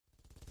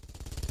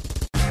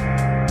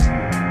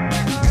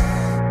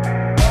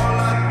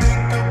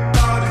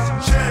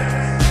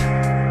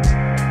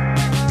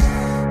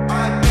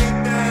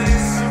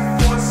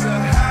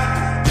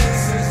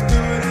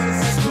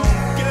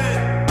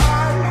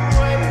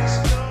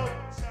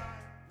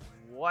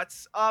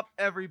What's up,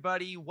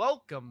 everybody?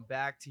 Welcome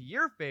back to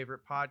your favorite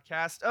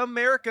podcast,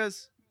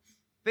 America's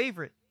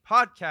favorite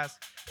podcast.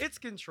 It's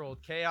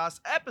Controlled Chaos,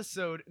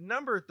 episode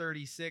number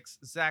 36.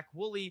 Zach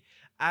Woolley,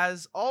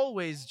 as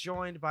always,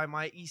 joined by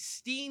my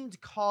esteemed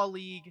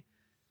colleague,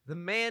 the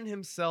man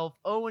himself,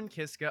 Owen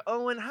Kiska.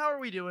 Owen, how are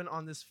we doing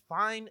on this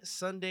fine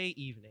Sunday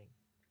evening?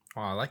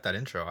 Oh, I like that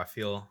intro. I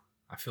feel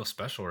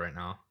special right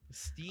now.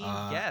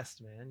 Esteemed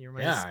guest, man. You're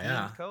my yeah, esteemed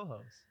yeah.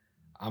 co-host.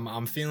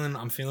 I'm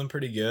feeling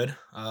pretty good.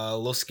 A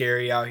little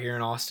scary out here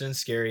in Austin,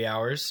 scary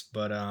hours,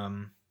 but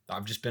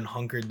I've just been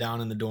hunkered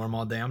down in the dorm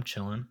all day. I'm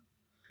chilling.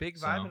 Big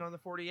vibing on the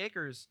 40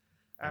 acres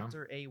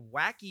after a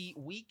wacky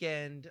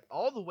weekend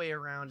all the way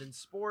around in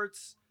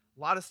sports.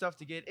 A lot of stuff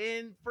to get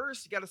in.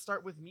 First, you got to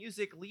start with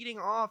music. Leading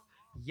off,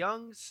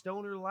 Young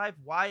Stoner Life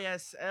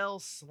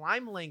YSL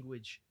Slime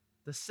Language.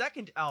 The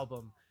second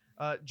album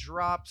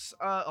drops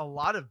a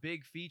lot of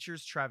big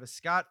features. Travis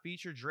Scott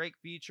feature, Drake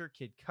feature,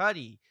 Kid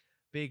Cudi,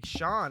 Big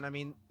Sean. I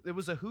mean, it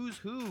was a who's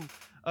who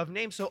of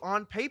names. So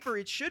on paper,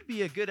 it should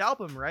be a good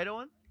album, right,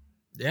 Owen?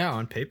 Yeah,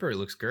 on paper it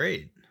looks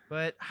great.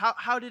 But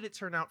how did it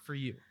turn out for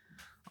you?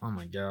 Oh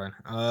my god.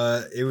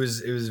 It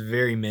was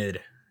very mid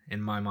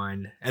in my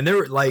mind. And there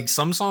were like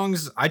some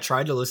songs I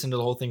tried to listen to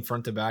the whole thing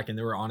front to back, and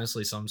there were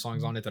honestly some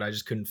songs on it that I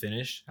just couldn't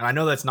finish. And I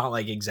know that's not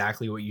like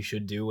exactly what you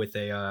should do with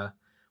a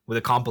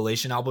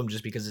compilation album,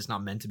 just because it's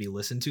not meant to be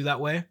listened to that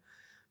way.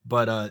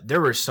 But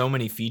there were so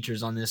many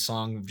features on this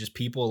song, just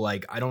people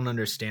like, I don't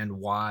understand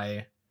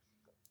why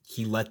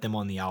he let them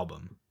on the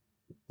album.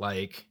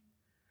 Like,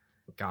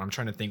 God, I'm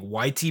trying to think.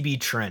 YTB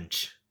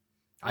Trench.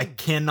 I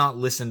cannot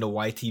listen to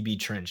YTB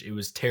Trench. It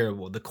was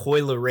terrible. The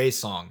Coi Leray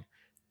song,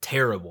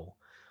 terrible.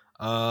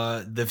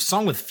 The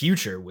song with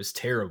Future was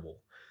terrible.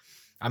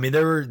 I mean,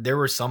 there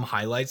were some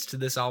highlights to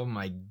this album,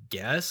 I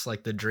guess.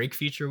 Like the Drake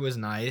feature was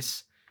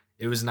nice.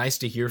 It was nice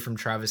to hear from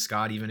Travis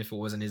Scott, even if it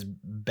wasn't his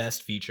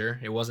best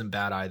feature. It wasn't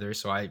bad either,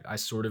 so I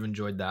sort of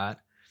enjoyed that.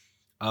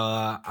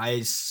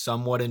 I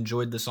somewhat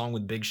enjoyed the song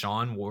with Big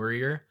Sean,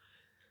 Warrior.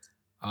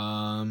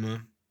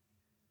 Other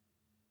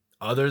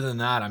than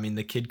that, I mean,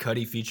 the Kid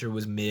Cudi feature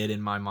was mid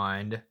in my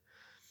mind.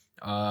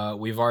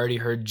 We've already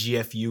heard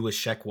GFU with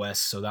Sheck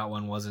West, so that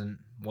one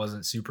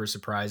wasn't super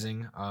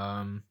surprising.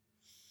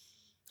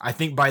 I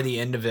think by the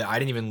end of it, I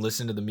didn't even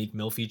listen to the Meek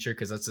Mill feature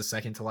because that's the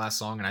second to last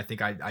song, and I think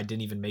I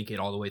didn't even make it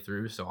all the way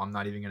through, so I'm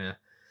not even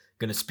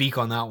gonna speak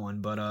on that one.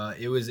 But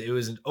it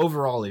was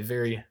overall a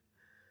very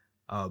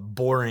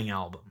boring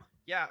album.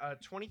 Yeah,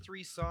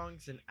 23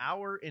 songs, an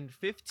hour and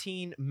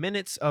 15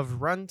 minutes of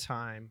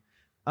runtime.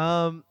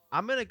 I'm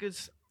gonna go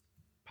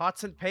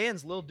Pots and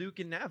Pans, Lil Duke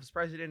and Nav.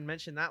 Surprised you didn't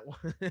mention that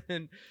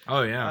one.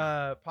 Oh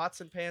yeah.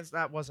 Pots and Pans,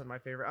 that wasn't my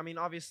favorite. I mean,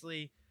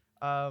 obviously,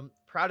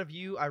 Proud of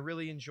You, I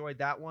really enjoyed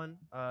that one.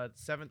 The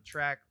seventh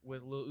track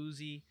with Lil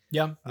Uzi.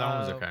 Yeah, that one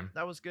was okay.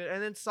 That was good.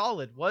 And then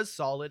Solid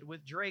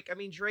with Drake. I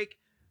mean, Drake,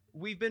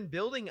 we've been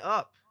building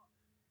up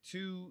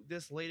to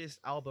this latest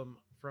album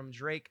from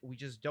Drake. We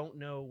just don't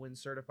know when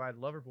Certified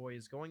Lover Boy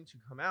is going to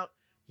come out.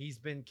 He's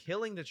been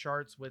killing the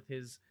charts with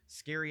his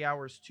Scary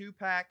Hours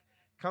 2-pack.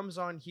 Comes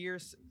on here,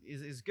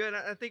 is good.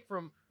 I think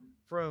from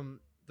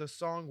the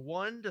song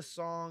 1 to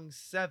song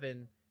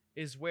 7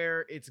 is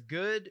where it's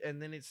good,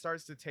 and then it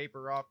starts to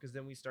taper off because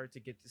then we start to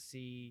get to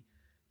see,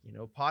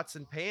 Pots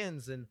and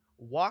Pans and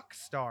Walk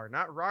Star,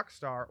 not Rock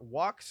Star,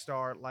 Walk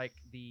Star, like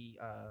the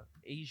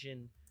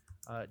Asian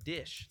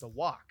dish, the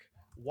Walk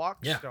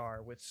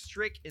Star with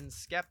Strick and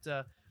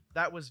Skepta.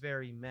 That was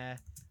very meh.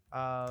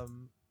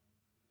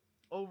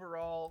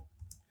 Overall,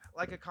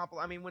 like a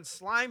compliment. I mean, when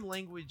Slime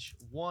Language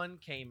 1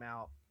 came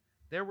out,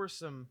 there were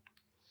some,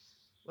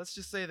 let's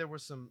just say there were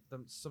some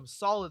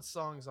solid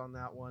songs on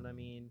that one. I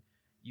mean,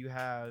 you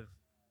have,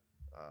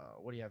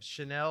 what do you have?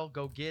 Chanel,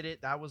 Go Get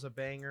It. That was a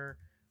banger.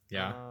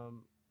 Yeah.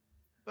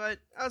 But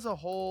as a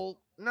whole,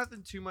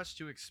 nothing too much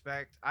to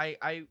expect.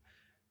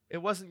 It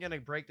wasn't going to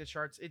break the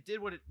charts. It did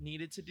what it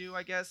needed to do,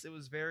 I guess. It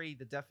was very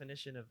the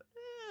definition of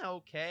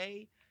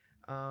okay.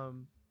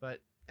 But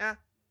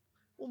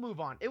we'll move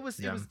on. It was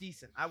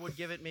decent. I would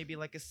give it maybe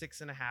like a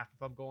 6.5 if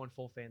I'm going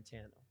full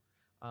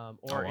Fantano.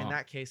 Or in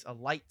that case, a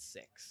light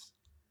 6.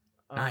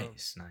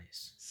 Nice.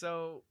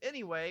 So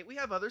anyway, we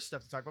have other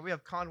stuff to talk about. We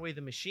have Conway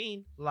the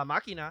Machine, La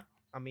Máquina.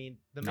 I mean,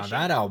 the now Machine.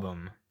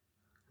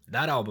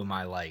 that album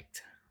I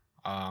liked.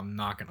 I'm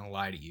not gonna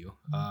lie to you.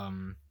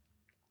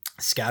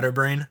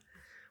 Scatterbrain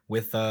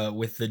with the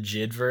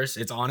JID verse.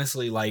 It's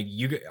honestly like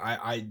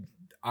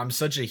I'm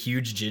such a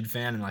huge JID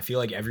fan, and I feel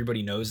like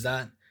everybody knows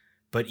that.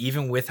 But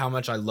even with how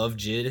much I love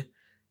JID,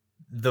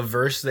 the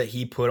verse that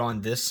he put on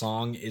this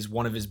song is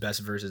one of his best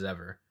verses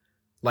ever.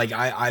 Like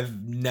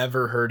I've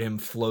never heard him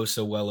flow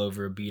so well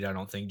over a beat, I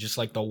don't think. Just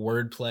like the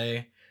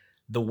wordplay,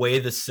 the way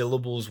the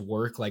syllables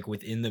work, like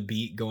within the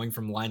beat, going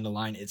from line to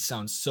line, it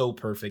sounds so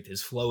perfect.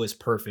 His flow is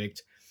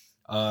perfect.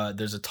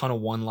 There's a ton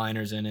of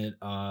one-liners in it.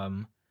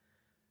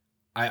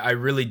 I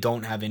really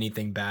don't have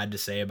anything bad to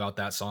say about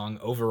that song.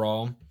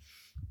 Overall,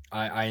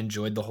 I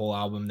enjoyed the whole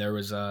album. There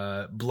was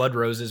Blood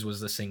Roses was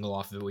the single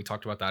off of it. We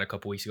talked about that a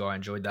couple weeks ago. I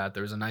enjoyed that.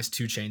 There was a nice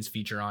 2 Chainz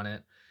feature on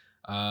it.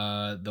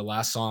 The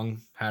last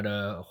song had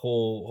a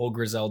whole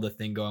Griselda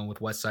thing going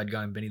with West Side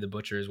Gun and Benny the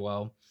Butcher as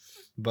well.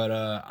 But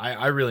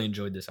I really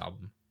enjoyed this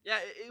album. Yeah,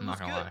 it I'm not was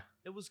gonna good. lie.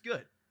 It was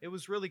good. It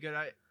was really good.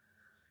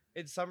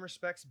 In some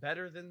respects,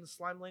 better than the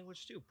Slime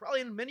Language too.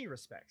 Probably in many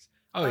respects.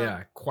 Oh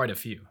yeah, quite a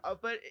few.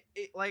 But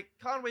like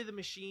Conway the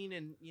Machine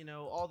and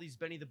all these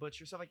Benny the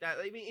Butcher stuff like that.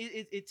 I mean,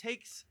 it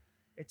takes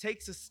a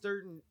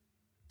certain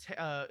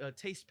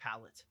taste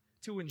palette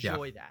to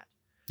enjoy that.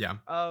 Yeah.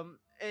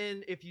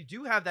 And if you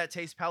do have that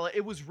taste palette,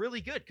 it was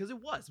really good because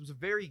it was a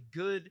very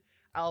good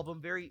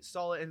album, very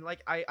solid. And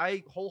like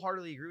I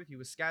wholeheartedly agree with you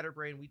with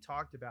Scatterbrain. We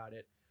talked about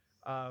it.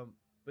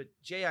 But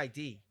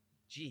JID,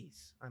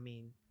 geez, I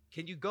mean,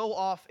 can you go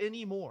off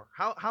any more?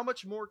 How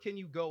much more can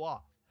you go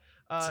off?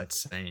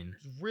 It's insane.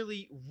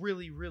 Really,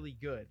 really, really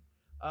good.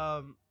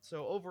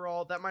 So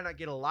overall, that might not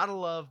get a lot of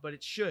love, but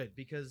it should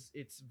because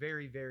it's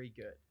very, very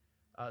good.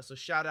 So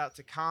shout out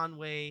to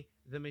Conway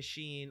the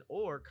Machine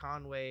or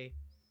Conway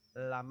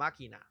La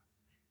Máquina.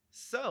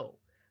 So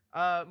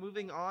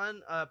moving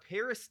on,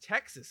 Paris,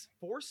 Texas,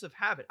 Force of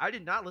Habit. I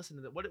did not listen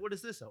to that. What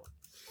is this, Owen?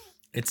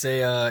 It's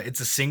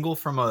a single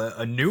from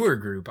a newer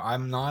group.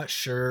 I'm not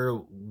sure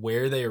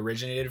where they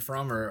originated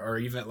from or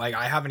even like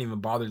I haven't even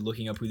bothered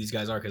looking up who these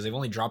guys are because they've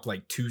only dropped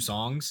like 2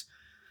 songs.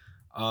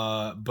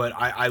 But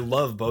I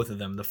love both of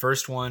them. The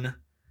first one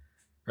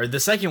or the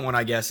second one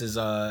I guess is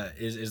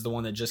the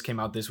one that just came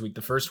out this week.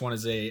 The first one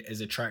is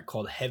a track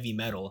called Heavy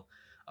Metal.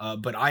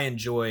 But I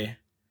enjoy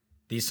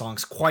these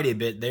songs quite a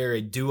bit. They're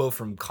a duo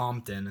from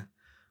Compton.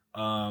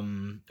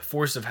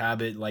 Force of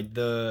Habit, like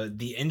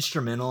the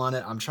instrumental on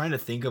it, I'm trying to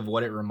think of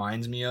what it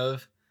reminds me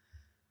of.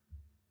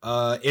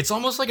 It's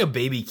almost like a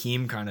Baby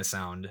Keem kind of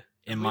sound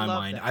in my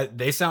mind.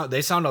 They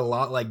sound a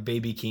lot like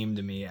Baby Keem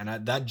to me,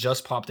 and that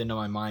just popped into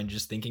my mind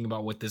just thinking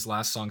about what this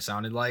last song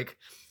sounded like.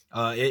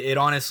 It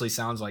honestly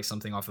sounds like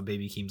something off of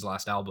Baby Keem's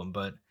last album,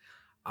 but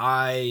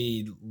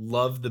I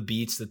love the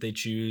beats that they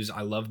choose.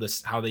 I love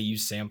this how they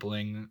use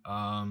sampling.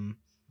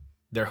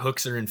 Their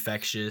hooks are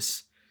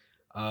infectious.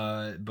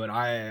 But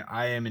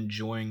I am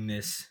enjoying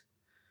this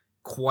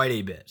quite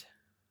a bit.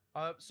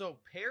 So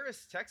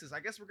Paris, Texas. I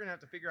guess we're gonna have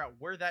to figure out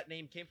where that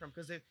name came from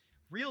because if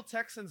real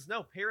Texans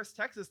know Paris,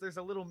 Texas, there's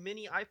a little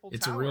mini Eiffel Tower.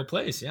 It's a real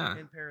place, yeah.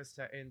 In Paris,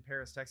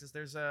 Texas,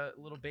 there's a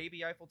little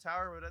baby Eiffel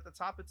Tower, but at the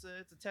top it's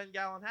a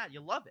 10-gallon hat.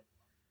 You love it.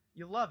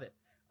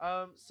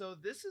 So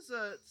this is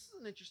an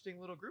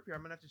interesting little group here.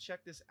 I'm gonna have to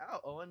check this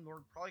out, Owen.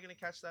 We're probably gonna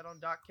catch that on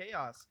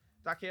 .Chaos.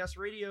 .Chaos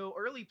Radio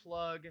early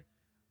plug.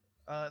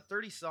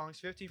 30 songs,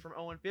 15 from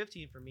Owen,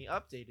 15 from me,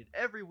 updated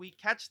every week.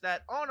 Catch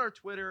that on our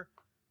Twitter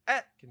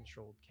at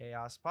Controlled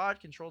Chaos Pod.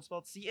 Controlled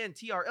spelled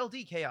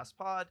CNTRLD Chaos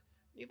Pod.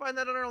 You can find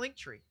that on our link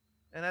tree,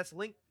 and that's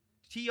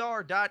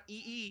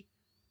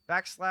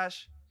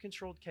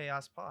linktr.ee/Controlled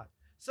Chaos Pod.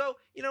 So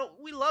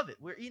we love it.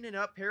 We're eating it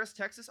up. Paris,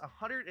 Texas,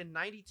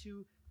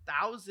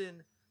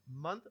 192,000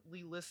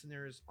 monthly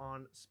listeners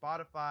on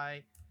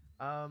Spotify.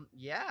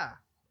 Yeah.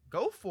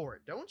 Go for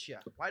it, don't you?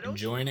 Why don't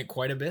enjoying it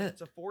quite a bit?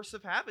 It's a force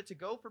of habit to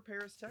go for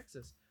Paris,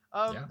 Texas.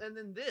 And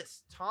then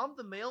this Tom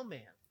the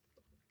Mailman,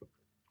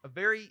 a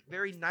very,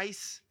 very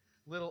nice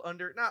little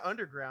not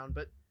underground,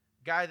 but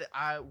guy that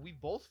we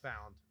both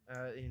found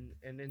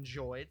and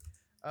enjoyed.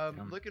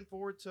 Looking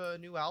forward to a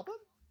new album.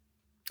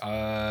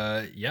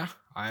 Yeah,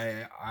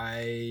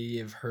 I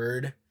have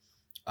heard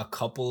a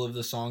couple of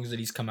the songs that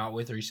he's come out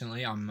with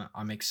recently.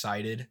 I'm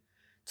excited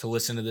to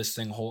listen to this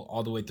thing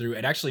all the way through.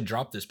 It actually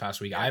dropped this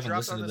past week. I haven't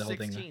listened to the whole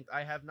 16th. Thing.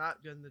 I have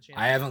not gotten the chance.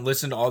 I haven't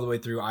listened all the way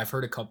through. I've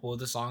heard a couple of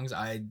the songs.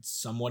 I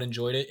somewhat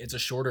enjoyed it. It's a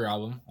shorter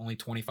album, only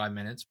 25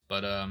 minutes,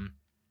 but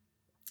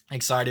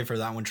excited for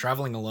that one.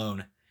 Traveling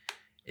Alone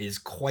is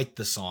quite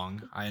the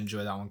song. I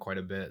enjoy that one quite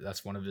a bit.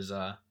 That's one of his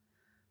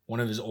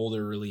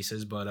older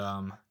releases, but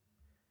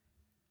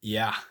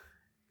yeah.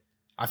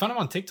 I found him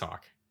on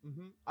TikTok.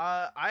 Mm-hmm.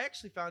 I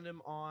actually found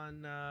him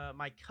on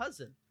my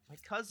cousin. My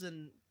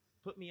cousin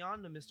put me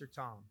on to Mr.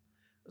 Tom.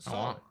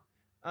 Solid.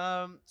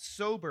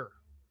 Sober,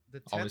 the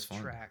 10th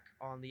track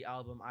on the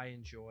album I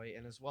enjoy,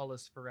 and as well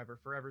as Forever.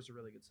 Forever's a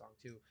really good song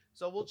too.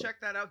 So we'll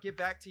check that out, get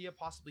back to you,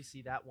 possibly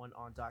see that one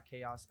on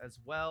 .Chaos as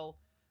well.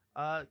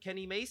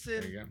 Kenny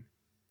Mason, there you go.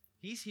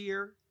 He's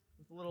here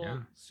with a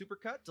little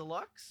Supercut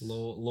Deluxe.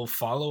 Little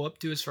follow-up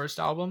to his first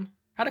album.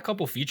 Had a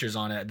couple features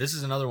on it. This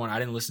is another one I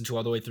didn't listen to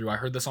all the way through. I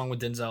heard the song with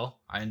Denzel.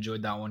 I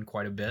enjoyed that one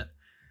quite a bit.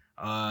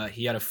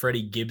 He had a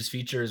Freddie Gibbs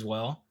feature as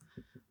well.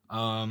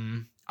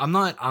 I'm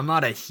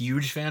not a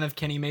huge fan of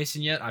Kenny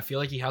Mason yet. I feel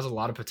like he has a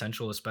lot of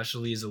potential,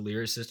 especially as a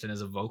lyricist and as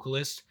a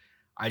vocalist.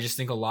 I just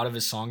think a lot of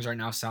his songs right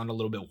now sound a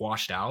little bit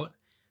washed out.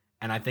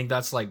 And I think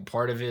that's like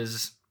part of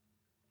his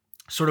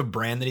sort of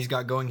brand that he's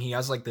got going. He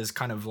has like this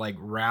kind of like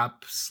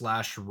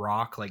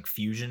rap/rock like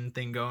fusion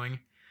thing going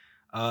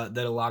that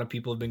a lot of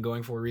people have been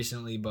going for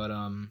recently. But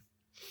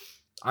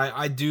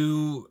I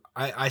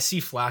see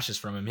flashes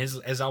from him.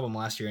 His album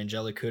last year,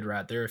 Angelic Hood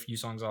Rat, there are a few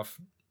songs off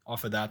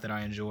of that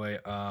I enjoy.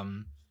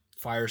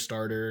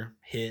 Firestarter,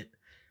 Hit,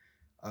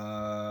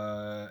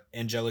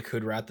 Angelic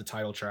Hood Rat, the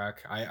title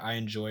track. I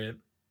enjoy it.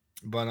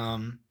 But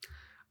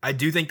I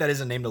do think that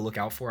is a name to look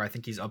out for. I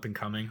think he's up and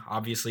coming.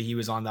 Obviously, he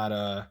was on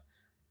that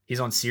he's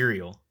on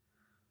Serial,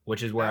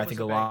 which is where That I was think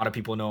a a lot banger. of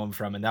people know him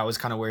from, and that was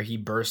kind of where he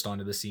burst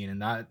onto the scene,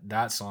 and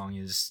that song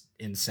is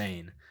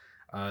insane.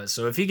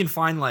 So if he can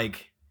find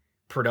like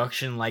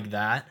production like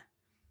that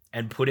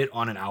and put it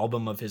on an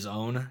album of his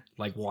own,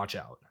 like watch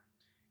out,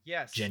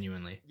 Yes,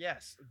 genuinely.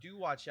 yes, do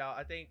watch out.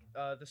 I think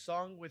the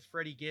song with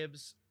Freddie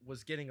Gibbs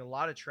was getting a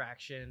lot of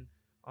traction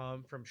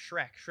from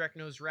Shrek. Shrek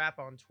Knows Rap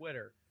on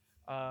Twitter.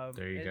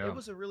 There you And it go.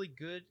 was a really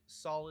good,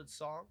 solid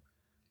song.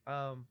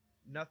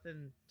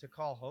 Nothing to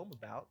call home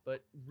about,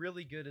 but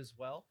really good as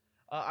well.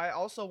 I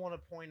also want to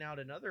point out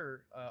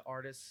another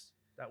artist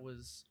that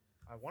was,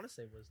 I want to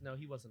say was, no,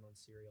 he wasn't on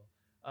Serial.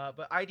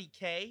 But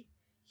IDK,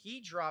 he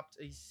dropped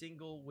a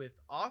single with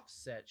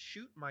Offset,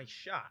 Shoot My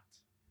Shot.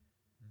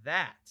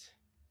 That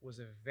was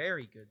a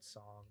very good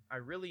song. I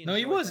really No,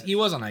 enjoyed that. he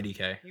was on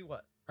IDK, He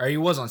what? or he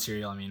was on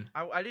Serial. I mean,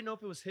 I didn't know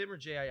if it was him or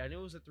Jay. I knew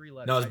it was a three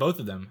letter. no, it's both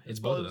of them. It's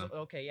both it of was- them.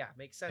 Okay, yeah,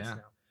 makes sense Yeah.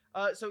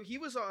 now. So he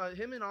was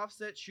him and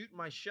Offset shooting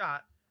my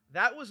shot.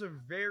 That was a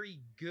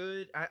very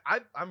good.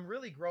 I'm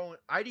really growing.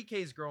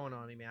 IDK's growing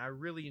on me, man. I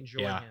really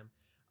enjoy Yeah. him.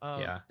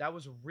 Yeah. That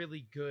was a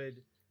really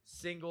good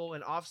single,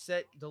 and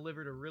Offset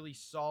delivered a really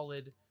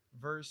solid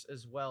verse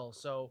as well.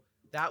 So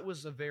that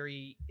was a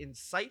very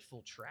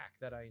insightful track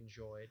that I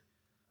enjoyed.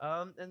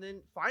 And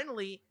then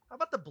finally, how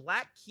about the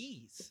Black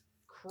Keys?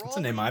 That's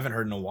a name I haven't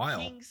heard in a while.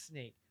 King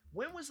Snake.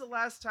 When was the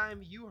last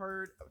time you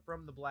heard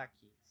from the Black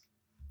Keys?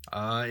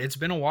 It's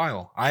been a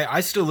while.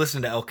 I still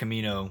listen to El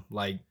Camino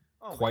like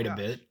Oh my quite a gosh.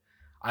 bit.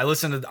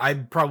 I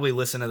probably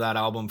listen to that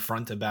album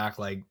front to back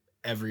like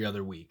every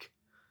other week.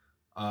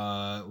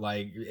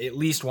 Like at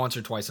least once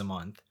or twice a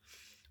month.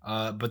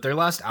 But their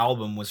last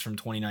album was from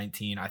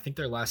 2019. I think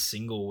their last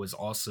single was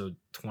also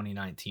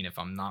 2019 if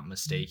I'm not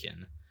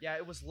mistaken. Yeah,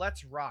 it was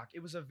Let's Rock.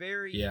 It was a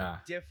very Yeah.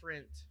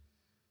 different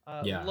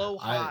Yeah, low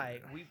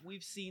high.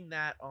 We've seen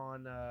that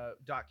on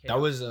Dot Chaos. That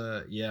was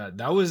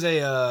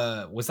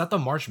was that the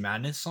March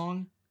Madness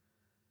song?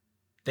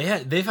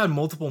 They've had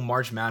multiple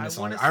March Madness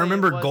wanna songs. say I it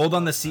remember was Gold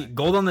on Low the High.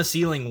 Gold on the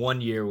Ceiling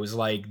one year was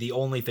like the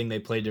only thing they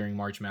played during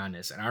March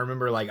Madness, and I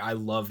remember like I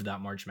loved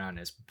that March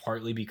Madness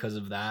partly because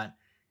of that,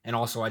 and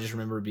also I just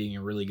remember it being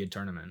a really good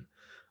tournament.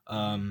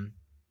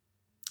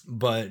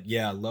 But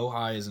yeah, Low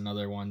High is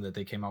another one that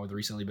they came out with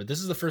recently, but this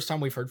is the first time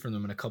we've heard from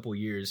them in a couple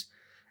years.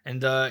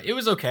 And it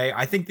was okay.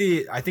 I think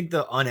the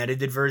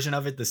unedited version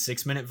of it, the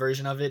 6-minute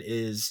version of it,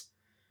 is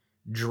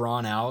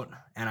drawn out,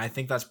 and I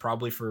think that's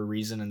probably for a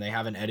reason. And they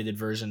have an edited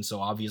version, so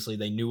obviously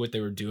they knew what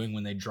they were doing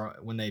when they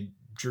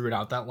drew it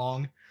out that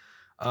long.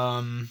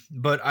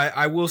 But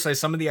I will say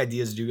some of the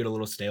ideas do get a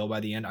little stale by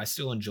the end. I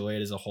still enjoy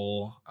it as a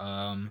whole.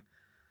 I'm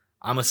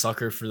a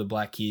sucker for the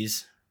Black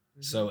Keys,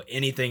 so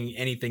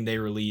anything they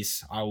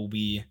release, I will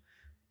be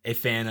a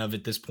fan of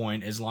at this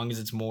point, as long as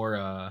it's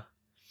more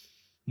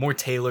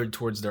tailored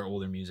towards their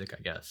older music,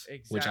 I guess.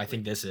 Which I Exactly.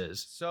 think this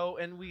is. So,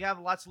 and we have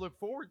lots to look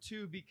forward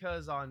to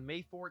because on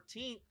May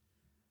 14th,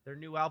 their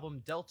new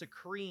album Delta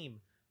Cream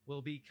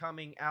will be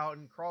coming out,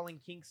 and Crawling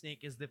King Snake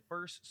is the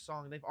first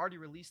song. They've already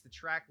released the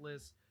track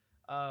list.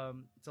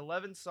 It's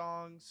 11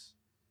 songs,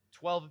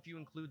 12 if you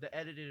include the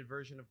edited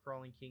version of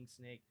Crawling King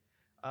Snake.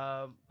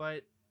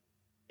 But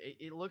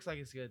it looks like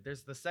it's good.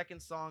 There's the second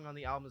song on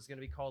the album is going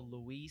to be called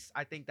Luis.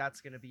 I think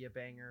that's going to be a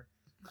banger.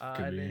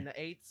 Could And be. then the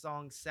 8th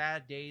song,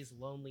 Sad Days,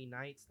 Lonely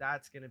Nights,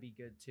 that's going to be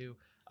good too.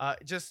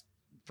 Just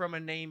from a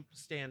name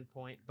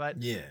standpoint.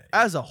 But Yeah.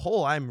 as a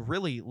whole, I'm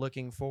really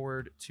looking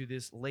forward to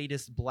this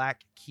latest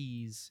Black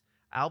Keys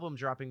album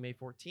dropping May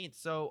 14th.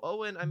 So,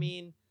 Owen, I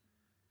mean,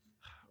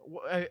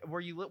 what were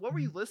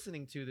you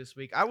listening to this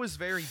week? I was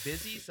very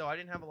busy, so I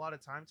didn't have a lot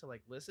of time to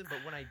like listen.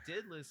 But when I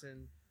did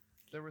listen,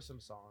 there were some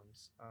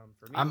songs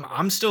for me.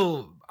 I'm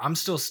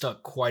still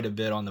stuck quite a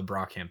bit on the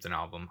Brockhampton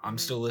album. I'm Mhm.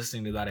 still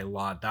listening to that a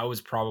lot. That was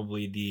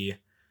probably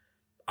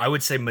I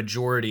would say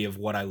majority of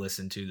what I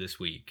listened to this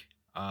week.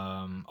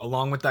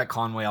 Along with that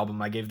Conway album,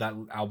 I gave that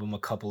album a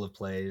couple of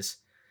plays.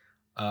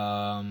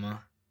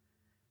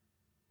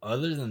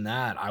 Other than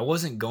that, I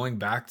wasn't going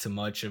back to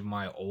much of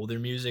my older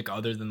music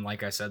other than,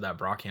 like I said, that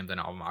Brockhampton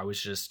album. I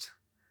was just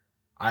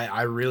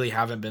I really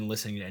haven't been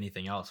listening to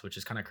anything else, which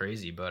is kind of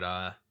crazy, but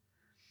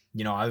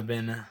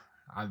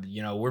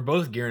we're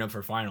both gearing up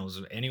for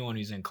finals. Anyone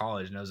who's in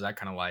college knows that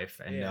kind of life.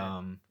 And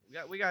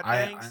Yeah. we got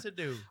I- things to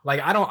do. like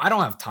I don't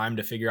have time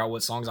to figure out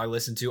what songs I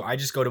listen to. I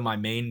just go to my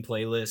main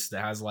playlist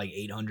that has like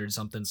 800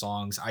 something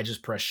songs. I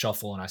just press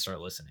shuffle and I start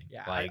listening.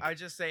 Yeah, like I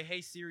just say,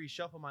 "Hey Siri,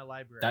 shuffle my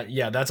library." that.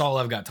 Yeah, that's all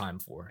I've got time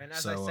for. And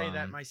as So, I say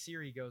that, my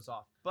Siri goes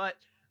off. But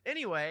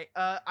anyway,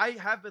 I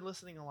have been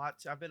listening a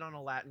lot. I've been on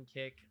a Latin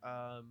kick.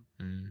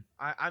 mm,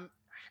 I'm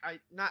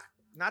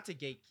not to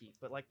gatekeep,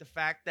 but like the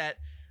fact that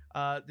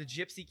the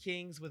Gypsy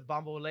Kings with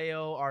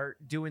Bamboleo are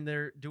doing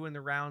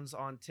the rounds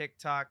on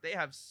TikTok. They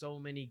have so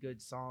many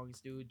good songs,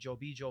 dude.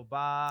 Jobi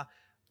Joba,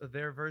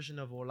 their version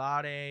of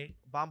Volare,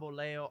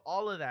 Bamboleo,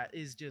 all of that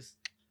is just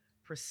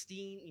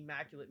pristine,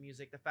 immaculate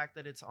music. The fact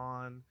that it's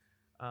on,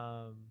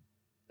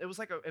 it was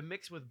like a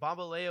mix with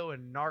Bamboleo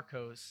and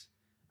Narcos,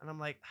 and I'm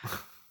like,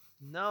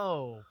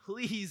 No,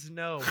 please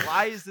no.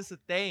 Why is this a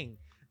thing?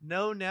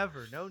 No,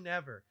 never. No,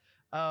 never.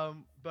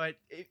 But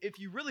if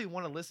you really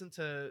want to listen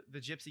to the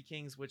Gypsy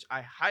Kings, which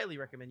I highly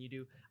recommend you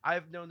do,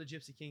 I've known the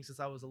Gypsy Kings since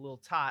I was a little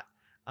tot,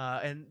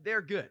 and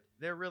they're good.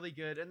 They're really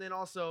good. And then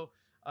also,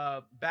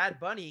 Bad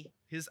Bunny,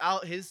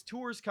 his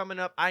tour's coming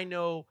up. I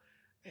know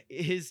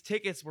his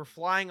tickets were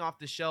flying off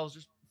the shelves,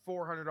 just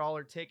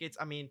 $400 tickets.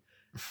 I mean,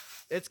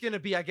 it's gonna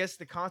be, I guess,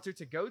 the concert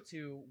to go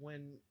to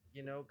when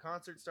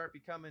concerts start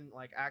becoming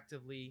like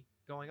actively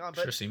going on.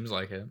 But Sure seems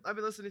like it. I've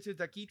been listening to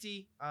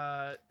Takiti.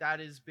 That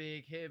is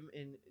big. Him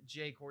and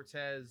Jay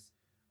Cortez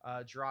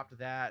dropped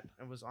that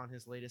and was on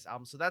his latest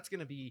album. So that's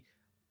gonna be.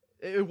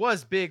 It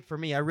was big for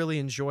me. I really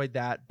enjoyed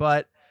that.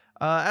 But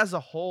as a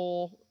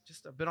whole,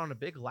 just a bit on a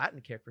big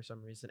Latin kick for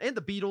some reason, and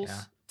the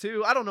Beatles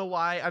too. I don't know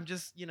why. I'm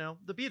just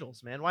the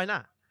Beatles, man. Why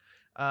not?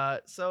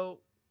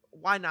 So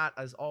why not?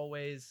 As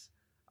always.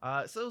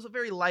 So it was a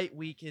very light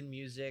week in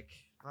music,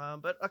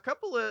 but a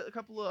couple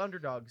of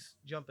underdogs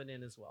jumping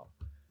in as well.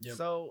 Yep.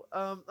 So,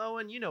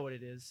 Owen, you know what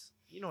it is.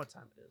 You know what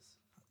time it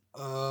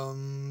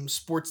is.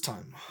 Sports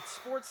time. It's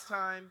sports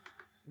time.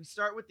 We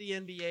start with the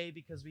NBA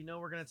because we know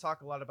we're going to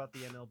talk a lot about the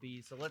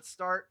MLB. So let's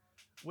start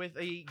with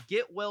a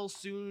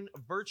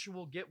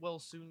virtual get well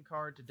soon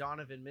card to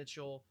Donovan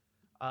Mitchell.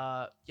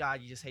 Yeah,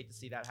 you just hate to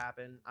see that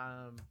happen.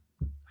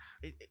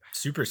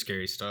 Super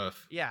scary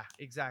stuff. Yeah,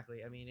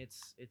 exactly. I mean,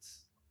 it's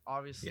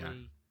obviously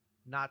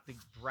not the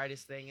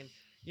brightest thing. And,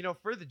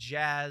 for the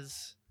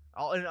Jazz,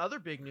 another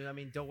big news, I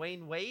mean,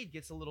 Dwayne Wade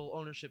gets a little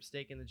ownership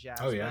stake in the Jazz.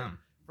 Oh, yeah.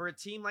 But for a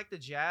team like the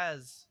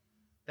Jazz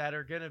that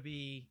are going to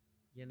be,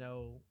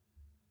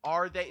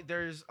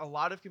 there's a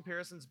lot of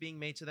comparisons being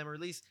made to them, or at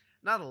least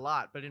not a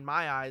lot, but in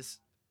my eyes,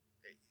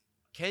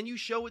 can you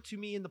show it to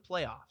me in the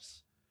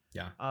playoffs?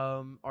 Yeah.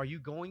 Are you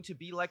going to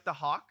be like the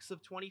Hawks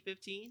of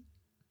 2015?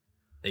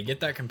 They get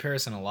that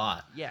comparison a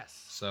lot.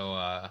 Yes.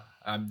 So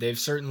they've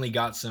certainly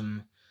got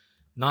some,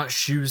 not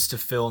shoes to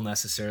fill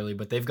necessarily,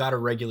 but they've got a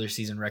regular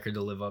season record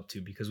to live up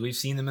to, because we've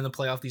seen them in the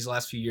playoff these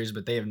last few years,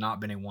 but they have not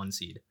been a 1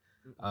 seed.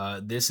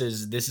 This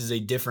is a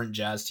different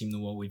Jazz team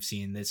than what we've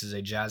seen. This is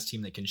a Jazz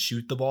team that can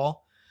shoot the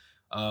ball,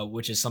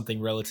 which is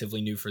something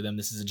relatively new for them.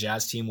 This is a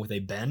Jazz team with a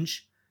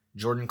bench.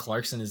 Jordan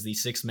Clarkson is the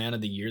 6th man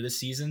of the year this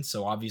season,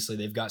 so obviously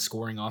they've got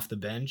scoring off the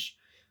bench.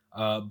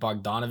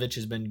 Bogdanovich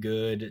has been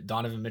good.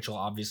 Donovan Mitchell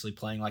obviously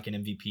playing like an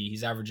MVP.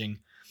 He's averaging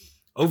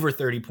over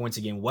 30 points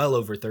a game, well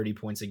over 30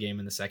 points a game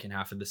in the second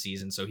half of the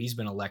season. So he's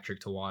been electric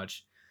to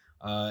watch.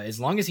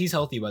 As long as he's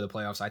healthy by the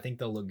playoffs, I think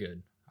they'll look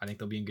good. I think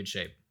they'll be in good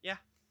shape. Yeah,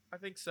 I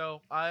think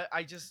so. I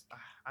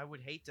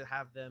would hate to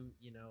have them,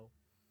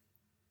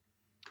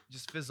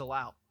 just fizzle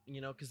out,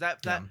 because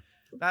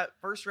that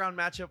first round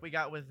matchup we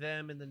got with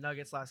them and the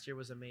Nuggets last year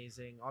was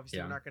amazing. Obviously,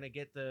 we're not going to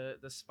get the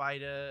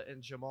Spida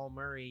and Jamal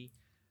Murray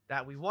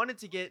that we wanted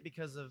to get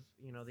because of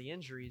the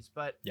injuries,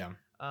 but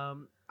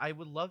I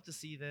would love to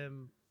see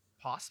them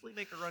possibly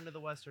make a run to the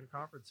Western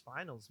Conference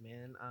Finals,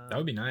 man. That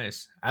would be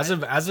nice. As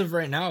of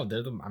right now,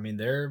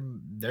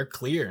 they're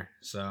clear.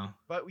 So,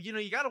 but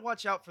you got to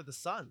watch out for the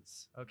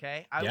Suns.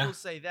 Okay, I will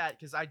say that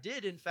because I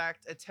did in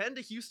fact attend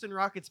a Houston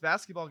Rockets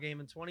basketball game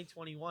in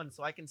 2021,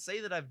 so I can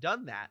say that I've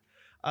done that.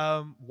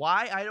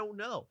 Why I don't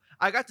know.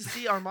 I got to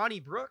see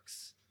Armani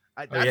Brooks.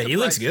 He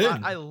looks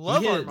good. I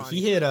love Armani.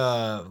 He hit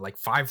like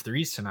 5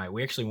 threes tonight.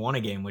 We actually won a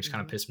game, which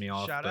kind of pissed me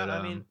off. Shout out.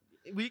 I mean,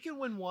 we can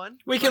win one.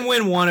 We can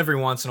win one every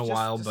once in a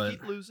while, but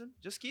keep losing.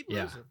 Just keep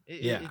losing.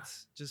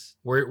 It's just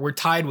we're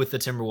tied with the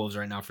Timberwolves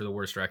right now for the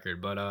worst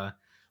record. But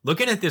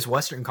looking at this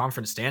Western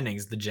Conference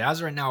standings, the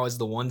Jazz right now is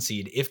the 1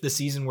 seed. If the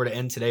season were to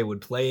end today,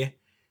 would play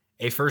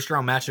a first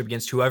round matchup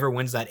against whoever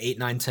wins that 8,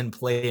 9, 10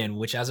 play-in,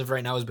 which as of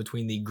right now is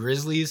between the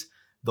Grizzlies,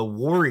 the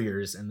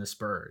Warriors, and the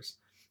Spurs.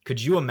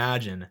 Could you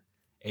imagine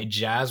a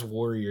Jazz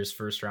Warriors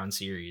first round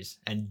series?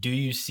 And do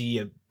you see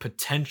a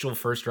potential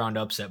first round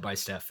upset by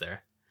Steph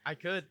there? I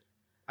could.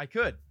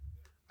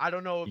 I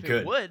don't know if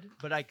it would,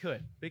 but I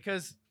could,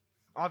 because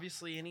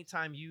obviously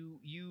anytime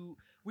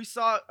we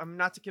saw,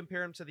 not to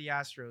compare him to the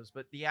Astros,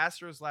 but the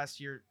Astros last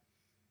year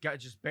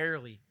just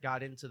barely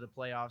got into the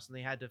playoffs, and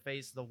they had to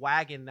face the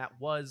wagon that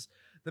was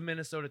the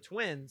Minnesota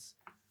Twins,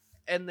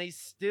 and they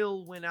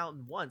still went out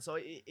and won. So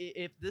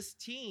if this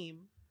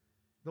team,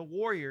 the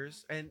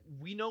Warriors, and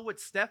we know what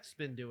Steph's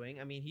been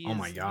doing. I mean, he is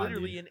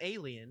literally an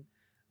alien.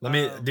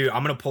 I'm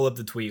gonna pull up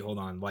the tweet. Hold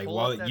on,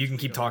 while you can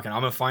keep talking,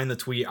 I'm gonna find the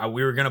tweet.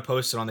 We were gonna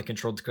post it on the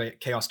Controlled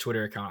Chaos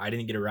Twitter account. I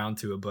didn't get around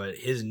to it, but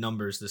his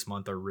numbers this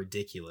month are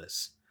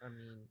ridiculous. I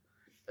mean,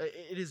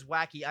 it is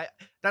wacky.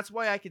 That's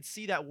why I could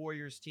see that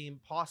Warriors team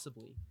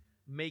possibly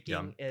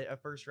making a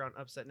first round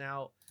upset.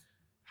 Now,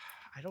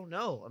 I don't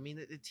know. I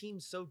mean, the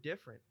team's so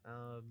different.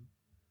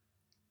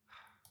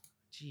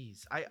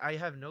 Geez, I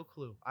have no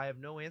clue. I have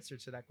no answer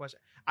to that question.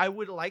 I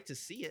would like to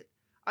see it.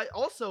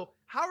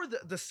 How are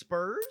the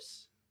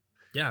Spurs?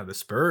 Yeah, the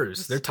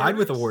Spurs. They're tied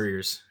with the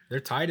Warriors. They're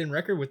tied in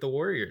record with the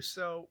Warriors.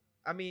 So,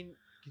 I mean,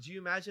 could you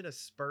imagine a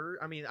Spurs?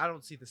 I mean, I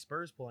don't see the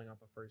Spurs pulling off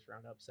a first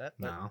round upset.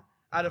 No.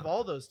 Out of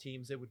all those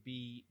teams, it would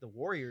be the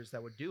Warriors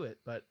that would do it.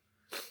 But,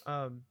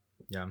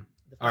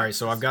 The All right, fact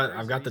so that I've got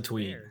Spurs are the even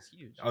tweet. there is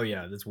huge. Oh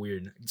yeah, that's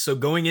weird. So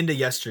going into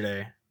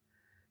yesterday,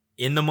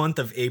 in the month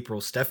of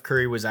April, Steph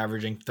Curry was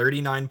averaging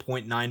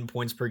 39.9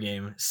 points per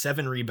game,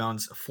 7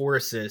 rebounds, 4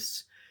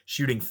 assists,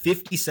 shooting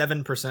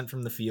 57%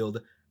 from the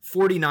field,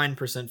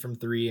 49% from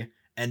 3,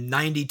 and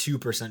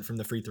 92% from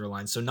the free throw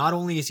line. So not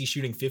only is he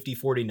shooting 50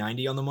 40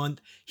 90 on the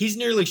month, he's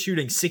nearly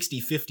shooting 60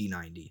 50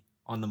 90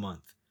 on the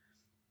month.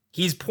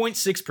 He's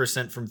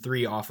 0.6% from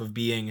 3 off of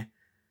being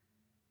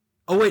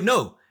Oh wait,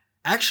 no.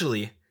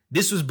 Actually,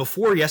 this was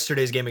before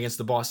yesterday's game against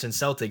the Boston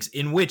Celtics,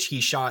 in which he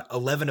shot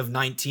 11 of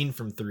 19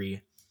 from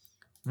 3,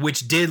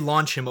 which did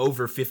launch him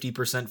over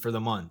 50% for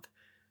the month.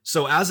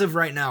 So as of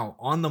right now,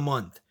 on the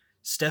month,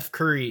 Steph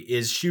Curry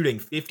is shooting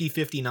 50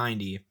 50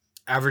 90,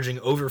 averaging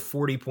over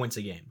 40 points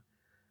a game.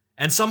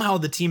 And somehow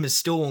the team is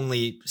still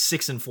only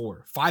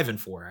 6-4,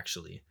 5-4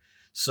 actually.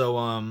 So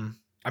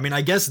I mean,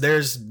 I guess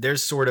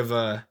there's sort of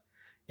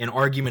an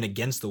argument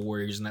against the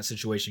Warriors in that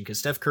situation, because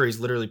Steph Curry is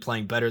literally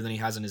playing better than he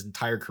has in his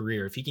entire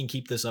career. If he can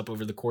keep this up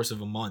over the course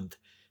of a month,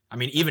 I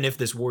mean, even if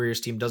this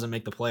Warriors team doesn't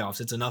make the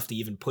playoffs, it's enough to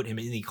even put him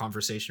in the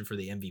conversation for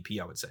the MVP,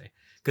 I would say.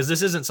 Because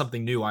this isn't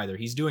something new either.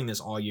 He's doing this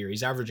all year.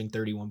 He's averaging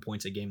 31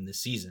 points a game this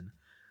season.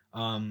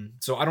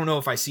 So I don't know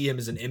if I see him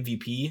as an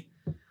MVP,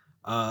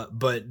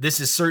 but this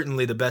is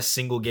certainly the best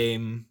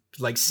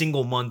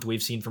single month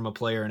we've seen from a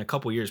player in a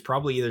couple years,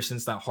 probably either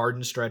since that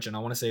Harden stretch, and I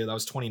want to say that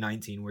was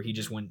 2019 where he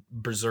just went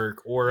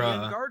berserk, or The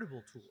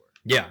Unguardable tour.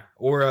 Yeah,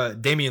 or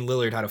Damian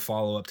Lillard had a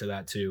follow-up to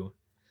that too.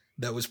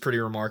 That was pretty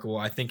remarkable.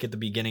 I think at the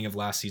beginning of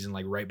last season,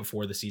 like right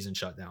before the season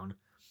shut down.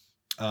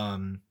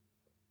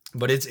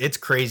 But it's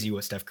crazy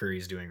what Steph Curry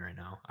is doing right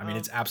now. I mean,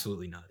 it's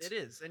absolutely nuts. It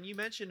is. And you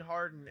mentioned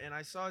Harden, and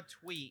I saw a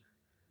tweet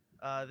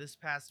this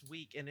past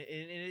week, and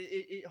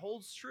it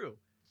holds true.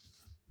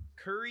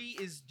 Curry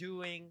is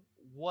doing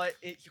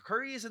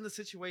Curry is in the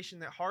situation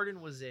that Harden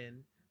was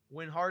in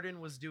when Harden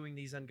was doing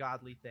these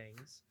ungodly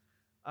things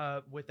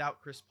without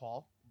Chris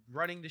Paul,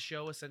 running the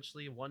show,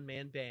 essentially a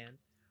one-man band.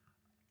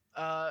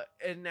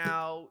 And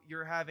now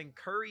you're having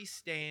Curry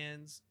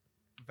stans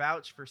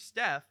vouch for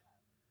Steph,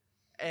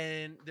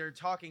 and they're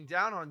talking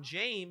down on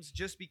James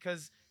just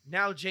because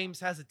now James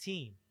has a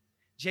team.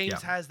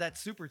 James has that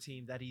super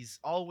team that he's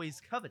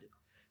always coveted.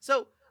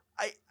 So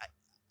I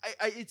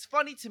it's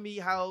funny to me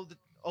how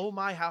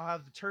how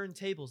have the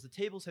turntables? The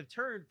tables have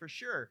turned for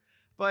sure.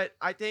 But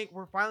I think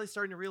we're finally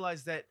starting to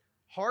realize that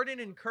Harden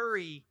and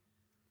Curry,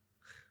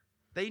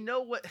 they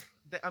know what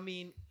I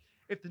mean.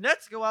 If the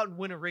Nets go out and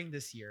win a ring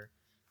this year,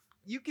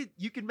 you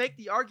could make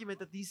the argument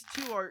that these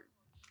two are,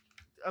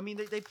 I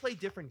mean, they play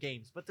different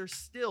games, but they're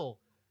still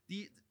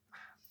the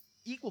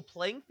equal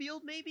playing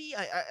field. Maybe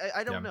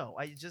I don't know.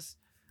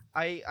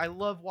 I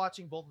love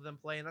watching both of them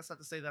play, and that's not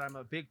to say that I'm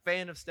a big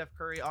fan of Steph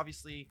Curry,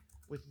 obviously,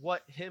 with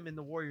what him and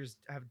the Warriors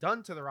have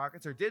done to the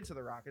Rockets or did to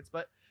the Rockets,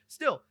 but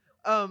still,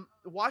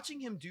 watching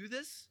him do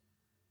this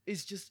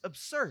is just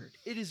absurd.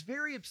 It is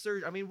very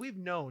absurd. I mean, we've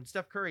known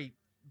Steph Curry,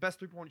 best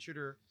three-point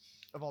shooter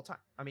of all time.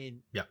 I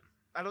mean,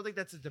 I don't think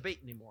that's a debate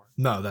anymore.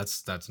 No,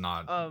 that's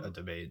not a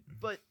debate.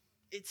 But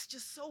it's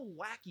just so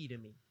wacky to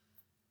me,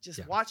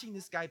 just watching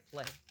this guy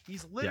play.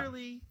 He's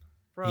literally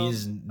from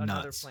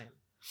another planet.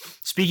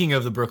 Speaking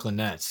of the Brooklyn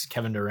Nets,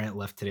 Kevin Durant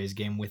left today's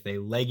game with a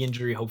leg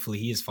injury. Hopefully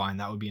he is fine.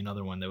 That would be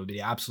another one that would be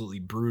absolutely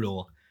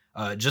brutal,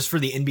 just for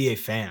the NBA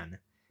fan,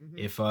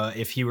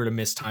 if he were to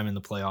miss time in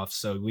the playoffs.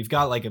 So we've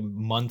got like a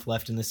month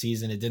left in the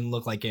season. It didn't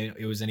look like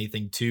it was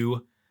anything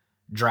too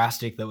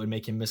drastic that would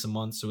make him miss a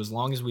month. So as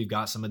long as we've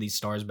got some of these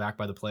stars back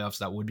by the playoffs,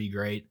 that would be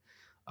great.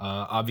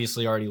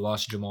 Obviously already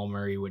lost Jamal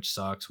Murray, which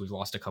sucks. We've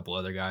lost a couple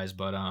other guys,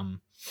 but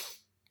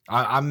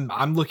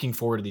I'm looking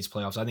forward to these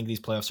playoffs. I think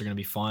these playoffs are going to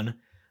be fun.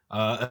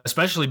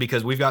 Especially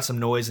because we've got some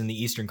noise in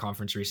the Eastern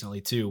Conference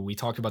recently too. We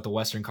talked about the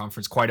Western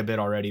Conference quite a bit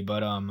already,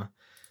 but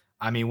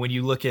I mean, when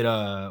you look at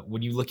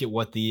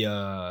what the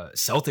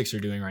Celtics are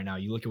doing right now,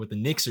 you look at what the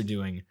Knicks are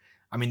doing.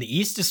 I mean, the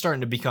East is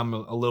starting to become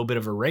a little bit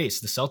of a race.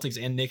 The Celtics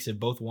and Knicks have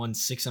both won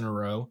 6 in a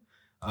row.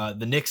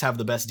 The Knicks have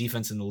the best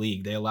defense in the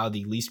league. They allow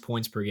the least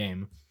points per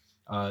game.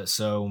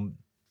 So,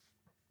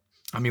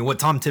 I mean, what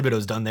Tom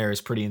Thibodeau's done there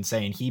is pretty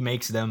insane. He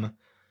makes them.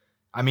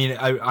 I mean,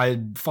 I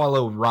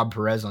follow Rob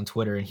Perez on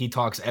Twitter, and he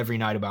talks every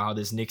night about how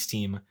this Knicks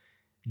team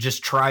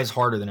just tries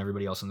harder than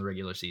everybody else in the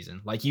regular season.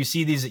 Like you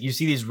see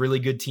these really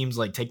good teams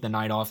like take the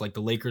night off, like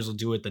the Lakers will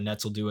do it, the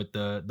Nets will do it,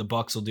 the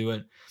Bucks will do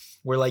it,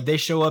 where like they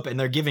show up and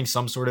they're giving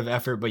some sort of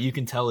effort, but you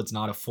can tell it's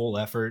not a full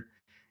effort.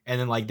 And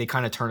then like they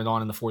kind of turn it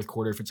on in the fourth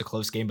quarter if it's a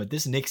close game. But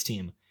this Knicks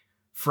team,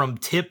 from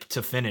tip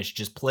to finish,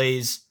 just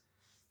plays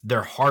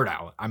their heart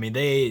out. I mean,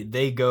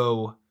 they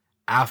go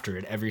after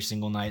it every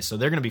single night. So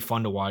they're going to be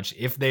fun to watch.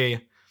 If the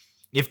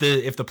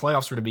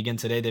playoffs were to begin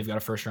today, they've got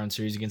a first round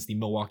series against the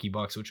Milwaukee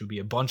Bucks, which would be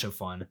a bunch of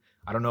fun.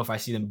 I don't know if I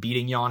see them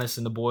beating Giannis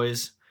and the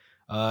boys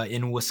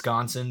in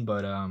Wisconsin,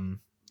 but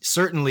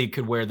certainly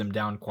could wear them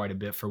down quite a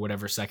bit for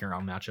whatever second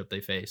round matchup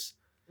they face.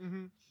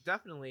 Mm-hmm,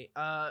 definitely.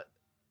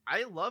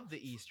 I love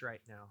the East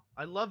right now.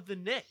 I love the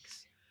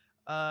Knicks.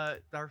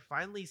 They're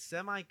finally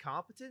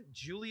semi-competent.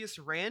 Julius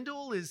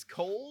Randle is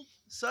cold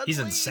suddenly. He's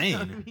insane.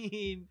 I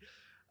mean,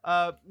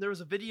 There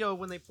was a video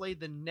when they played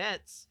the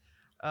Nets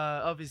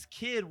of his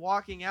kid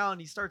walking out,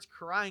 and he starts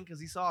crying because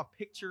he saw a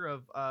picture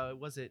of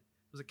was it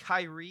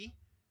Kyrie?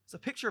 It's a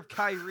picture of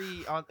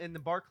Kyrie in the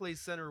Barclays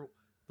Center,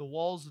 the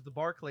walls of the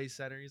Barclays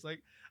Center. He's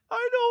like,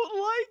 I don't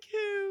like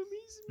him.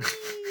 He's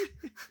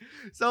mean.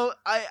 So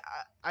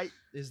I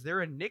is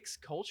there a Knicks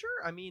culture?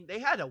 I mean, they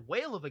had a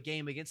whale of a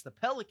game against the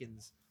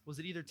Pelicans. Was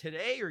it either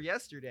today or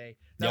yesterday?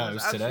 Yeah, it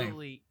was today.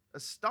 Absolutely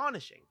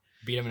astonishing.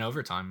 Beat him in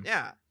overtime.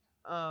 Yeah.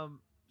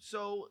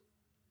 So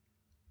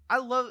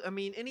I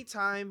mean,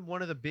 anytime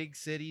one of the big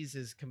cities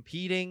is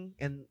competing,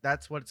 and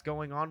that's what's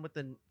going on with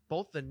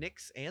both the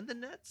Knicks and the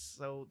Nets.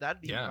 So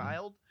that'd be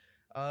wild.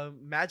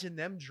 Imagine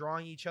them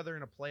drawing each other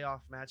in a playoff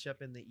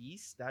matchup in the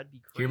East. That'd be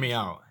crazy. Hear me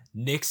out.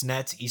 Knicks,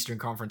 Nets, Eastern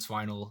Conference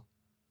Final.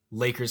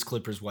 Lakers,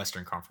 Clippers,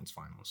 Western Conference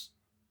Finals.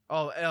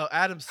 Oh,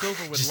 Adam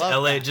Silver would just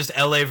love LA, that. Just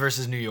LA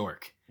versus New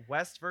York.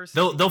 West versus.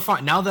 They'll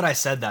find, now that I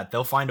said that,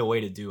 they'll find a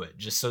way to do it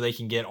just so they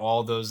can get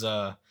all those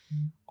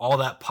all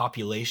that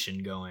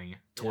population going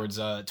towards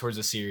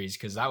a series,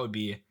 because that would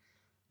be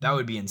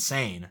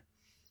insane.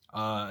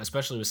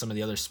 Especially with some of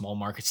the other small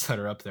markets that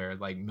are up there,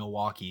 like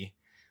Milwaukee,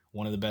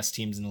 one of the best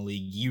teams in the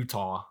league,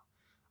 Utah,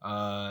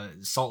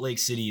 Salt Lake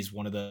City is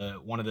one of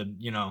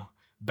the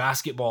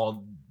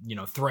basketball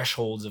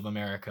thresholds of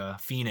America.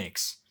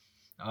 Phoenix.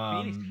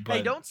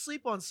 Hey, don't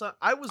sleep on some.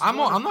 I'm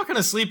not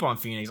gonna sleep on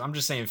Phoenix. I'm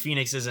just saying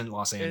Phoenix isn't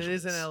Los Angeles. It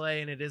is in LA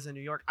and it is in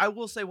New York. I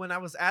will say, when I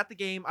was at the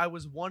game, I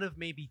was one of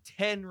maybe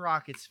 10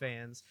 Rockets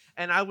fans,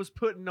 and I was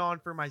putting on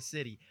for my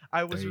city.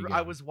 I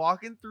was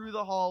walking through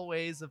the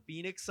hallways of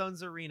Phoenix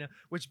Suns Arena,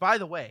 which, by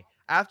the way,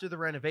 after the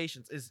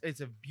renovations,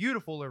 it's a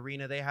beautiful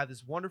arena. They have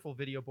this wonderful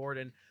video board,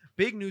 and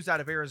big news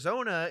out of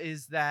Arizona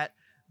is that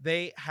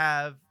they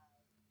have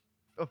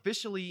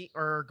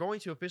going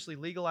to officially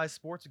legalize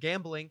sports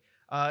gambling.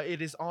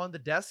 It is on the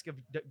desk of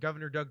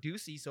Governor Doug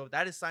Ducey. So if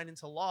that is signed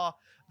into law,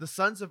 the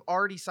Suns have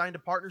already signed a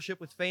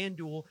partnership with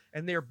FanDuel,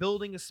 and they're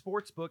building a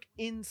sports book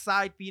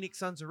inside Phoenix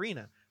Suns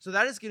Arena. So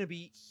that is going to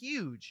be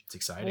huge. It's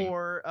exciting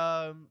for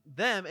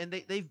them,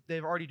 and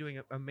they've already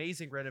doing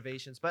amazing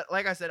renovations. But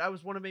like I said, I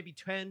was one of maybe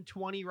 10,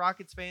 20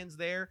 Rockets fans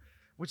there,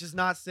 which is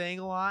not saying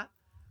a lot.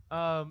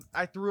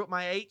 I threw up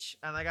my H,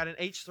 and I got an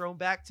H thrown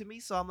back to me,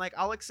 so I'm like,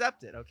 I'll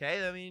accept it.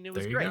 Okay, I mean, it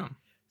was great. Go.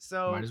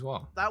 So might as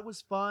well. That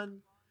was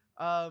fun.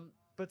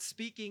 But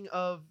speaking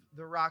of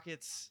the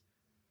Rockets,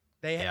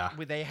 they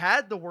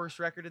had the worst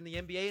record in the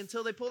NBA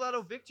until they pulled out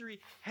a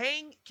victory.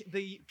 Hang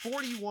the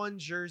 41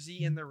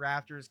 jersey in the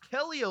rafters.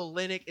 Kelly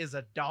Olynyk is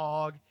a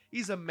dog.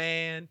 He's a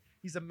man.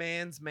 He's a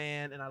man's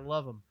man, and I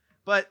love him.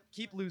 But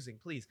keep losing,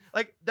 please.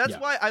 Like, that's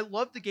why I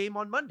loved the game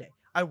on Monday.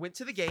 I went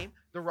to the game.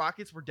 The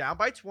Rockets were down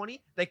by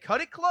 20. They cut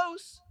it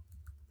close,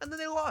 and then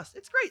they lost.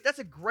 It's great. That's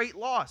a great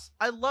loss.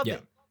 I love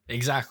it.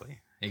 Exactly.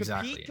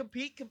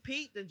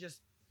 Compete, then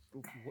just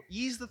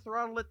ease the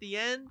throttle at the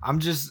end. I'm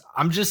just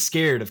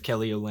scared of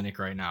Kelly Olynyk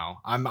right now.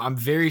 I'm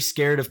very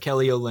scared of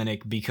Kelly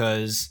Olynyk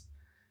because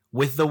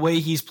with the way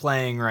he's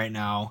playing right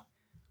now,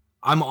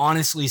 I'm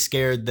honestly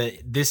scared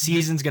that this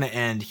season's going to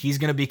end. He's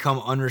going to become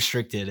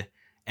unrestricted,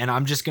 and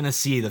I'm just going to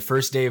see the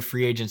first day of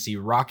free agency,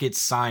 Rockets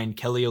sign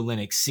Kelly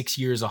Olynyk 6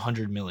 years,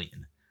 $100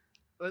 million.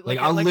 Like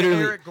an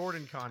Eric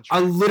Gordon contract.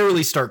 I'll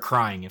literally start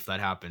crying if that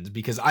happens,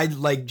 because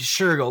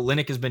sure,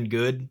 Olynyk has been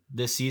good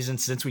this season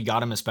since we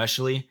got him,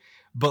 especially.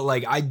 But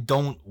I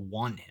don't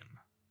want him.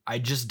 I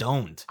just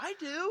don't. I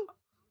do.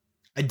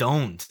 I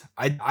don't.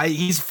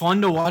 He's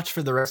fun to watch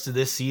for the rest of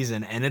this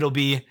season, and it'll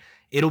be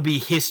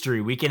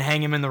history. We can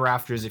hang him in the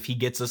rafters if he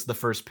gets us the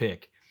first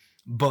pick.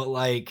 But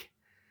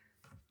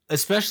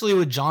especially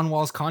with John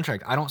Wall's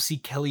contract, I don't see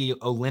Kelly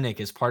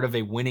Olynyk as part of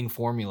a winning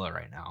formula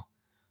right now.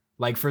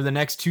 For the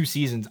next 2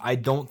 seasons, I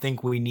don't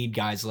think we need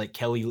guys like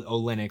Kelly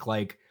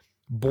Olynyk,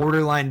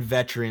 borderline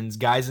veterans,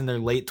 guys in their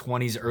late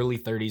 20s, early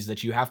 30s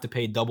that you have to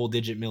pay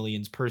double-digit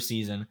millions per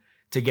season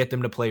to get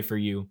them to play for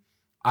you.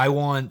 I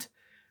want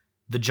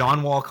the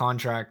John Wall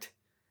contract,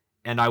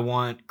 and I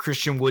want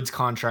Christian Wood's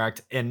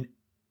contract, and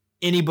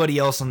anybody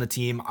else on the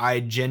team, I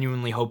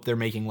genuinely hope they're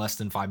making less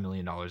than $5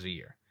 million a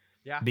year.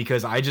 Yeah.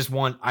 Because I just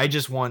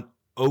want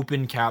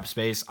open cap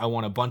space. I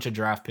want a bunch of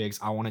draft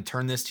picks. I want to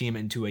turn this team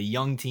into a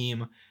young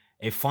team,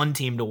 a fun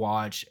team to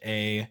watch,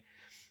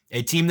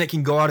 a team that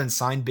can go out and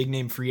sign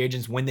big-name free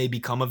agents when they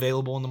become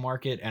available in the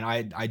market, and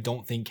I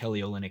don't think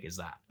Kelly Olynyk is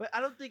that. But I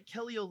don't think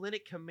Kelly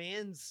Olynyk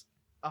commands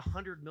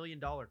 $100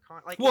 million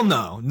contract. Well,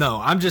 no.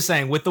 I'm just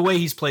saying, with the way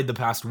he's played the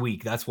past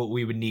week, that's what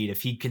we would need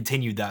if he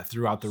continued that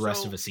throughout the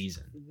rest of a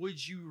season.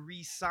 Would you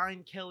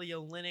re-sign Kelly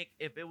Olynyk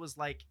if it was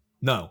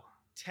No.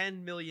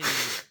 $10 million a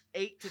year,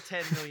 8 to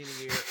 10 million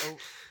a year?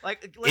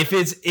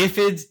 If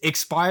it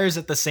expires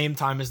at the same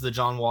time as the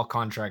John Wall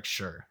contract,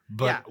 sure.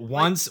 But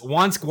once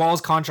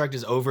Wall's contract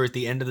is over at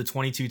the end of the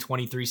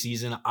 22-23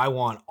 season, I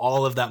want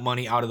all of that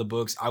money out of the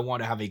books. I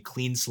want to have a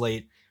clean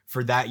slate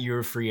for that year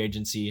of free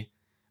agency,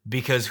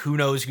 because who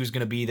knows who's going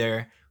to be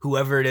there.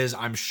 Whoever it is,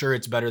 I'm sure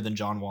it's better than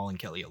John Wall and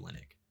Kelly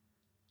Olynyk.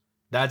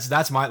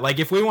 That's my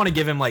if we want to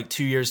give him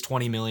 2 years,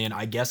 $20 million,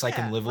 I guess I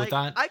can live with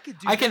that. I could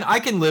do I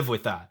can live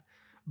with that.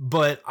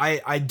 but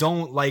I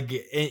don't like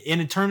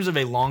in terms of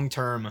a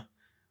long-term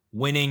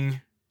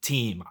winning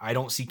team. I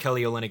don't see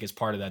Kelly Olynyk as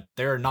part of that.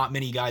 There are not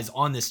many guys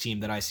on this team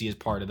that I see as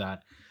part of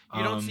that.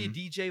 You don't see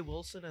DJ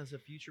Wilson as a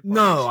future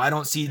No, partner? I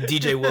don't see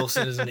DJ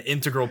Wilson as an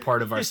integral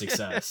part of our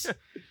success.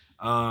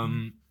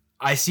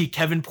 I see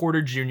Kevin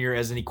Porter Jr.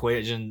 as an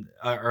equation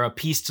or a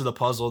piece to the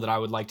puzzle that I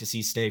would like to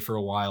see stay for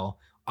a while.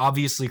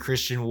 Obviously,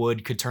 Christian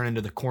Wood could turn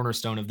into the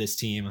cornerstone of this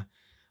team.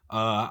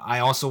 I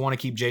also want to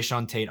keep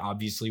Jayshawn Tate,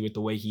 obviously, with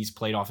the way he's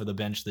played off of the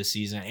bench this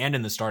season and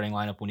in the starting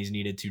lineup when he's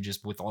needed to,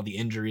 just with all the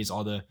injuries,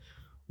 all the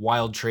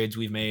wild trades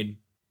we've made.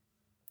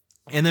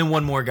 And then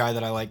one more guy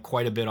that I like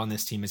quite a bit on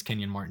this team is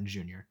Kenyon Martin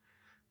Jr.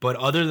 But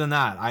other than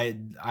that,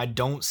 I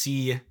don't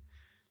see,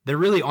 there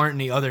really aren't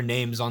any other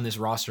names on this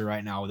roster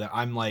right now that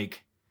I'm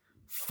like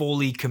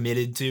fully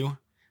committed to.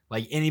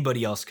 Like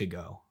anybody else could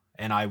go,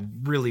 and I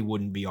really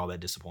wouldn't be all that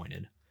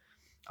disappointed.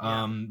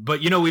 Yeah. But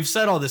we've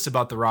said all this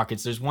about the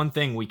Rockets. There's one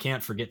thing we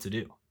can't forget to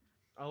do.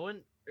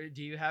 Owen,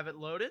 do you have it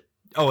loaded?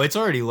 Oh, it's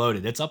already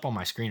loaded. It's up on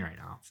my screen right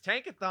now. It's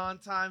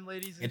Tankathon time,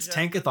 ladies and It's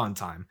gentlemen. Tankathon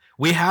time.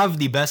 We have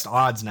the best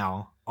odds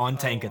now on Oh,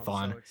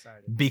 Tankathon. I'm so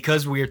excited.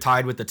 Because we are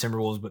tied with the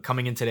Timberwolves, but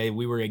coming in today,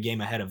 we were a game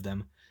ahead of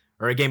them,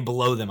 or a game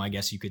below them, I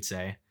guess you could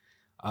say.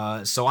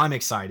 So I'm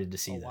excited to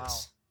see this. Wow.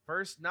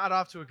 First, not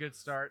off to a good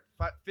start.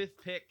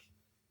 Fifth pick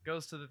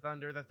goes to the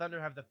Thunder. The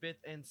Thunder have the 5th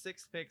and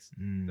 6th picks.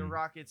 The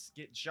Rockets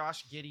get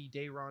Josh Giddey,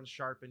 Day'Ron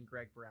Sharpe, and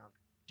Greg Brown.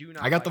 Do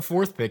not. I got like the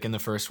 4th pick in the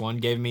first one.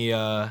 Gave me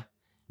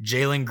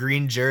Jalen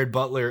Green, Jared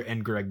Butler,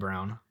 and Greg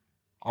Brown.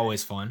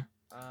 Always fun.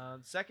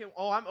 Second.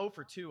 Oh, I'm 0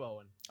 for 2,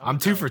 Owen. Oh, I'm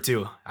 2 no. for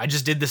 2. I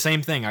just did the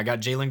same thing. I got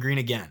Jalen Green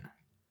again.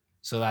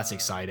 So that's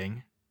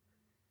exciting.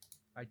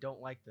 I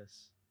don't like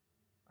this.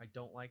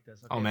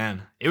 Okay. Oh,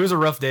 man. It was a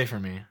rough day for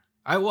me.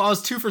 I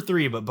was 2 for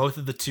 3, but both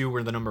of the 2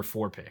 were the number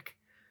 4 pick.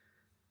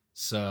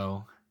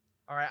 So.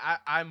 All right.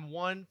 I'm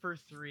 1 for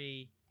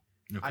 3.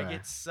 Okay. I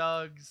get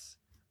Suggs.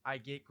 I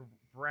get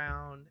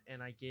Brown,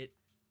 and I get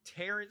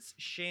Terrence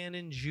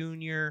Shannon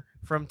Jr.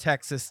 from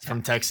Texas Tech.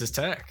 From Texas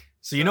Tech.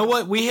 So you know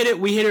what? We hit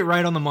it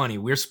right on the money.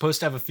 We're supposed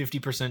to have a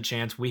 50%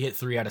 chance. We hit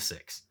 3 out of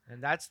 6.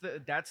 And that's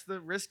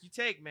the risk you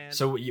take, man.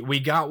 So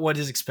we got what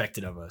is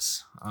expected of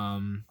us.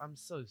 I'm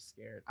so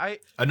scared.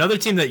 Another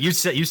team that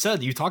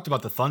you talked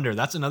about the Thunder.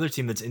 That's another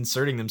team that's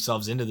inserting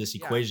themselves into this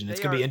equation. It's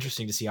going to be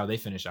interesting to see how they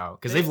finish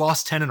out because they've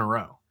lost 10 in a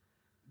row.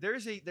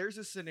 There's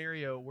a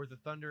scenario where the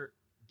Thunder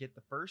get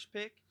the 1st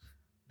pick,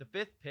 the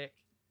 5th pick,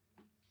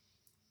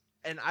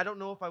 and I don't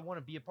know if I want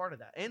to be a part of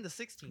that. And the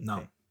 16th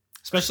pick.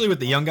 Especially with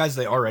the young guys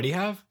they already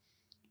have.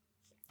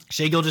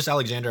 Shai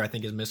Gilgeous-Alexander, I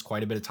think, has missed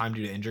quite a bit of time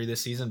due to injury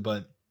this season,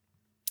 but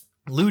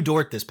Lou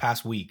Dort this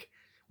past week,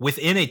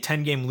 within a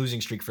 10-game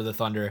losing streak for the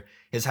Thunder,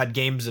 has had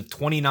games of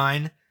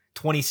 29,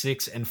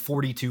 26, and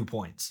 42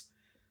 points.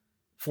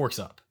 Forks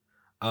up.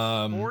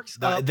 Forks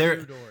up,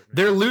 Lou Dort,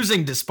 they're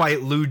losing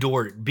despite Lou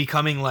Dort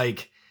becoming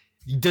like...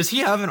 Does he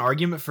have an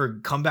argument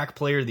for comeback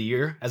player of the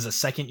year as a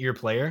second-year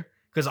player?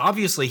 Because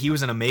obviously he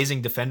was an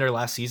amazing defender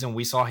last season.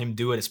 We saw him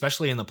do it,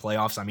 especially in the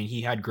playoffs. I mean,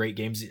 he had great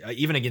games,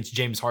 even against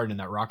James Harden in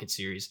that Rocket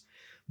series.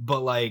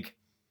 But like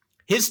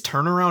his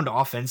turnaround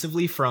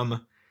offensively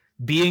from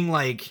being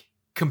like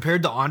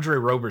compared to Andre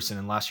Roberson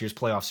in last year's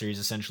playoff series,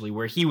 essentially,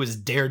 where he was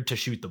dared to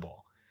shoot the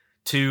ball,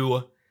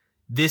 to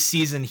this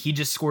season, he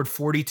just scored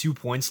 42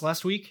 points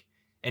last week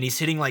and he's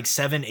hitting like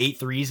 7-8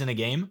 threes in a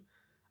game.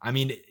 I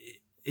mean,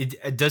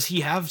 does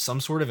he have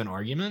some sort of an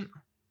argument?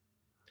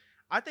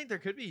 I think there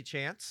could be a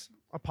chance,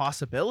 a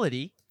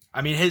possibility.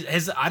 I mean,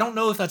 his I don't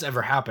know if that's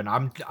ever happened.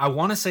 I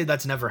want to say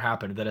that's never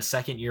happened, that a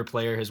second-year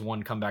player has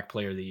won comeback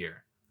player of the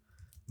year.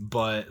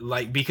 But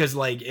like, because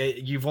like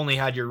you've only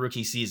had your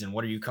rookie season,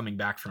 what are you coming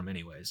back from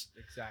anyways?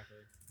 Exactly.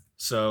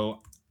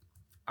 So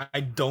I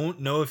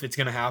don't know if it's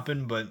going to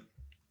happen, but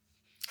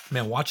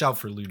man, watch out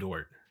for Lou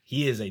Dort.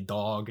 He is a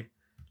dog.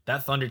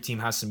 That Thunder team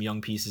has some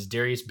young pieces.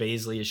 Darius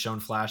Baisley has shown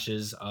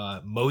flashes.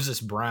 Moses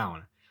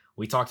Brown.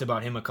 We talked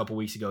about him a couple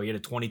weeks ago. He had a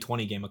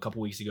 2020 game a couple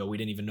weeks ago. We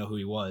didn't even know who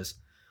he was.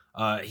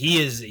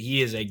 He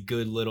is a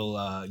good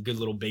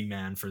little big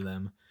man for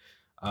them.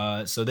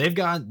 So they've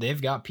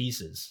got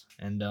pieces,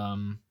 and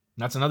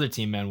that's another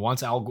team, man.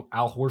 Once Al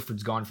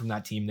Horford's gone from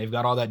that team, they've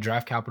got all that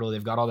draft capital.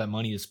 They've got all that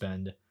money to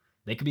spend.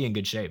 They could be in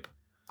good shape.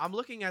 I'm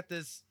looking at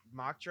this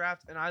mock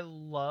draft, and I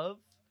love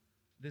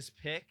this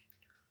pick.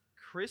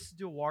 Chris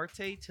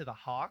Duarte to the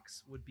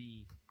Hawks would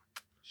be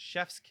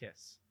chef's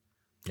kiss.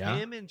 Yeah.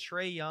 Him and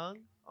Trae Young.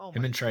 Oh,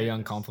 Him and Trae Young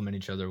goodness. complement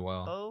each other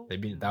well. Oh,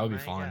 that would be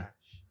my fun. gosh.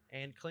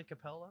 And Clint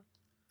Capella,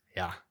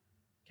 Yeah.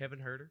 Kevin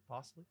Huerter,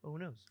 possibly. Oh, who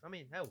knows? I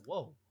mean, hell,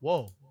 whoa.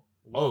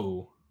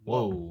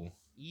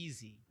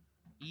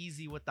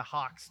 Easy with the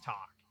Hawks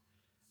talk.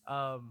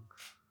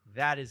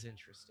 That is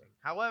interesting.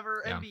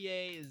 However, Yeah.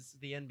 NBA is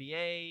the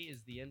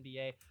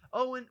NBA.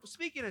 Oh, and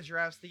speaking of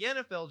drafts, the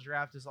NFL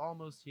draft is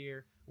almost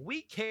here.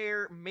 We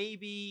care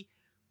maybe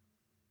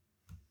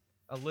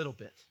a little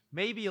bit.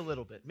 Maybe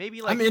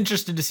like I'm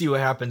interested to see what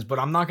happens, but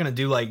I'm not going to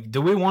do like,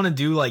 do we want to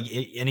do like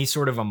any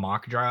sort of a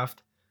mock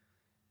draft?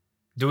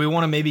 Do we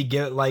want to maybe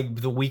get like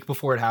the week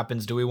before it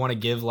happens? Do we want to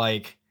give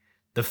like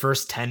the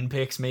first 10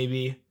 picks,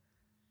 maybe.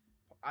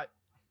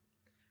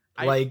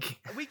 We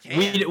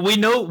can. we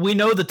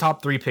know the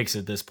top 3 picks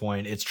at this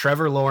point. It's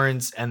Trevor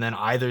Lawrence and then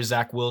either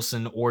Zach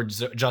Wilson or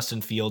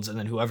Justin Fields, and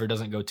then whoever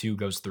doesn't go 2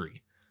 goes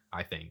 3,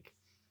 I think.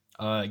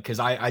 Because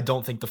I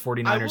don't think the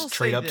 49ers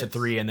trade up to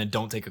 3 and then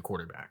don't take a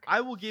quarterback. I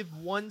will give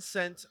 1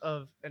 cent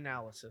of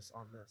analysis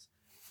on this.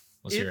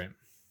 Let's hear it.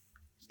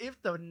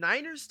 If the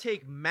Niners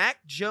take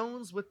Mac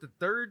Jones with the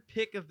 3rd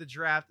pick of the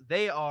draft,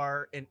 they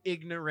are an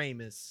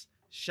ignoramus.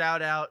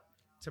 Shout out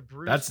to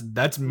Bruce.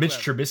 That's Mitch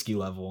Trubisky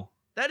level.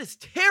 That is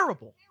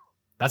terrible.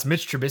 That's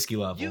Mitch Trubisky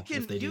level. You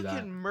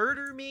can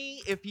murder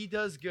me if he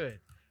does good,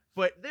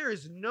 but there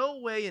is no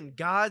way in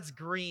God's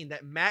green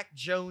that Mac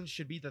Jones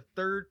should be the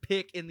 3rd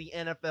pick in the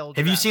NFL draft.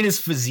 Have you seen his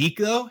physique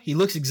though? He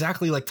looks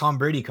exactly like Tom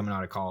Brady coming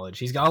out of college.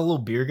 He's got a little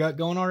beer gut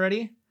going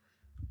already.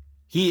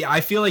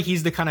 I feel like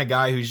he's the kind of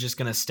guy who's just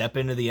gonna step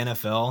into the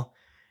NFL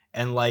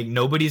and like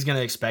nobody's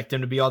gonna expect him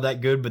to be all that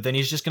good, but then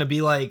he's just gonna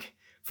be like,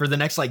 for the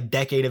next like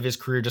decade of his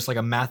career, just like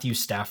a Matthew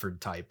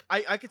Stafford type.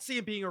 I could see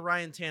him being a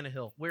Ryan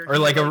Tannehill, or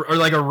like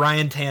a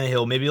Ryan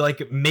Tannehill,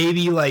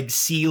 maybe like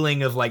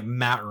ceiling of like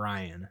Matt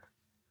Ryan.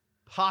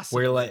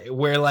 Possibly.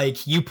 Where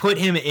like you put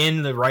him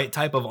in the right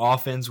type of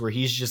offense where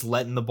he's just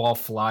letting the ball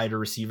fly to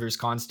receivers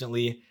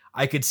constantly.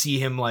 I could see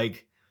him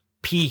like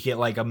peak at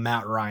like a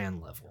Matt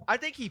Ryan level. I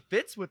think he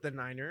fits with the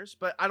Niners,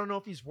 but I don't know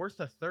if he's worth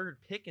a 3rd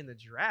pick in the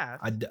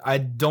draft. I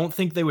don't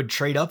think they would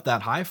trade up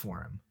that high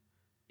for him.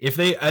 If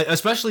they,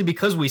 especially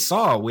because we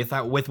saw with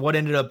what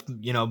ended up,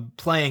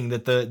 playing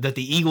that the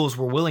Eagles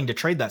were willing to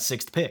trade that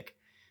 6th pick,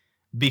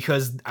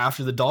 because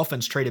after the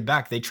Dolphins traded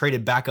back, they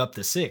traded back up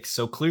to 6.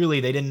 So clearly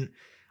they didn't.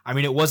 I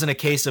mean, it wasn't a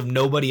case of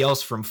nobody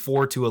else from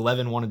 4 to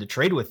 11 wanted to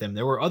trade with him.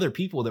 There were other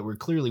people that were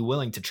clearly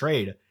willing to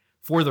trade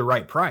for the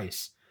right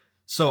price.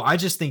 So I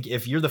just think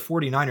if you're the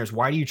 49ers,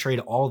 why do you trade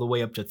all the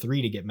way up to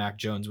 3 to get Mac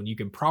Jones when you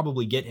can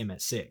probably get him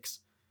at 6?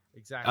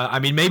 Exactly. I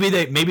mean, maybe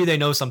they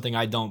know something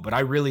I don't, but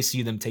I really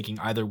see them taking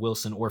either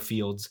Wilson or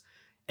Fields,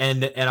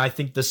 and I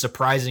think the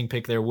surprising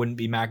pick there wouldn't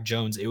be Mac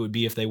Jones. It would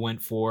be if they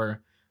went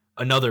for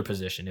another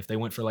position, if they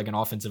went for like an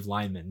offensive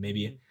lineman,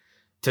 maybe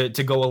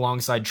to go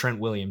alongside Trent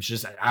Williams,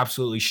 just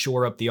absolutely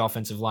shore up the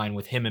offensive line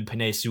with him and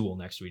Penei Sewell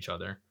next to each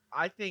other.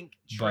 I think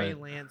Trey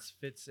Lance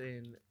fits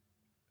in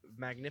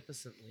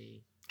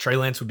magnificently. Trey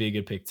Lance would be a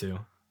good pick too.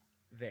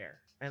 There,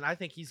 and I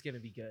think he's going to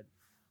be good.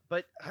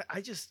 But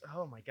I just,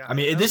 oh my God. I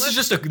mean, this is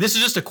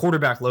just a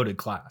quarterback loaded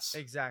class.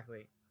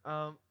 Exactly.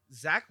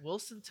 Zach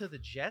Wilson to the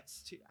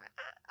Jets too.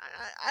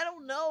 I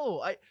don't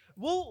know.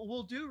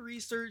 We'll do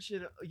research,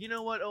 and you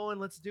know what, Owen?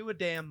 Let's do a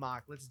damn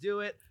mock. Let's do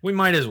it. We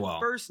might as well.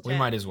 We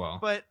might as well.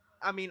 But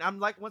I mean, I'm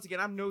like, once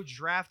again, I'm no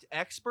draft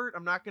expert.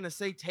 I'm not gonna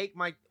say take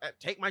my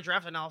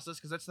draft analysis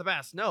because that's the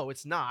best. No,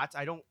 it's not.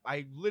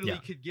 I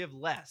literally could give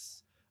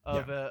less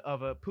of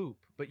a poop,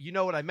 but you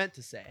know what I meant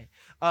to say.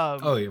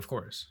 Oh, yeah, of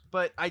course.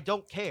 But I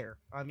don't care.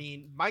 I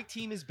mean, my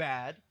team is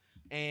bad,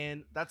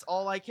 and that's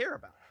all I care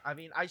about. I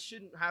mean, I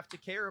shouldn't have to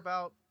care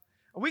about.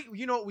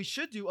 You know what we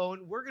should do,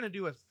 Owen? We're gonna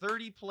do a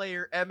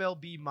 30-player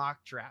MLB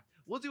mock draft.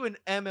 We'll do an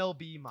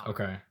MLB mock.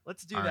 Okay.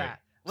 Let's do that. Right.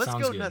 Let's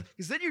go nuts.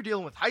 Because then you're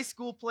dealing with high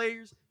school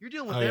players. You're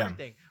dealing with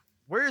everything. Yeah.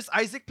 Where's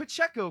Isaac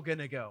Pacheco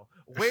gonna go?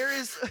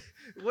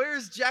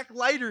 Where's Jack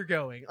Leiter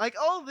going? Like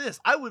all this,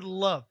 I would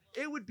love.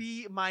 It would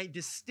be my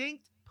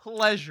distinct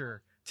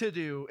pleasure to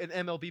do an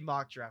MLB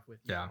mock draft with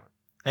you. Yeah.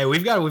 Hey,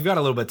 we've got a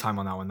little bit of time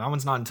on that one. That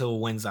one's not until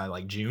Wednesday,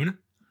 like June.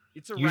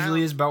 It's around,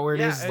 usually is about where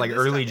it is, like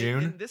early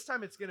June. And this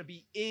time it's gonna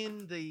be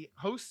in the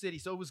host city,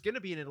 so it was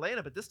gonna be in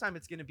Atlanta, but this time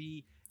it's gonna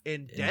be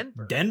in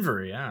Denver.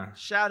 Denver, yeah.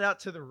 Shout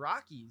out to the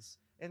Rockies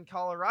in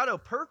Colorado.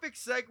 Perfect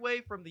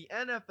segue from the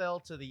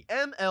NFL to the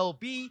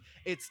MLB.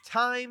 It's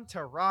time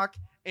to rock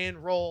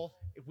and roll.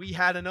 We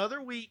had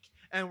another week,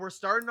 and we're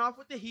starting off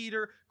with the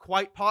heater.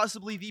 Quite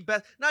possibly the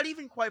best, not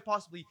even quite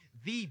possibly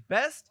the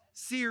best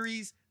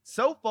series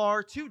so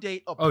far to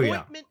date.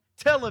 Appointment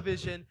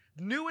television,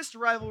 newest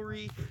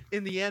rivalry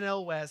in the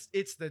NL West.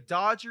 It's the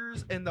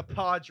Dodgers and the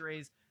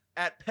Padres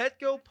at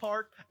Petco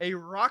Park. A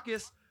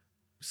raucous,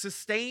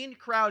 sustained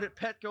crowd at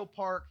Petco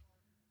Park.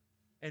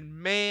 And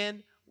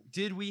man,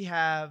 did we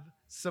have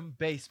some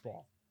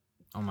baseball.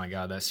 Oh my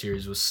God, that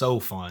series was so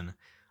fun.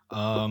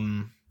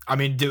 I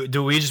mean,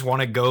 do we just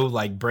want to go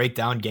like break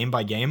down game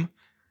by game?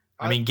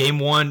 I mean, game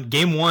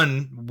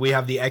one, we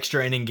have the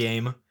extra inning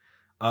game.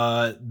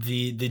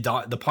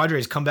 The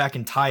Padres come back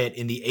and tie it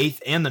in the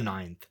 8th and the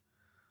 9th.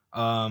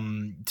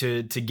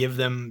 To give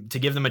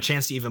them a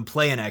chance to even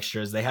play in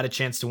extras. They had a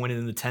chance to win it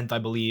in the 10th, I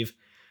believe.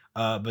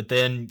 But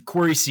then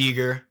Corey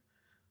Seager,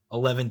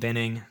 11th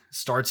inning,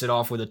 starts it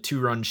off with a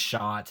 2-run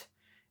shot.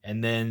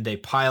 And then they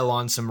pile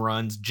on some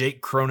runs.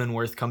 Jake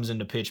Cronenworth comes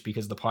into pitch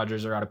because the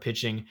Padres are out of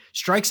pitching.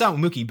 Strikes out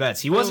Mookie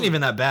Betts. He wasn't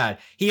even that bad.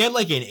 He had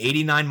like an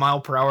 89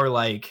 mile per hour,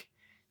 like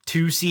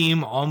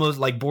 2-seam, almost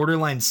like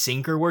borderline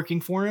sinker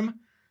working for him.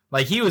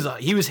 Like he was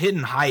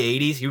hitting high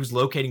 80s. He was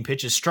locating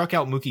pitches. Struck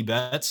out Mookie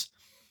Betts.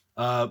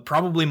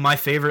 Probably my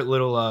favorite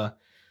little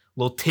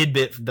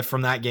tidbit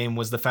from that game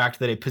was the fact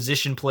that a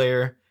position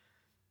player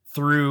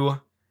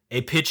threw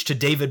a pitch to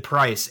David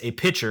Price, a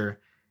pitcher.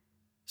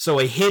 So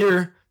a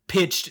hitter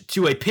pitched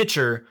to a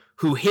pitcher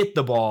who hit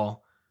the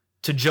ball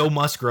to Joe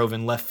Musgrove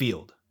in left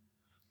field.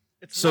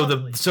 So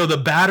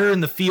the batter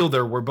and the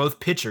fielder were both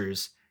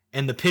pitchers,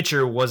 and the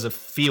pitcher was a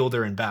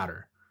fielder and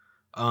batter.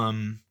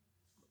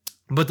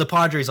 But the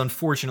Padres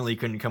unfortunately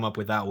couldn't come up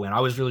with that win. I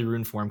was really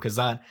rooting for him because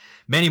that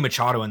Manny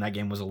Machado in that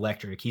game was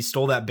electric. He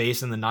stole that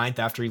base in the ninth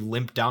after he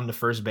limped down to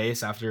first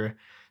base after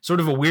sort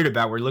of a weird at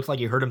bat where it looked like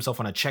he hurt himself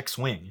on a check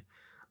swing.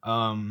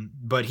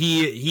 But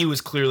he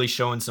was clearly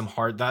showing some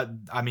heart. I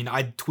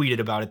tweeted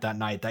about it that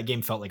night. That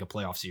game felt like a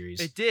playoff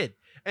series. It did.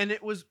 And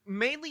it was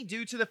mainly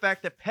due to the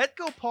fact that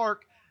Petco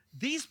Park,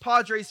 these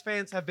Padres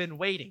fans have been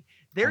waiting.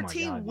 Their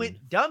team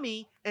went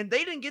dummy, and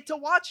they didn't get to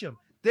watch them.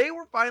 They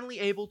were finally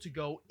able to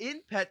go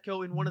in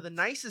Petco in one of the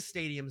nicest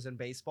stadiums in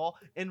baseball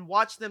and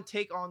watch them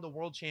take on the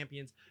world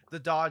champions, the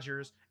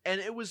Dodgers. And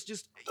it was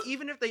just,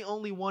 even if they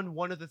only won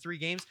one of the 3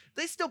 games,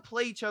 they still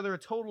play each other a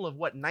total of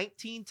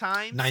 19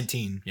 times?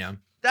 19, yeah.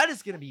 That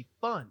is going to be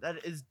fun.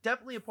 That is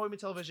definitely appointment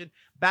television.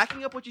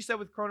 Backing up what you said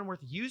with Cronenworth,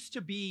 he used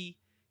to be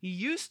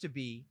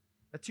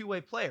a two-way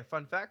player.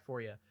 Fun fact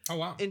for you. Oh,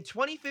 wow. In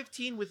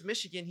 2015 with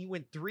Michigan, he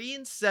went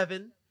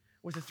 3-7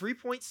 with a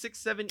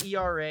 3.67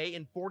 ERA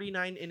and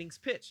 49 innings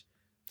pitched.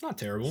 It's not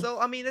terrible. So,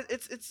 I mean,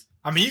 it's.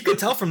 I mean, you could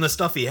tell from the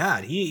stuff he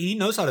had. He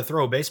knows how to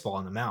throw a baseball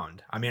on the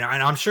mound. I mean,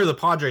 I'm sure the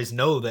Padres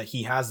know that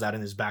he has that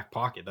in his back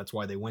pocket. That's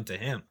why they went to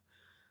him.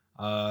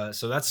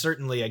 So that's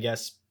certainly, I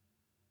guess,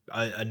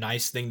 a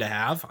nice thing to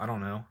have. I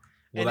don't know.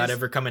 Will that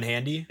ever come in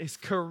handy? His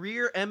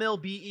career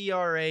MLB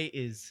ERA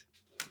is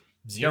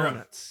 0.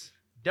 Donuts.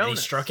 And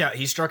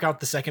he struck out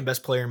the second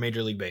best player in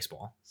Major League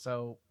Baseball.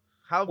 So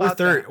how about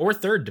that? Or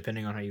third,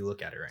 depending on how you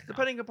look at it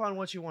depending upon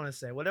what you want to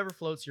say, whatever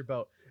floats your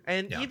boat.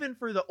 And even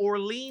for the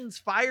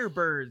Orleans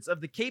Firebirds of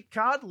the Cape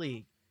Cod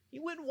League, he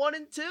went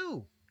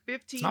 1-2,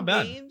 15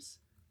 games,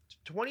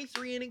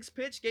 23 innings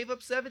pitched, gave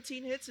up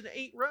 17 hits and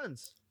 8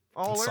 runs.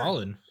 That's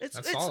solid. It's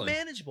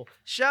manageable.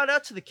 Shout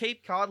out to the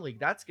Cape Cod League.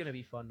 That's going to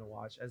be fun to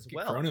watch as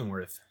well.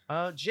 Cronenworth.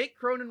 Jake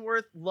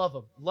Cronenworth, love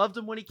him. Loved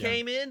him when he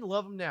came in.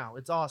 Love him now.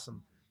 It's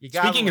awesome.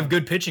 Speaking of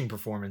good pitching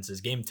performances,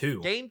 game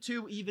 2. Game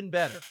 2, even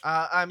better.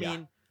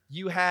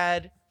 You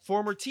had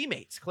former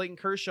teammates, Clayton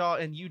Kershaw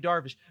and Yu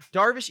Darvish.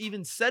 Darvish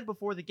even said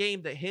before the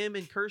game that him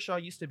and Kershaw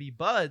used to be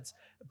buds,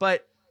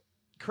 but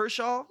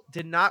Kershaw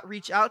did not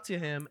reach out to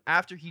him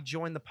after he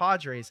joined the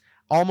Padres,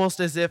 almost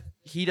as if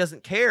he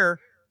doesn't care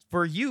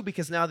for you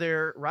because now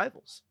they're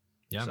rivals.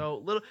 Yeah.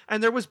 So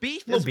and there was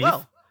beef as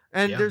well.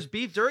 And there's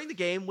beef during the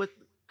game with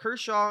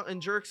Kershaw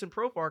and Jurickson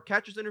Profar,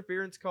 catcher's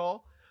interference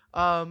call.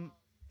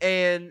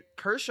 And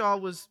Kershaw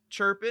was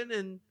chirping,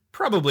 and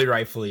probably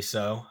rightfully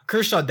so.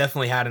 Kershaw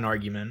definitely had an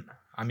argument.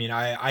 I mean,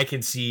 I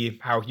can see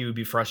how he would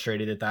be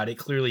frustrated at that. It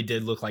clearly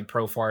did look like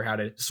Profar had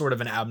a sort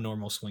of an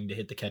abnormal swing to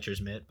hit the catcher's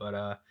mitt, but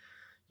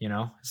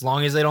as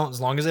long as they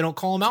don't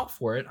call him out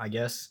for it, I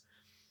guess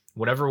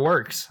whatever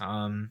works.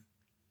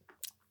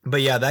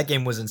 But yeah, that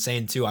game was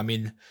insane too. I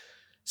mean,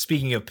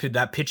 speaking of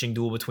that pitching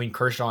duel between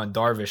Kershaw and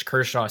Darvish,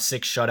 Kershaw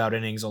 6 shutout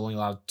innings, only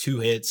allowed 2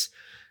 hits.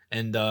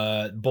 And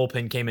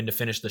bullpen came in to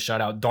finish the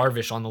shutout.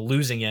 Darvish on the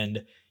losing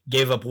end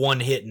gave up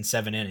 1 hit in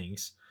 7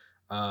 innings.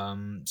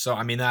 So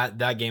I mean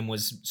that game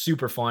was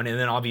super fun. And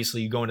then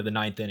obviously you go into the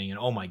 9th inning, and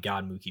oh my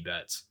God, Mookie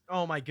Betts.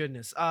 Oh my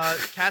goodness,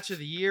 catch of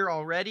the year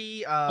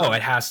already.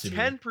 It has to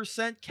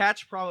 10%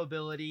 catch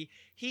probability.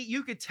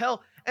 You could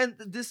tell, and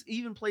this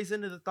even plays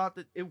into the thought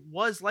that it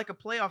was like a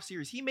playoff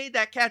series. He made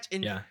that catch,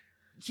 and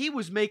he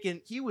was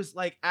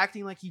like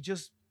acting like he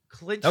just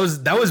clinched.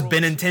 That was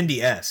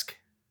Benintendi-esque.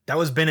 That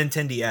was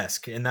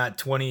Benintendi-esque in that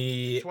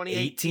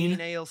 2018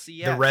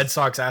 ALCS. The Red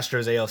Sox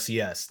Astros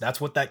ALCS.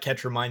 That's what that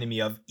catch reminded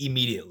me of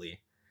immediately.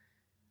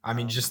 I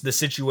mean, just the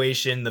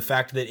situation, the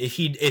fact that if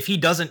he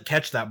doesn't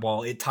catch that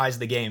ball, it ties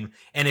the game.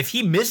 And if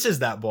he misses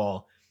that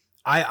ball,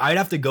 I'd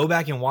have to go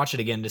back and watch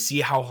it again to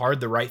see how hard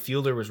the right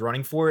fielder was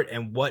running for it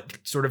and what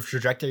sort of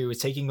trajectory he was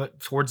taking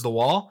towards the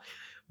wall.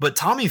 But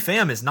Tommy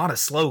Pham is not a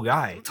slow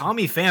guy.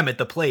 Tommy Pham at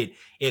the plate,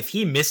 if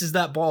he misses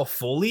that ball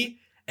fully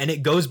and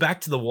it goes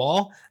back to the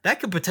wall, that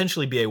could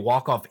potentially be a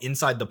walk-off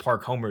inside the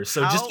park homer.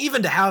 So just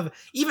even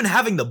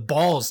having the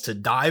balls to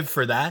dive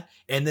for that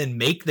and then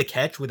make the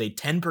catch with a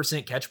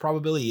 10% catch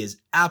probability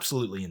is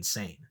absolutely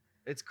insane.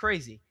 It's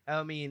crazy.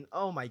 I mean,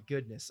 oh my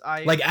goodness.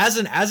 As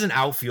an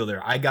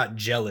outfielder, I got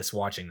jealous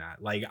watching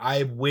that. Like,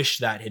 I wish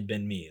that had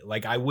been me.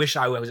 Like, I wish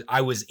I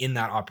was in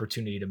that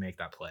opportunity to make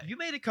that play. You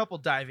made a couple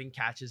diving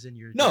catches in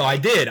your No, I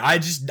did. I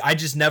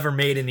just never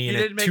made any in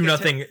a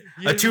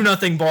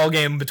 2-0 ball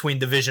game between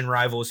division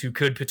rivals who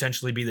could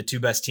potentially be the 2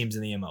 best teams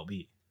in the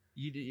MLB.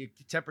 You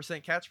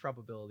 10% catch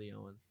probability,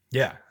 Owen.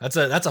 Yeah, that's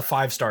a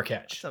 5-star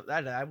catch.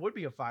 That would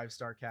be a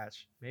 5-star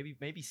catch.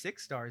 Maybe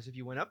 6 stars if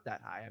you went up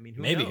that high. I mean,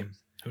 who knows?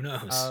 Who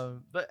knows?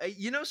 But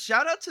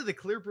shout out to the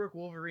Clearbrook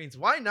Wolverines.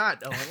 Why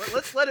not, Owen?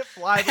 Let's let it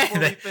fly before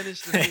we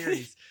finish the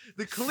series.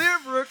 The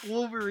Clearbrook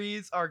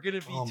Wolverines are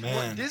going to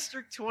be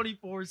District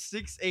 24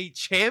 6A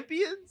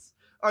champions.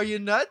 Are you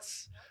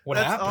nuts? What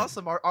That's happened?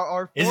 awesome.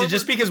 Our Is it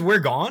just forward- because we're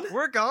gone?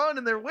 we're gone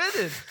and they're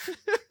winning?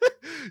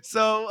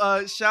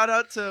 So shout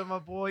out to my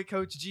boy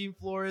Coach Gene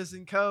Flores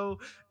and co.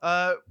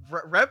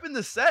 Repping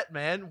the set,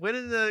 man.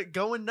 Winning the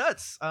going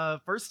nuts.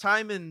 First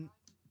time in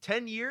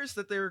 10 years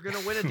that they were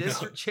gonna win a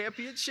district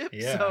championship.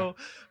 Yeah. So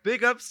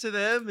big ups to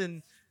them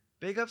and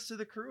big ups to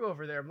the crew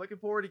over there. I'm looking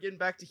forward to getting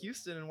back to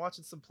Houston and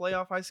watching some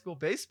playoff high school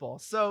baseball.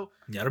 So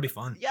Yeah, it'll be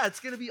fun. yeah, it's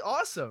gonna be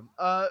awesome.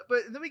 But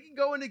then we can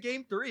go into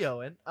game 3,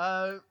 Owen.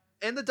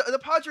 And the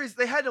Padres,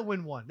 they had to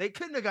win one. They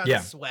couldn't have gotten Yeah.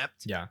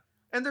 swept. Yeah.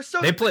 And they're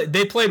so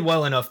They played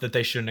well enough that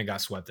they shouldn't have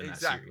got swept in that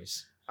Exactly.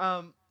 series.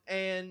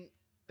 And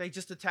they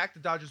just attacked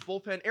the Dodgers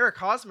bullpen. Eric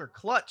Hosmer,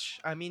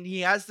 clutch. I mean, he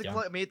has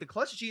made the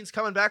clutch genes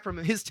coming back from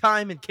his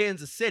time in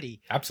Kansas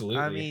City. Absolutely.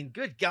 I mean,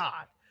 good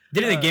God.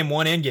 did it in game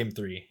 1 and game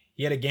 3.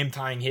 He had a game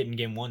tying hit in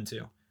game 1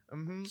 too.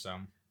 Mm-hmm.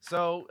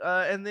 So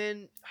And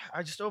then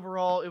I just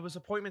overall, it was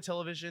appointment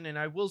television, and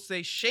I will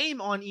say, shame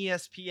on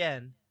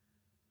ESPN.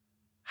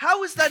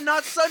 How is that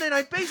not Sunday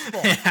Night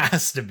Baseball? it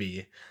has to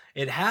be.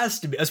 It has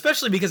to be,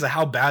 especially because of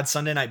how bad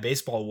Sunday Night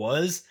Baseball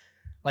was.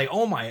 Like,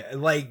 oh my,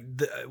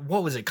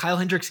 what was it? Kyle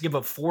Hendricks gave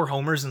up 4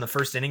 homers in the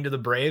first inning to the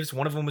Braves.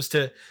 One of them was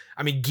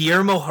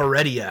Guillermo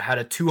Heredia had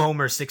a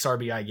 2-homer, 6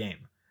 RBI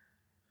game.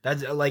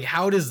 That's like,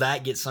 how does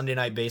that get Sunday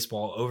Night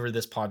Baseball over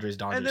this Padres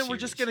Dodgers? And then we're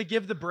just going to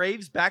give the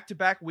Braves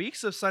back-to-back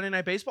weeks of Sunday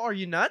Night Baseball. Are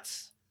you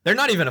nuts? They're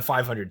not even a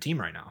 500 team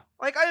right now.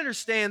 Like, I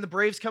understand the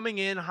Braves coming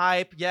in,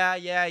 hype, yeah,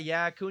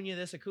 Acuna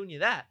this, Acuna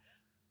that.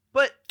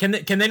 But Can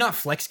they not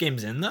flex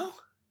games in though?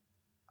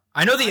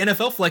 I know the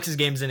NFL flexes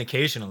games in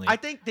occasionally. I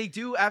think they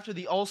do after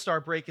the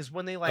All-Star break is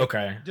when they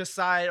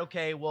decide,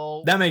 okay,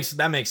 well, that makes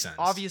sense.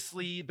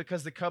 obviously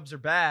because the Cubs are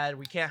bad,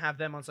 we can't have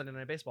them on Sunday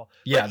Night Baseball.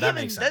 Yeah, but that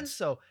even makes then, sense.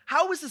 so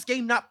how is this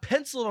game not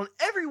penciled on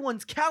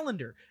everyone's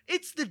calendar?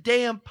 It's the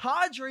damn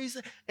Padres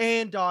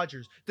and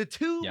Dodgers, the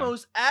two Yeah.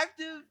 most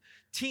active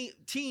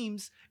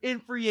teams in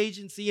free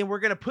agency, and we're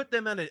gonna put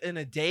them in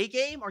a day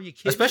game. Are you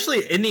kidding? Especially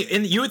me?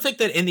 in you would think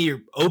that in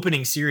the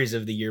opening series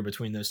of the year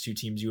between those two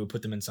teams, you would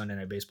put them in Sunday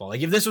Night Baseball.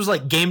 Like if this was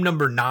like game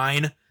number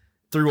 9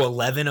 through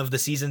 11 of the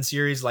season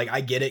series, like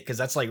I get it because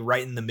that's like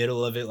right in the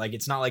middle of it. Like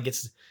it's not like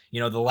it's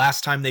the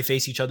last time they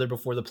face each other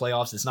before the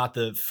playoffs. It's not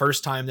the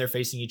first time they're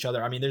facing each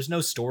other. I mean, there's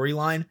no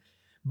storyline,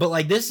 but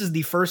like this is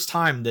the first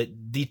time that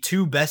the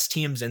two best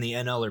teams in the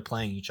NL are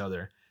playing each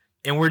other,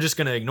 and we're just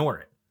gonna ignore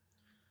it.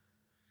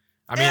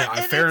 I mean,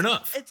 And fair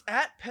enough. It's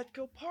at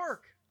Petco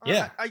Park.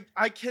 Yeah.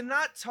 I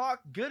cannot talk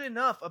good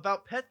enough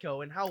about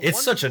Petco and how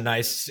It's such a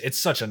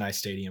wonderful nice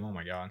stadium. Oh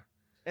my god.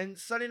 And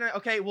Sunday night.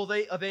 Okay, well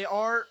they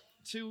are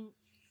to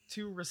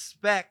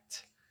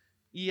respect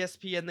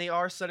ESPN. They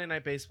are Sunday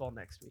Night Baseball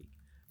next week.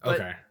 But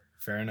Okay,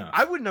 fair enough.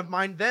 I wouldn't have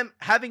mind them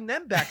having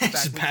them back to back.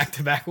 Just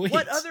back-to-back weeks.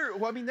 What other?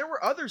 Well, I mean, there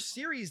were other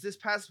series this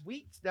past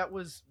week that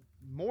was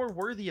more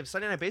worthy of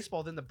Sunday Night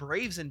Baseball than the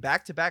Braves in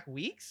back-to-back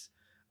weeks.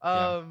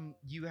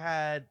 You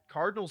had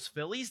Cardinals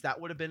Phillies.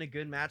 That would have been a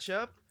good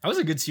matchup. That was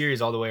a good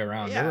series all the way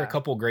around. There were a Yeah.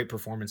 couple great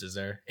performances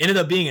there. Ended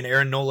up being an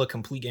Aaron Nola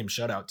complete game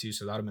shutout too,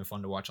 so that would have been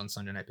fun to watch on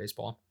Sunday Night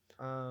Baseball.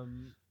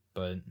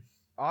 But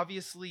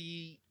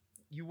Obviously,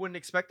 you wouldn't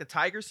expect the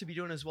Tigers to be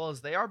doing as well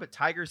as they are, but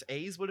Tigers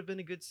A's would have been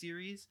a good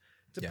series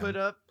to Yeah. put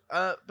up.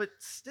 But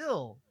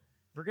still,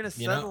 we're gonna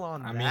settle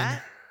on I that.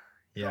 mean,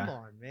 yeah. Come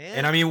on, man.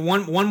 And I mean,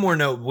 one more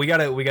note. We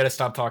gotta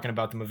stop talking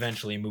about them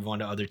eventually and move on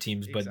to other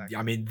teams. But Exactly.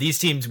 I mean, these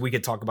teams we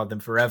could talk about them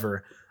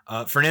forever.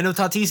 Fernando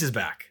Tatis is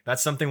back.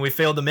 That's something we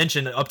failed to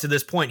mention up to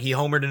this point. He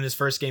homered in his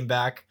first game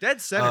back. Dead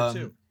center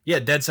too. Yeah,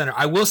 dead center.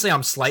 I will say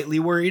I'm slightly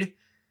worried.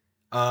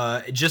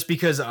 Just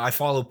because I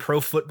follow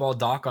Pro Football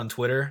Doc on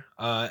Twitter,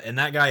 and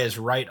that guy is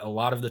right a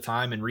lot of the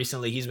time. And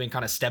recently, he's been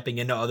kind of stepping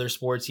into other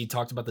sports. He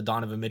talked about the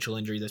Donovan Mitchell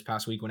injury this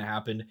past week when it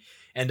happened,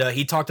 and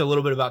he talked a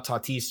little bit about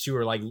Tatis too,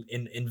 or like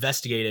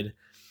investigated,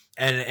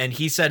 and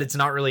he said it's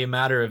not really a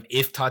matter of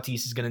if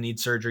Tatis is going to need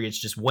surgery; it's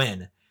just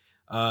when.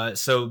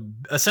 So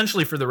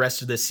essentially, for the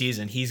rest of this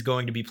season, he's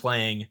going to be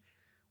playing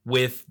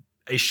with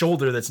a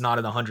shoulder that's not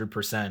at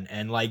 100%.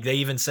 And like they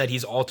even said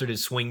he's altered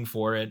his swing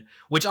for it,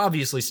 which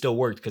obviously still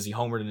worked because he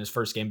homered in his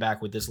first game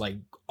back with this like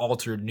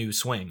altered new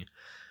swing.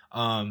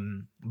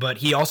 But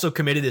he also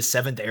committed his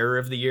 7th error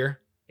of the year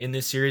in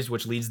this series,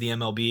 which leads the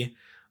MLB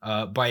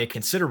by a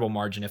considerable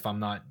margin, if I'm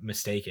not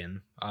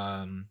mistaken.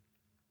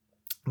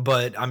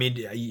 But I mean,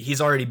 he's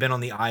already been on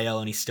the IL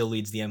and he still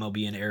leads the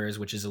MLB in errors,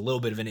 which is a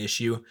little bit of an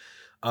issue.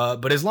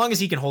 But as long as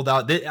he can hold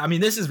out, I mean,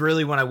 this is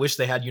really when I wish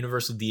they had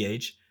universal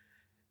DH,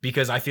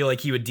 because I feel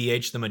like he would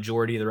DH the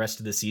majority of the rest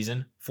of the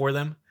season for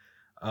them.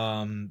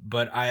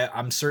 But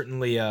I'm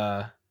certainly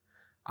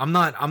I'm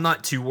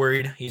not too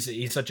worried.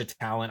 He's such a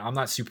talent. I'm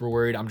not super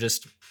worried. I'm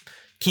just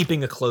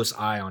keeping a close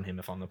eye on him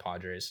if I'm the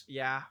Padres.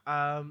 Yeah,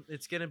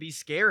 it's gonna be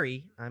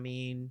scary. I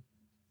mean,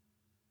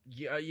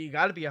 you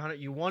got to be 100.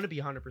 You want to be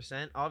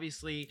 100%.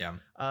 Obviously,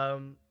 Yeah.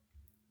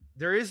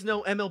 There is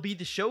no MLB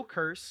The Show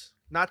curse,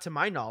 not to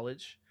my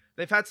knowledge.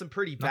 They've had some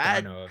pretty Not that I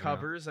bad know of, no.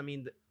 covers. I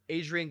mean,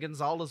 Adrian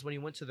Gonzalez when he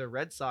went to the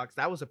Red Sox.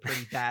 That was a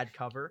pretty bad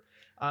cover.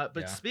 But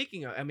Yeah.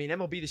 speaking of, I mean,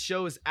 MLB The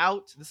Show is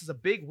out. This is a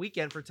big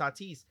weekend for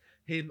Tatis.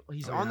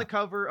 He's on the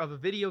cover of a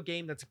video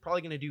game that's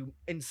probably going to do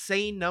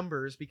insane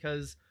numbers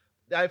because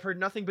I've heard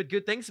nothing but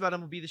good things about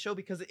MLB The Show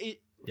because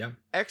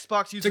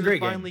Xbox users are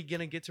finally going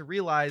to get to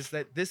realize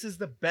that this is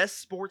the best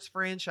sports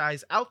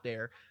franchise out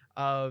there.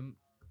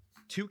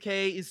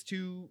 2K is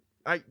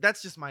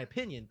that's just my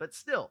opinion, but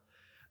still.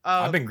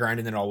 I've been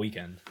grinding it all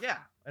weekend. Yeah,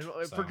 and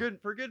for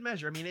good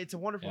measure. I mean, it's a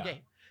wonderful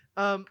game.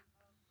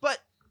 But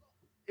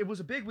it was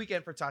a big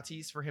weekend for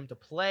Tatis, for him to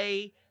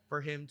play,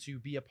 for him to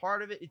be a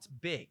part of it. It's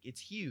big.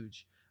 It's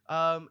huge.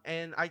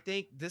 And I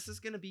think this is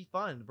going to be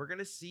fun. We're going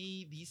to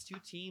see these two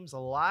teams a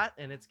lot,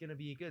 and it's going to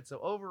be good. So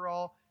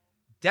overall,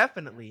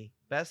 definitely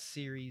best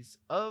series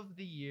of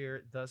the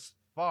year thus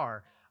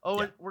far.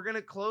 And we're going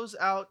to close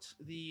out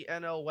the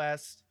NL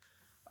West.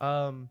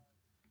 Tim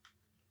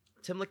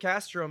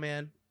Locastro,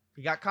 man.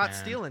 He got caught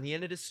stealing. He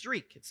ended his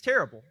streak. It's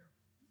terrible.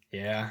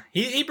 Yeah,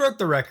 he broke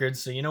the record,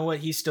 so you know what?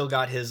 He still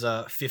got his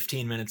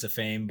 15 minutes of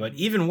fame. But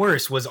even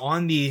worse was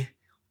on the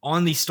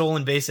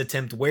stolen base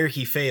attempt where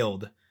he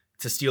failed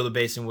to steal the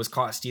base and was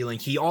caught stealing.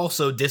 He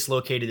also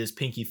dislocated his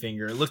pinky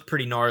finger. It looked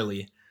pretty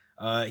gnarly.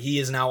 He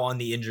is now on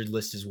the injured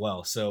list as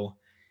well. So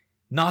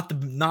not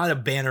a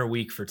banner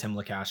week for Tim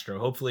Locastro.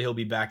 Hopefully he'll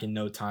be back in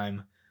no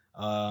time.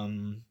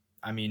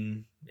 I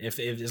mean, if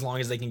as long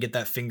as they can get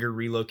that finger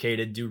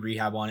relocated, do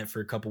rehab on it for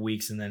a couple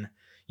weeks, and then,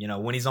 you know,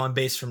 when he's on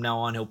base from now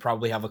on, he'll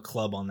probably have a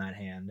club on that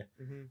hand.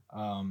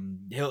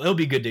 Mm-hmm. He'll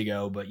be good to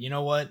go. But you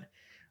know what?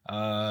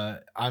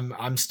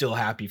 I'm still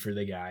happy for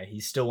the guy.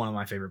 He's still one of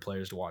my favorite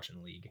players to watch in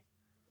the league.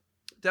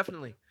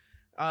 Definitely.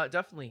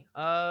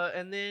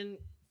 And then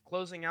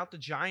closing out, the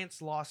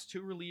Giants lost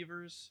 2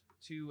 relievers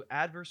to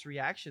adverse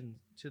reaction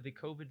to the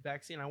COVID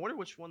vaccine. I wonder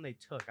which one they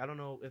took. I don't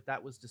know if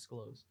that was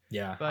disclosed.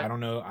 Yeah, but I don't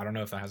know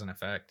if that has an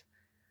effect.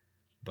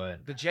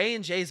 But the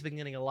J&J's been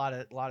getting a lot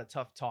of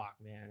tough talk,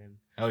 man. And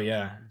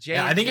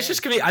I think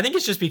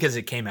it's just because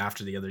it came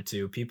after the other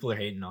two. People are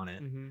hating on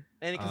it. Mm-hmm.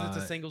 And because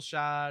it's a single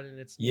shot and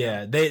it's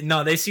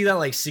they see that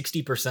like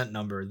 60%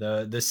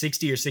 number, the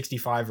 60 or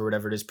 65 or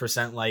whatever it is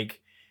percent, like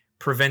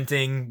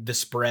preventing the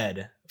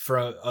spread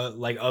for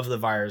like of the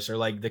virus or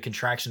like the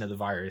contraction of the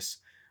virus,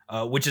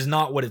 which is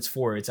not what it's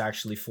for. It's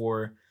actually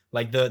for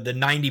like the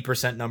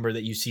 90% number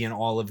that you see in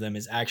all of them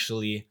is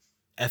actually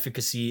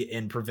efficacy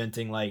in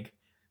preventing like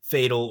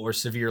fatal or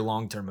severe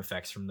long-term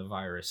effects from the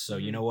virus. So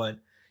you know what?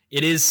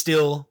 It is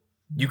still,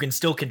 you can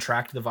still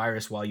contract the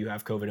virus while you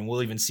have COVID, and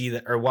we'll even see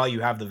that, or while you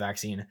have the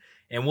vaccine,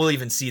 and we'll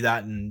even see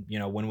that in, you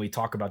know, when we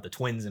talk about the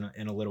Twins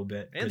in a little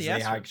bit. And the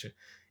Astros.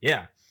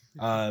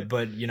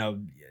 But you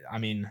know, I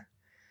mean,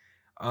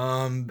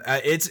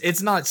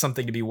 it's not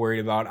something to be worried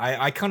about.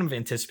 I kind of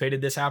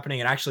anticipated this happening,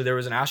 and actually there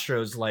was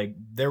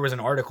an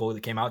article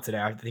that came out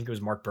today. I think it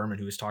was Mark Berman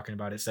who was talking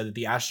about it. Said that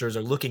the Astros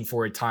are looking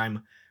for a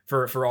time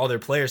for all their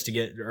players to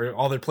get, or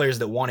all their players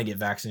that want to get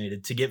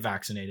vaccinated.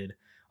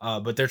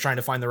 But they're trying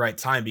to find the right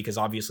time because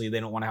obviously they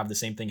don't want to have the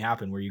same thing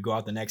happen where you go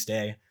out the next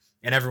day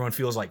and everyone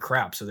feels like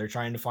crap. So they're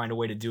trying to find a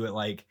way to do it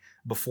like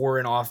before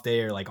an off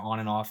day or like on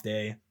an off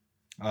day,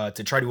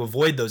 to try to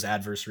avoid those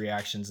adverse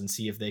reactions and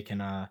see if they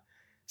can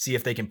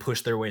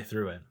push their way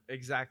through it.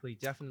 Exactly.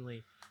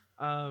 Definitely.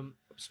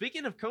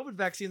 Speaking of COVID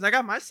vaccines, I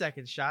got my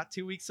second shot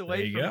 2 weeks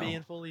away from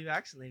being fully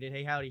vaccinated.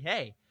 Hey, howdy.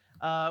 Hey,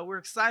 we're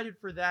excited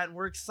for that. And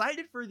we're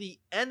excited for the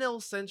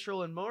NL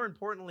Central, and more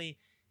importantly,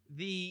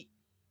 the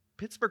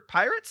Pittsburgh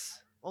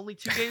Pirates, only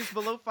 2 games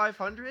below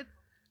 500.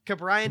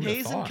 Brian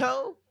Hayes and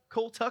co.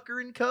 Cole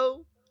Tucker and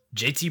co.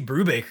 JT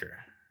Brubaker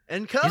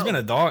and co.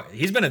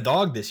 He's been a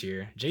dog this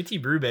year.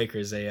 JT Brubaker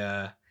is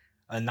a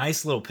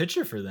nice little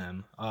pitcher for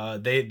them.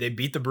 They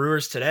beat the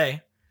Brewers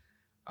today.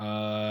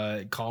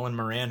 Colin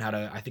Moran had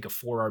I think a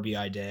 4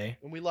 RBI day.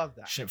 And we love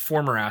that.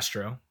 Former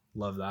Astro.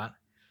 Love that.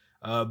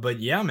 But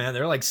yeah, man,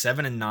 they're like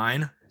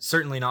 7-9.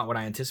 Certainly not what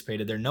I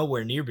anticipated. They're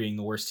nowhere near being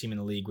the worst team in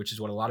the league, which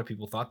is what a lot of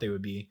people thought they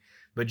would be.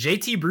 But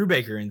JT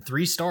Brubaker in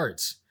 3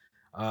 starts,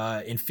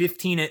 in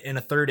 15 and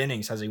a third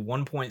innings, has a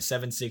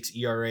 1.76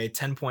 ERA,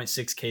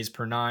 10.6 Ks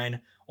per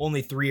 9,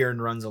 only 3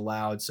 earned runs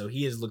allowed. So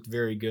he has looked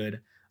very good.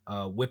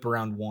 Whip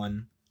around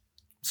 1.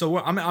 So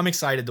I'm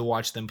excited to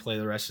watch them play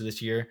the rest of this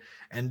year.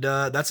 And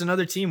that's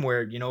another team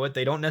where, you know what,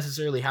 they don't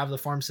necessarily have the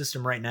farm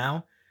system right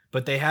now,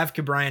 but they have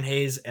Brian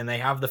Hayes and they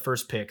have the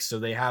first pick. So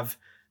they have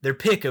their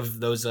pick of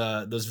those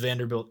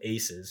Vanderbilt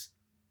aces.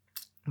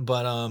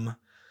 But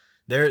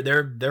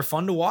they're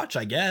fun to watch,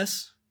 I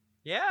guess.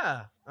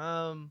 Yeah.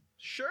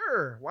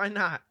 Sure. Why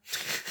not?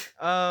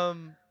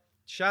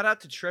 Shout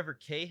out to Trevor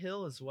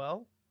Cahill as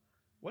well.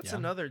 What's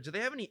another? Do they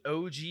have any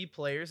OG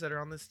players that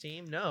are on this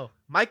team? No.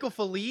 Michael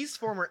Feliz,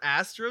 former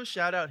Astro.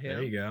 Shout out him.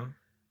 There you go.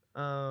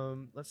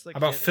 Let's look. How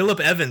about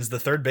Phillip Evans, the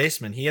third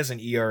baseman? He has an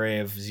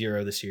ERA of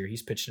 0 this year.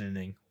 He's pitched an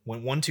inning.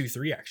 Went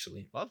 1-2-3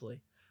 actually.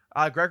 Lovely.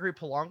 Gregory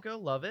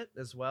Polanco, love it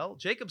as well.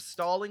 Jacob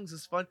Stallings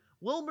is fun.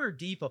 Wilmer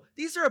Depot.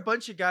 These are a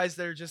bunch of guys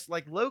that are just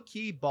like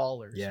low-key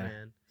ballers,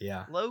 man.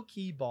 Yeah.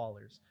 Low-key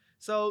ballers.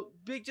 So,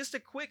 just a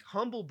quick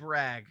humble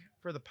brag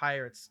for the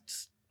Pirates.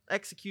 Just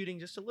executing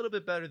just a little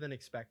bit better than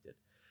expected.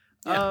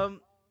 Yeah.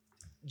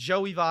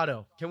 Joey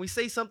Votto. Can we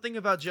say something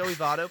about Joey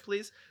Votto,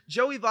 please?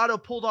 Joey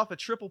Votto pulled off a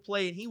triple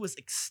play and he was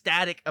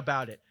ecstatic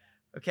about it.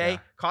 Okay, Yeah.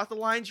 caught the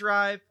line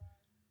drive,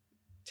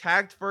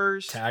 tagged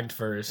first, Tagged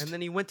first. and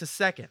then he went to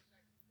second.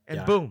 And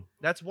Yeah. boom,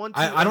 that's 1-2.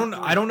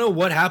 I don't know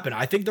what happened.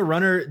 I think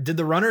did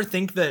the runner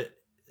think that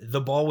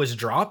the ball was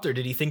dropped, or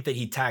did he think that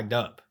he tagged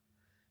up?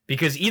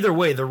 Because either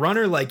way, the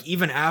runner, like,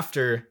 even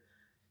after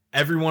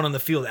everyone on the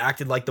field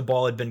acted like the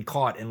ball had been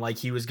caught and like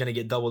he was going to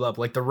get doubled up,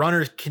 like, the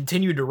runner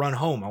continued to run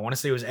home. I want to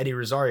say it was Eddie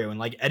Rosario, and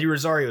like Eddie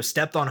Rosario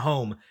stepped on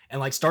home and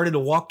like started to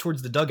walk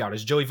towards the dugout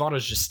as Joey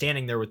Votto's just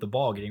standing there with the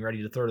ball getting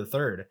ready to throw to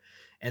third.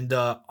 And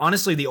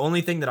honestly, the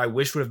only thing that I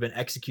wish would have been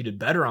executed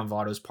better on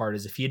Votto's part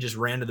is if he had just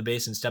ran to the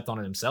base and stepped on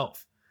it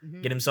himself.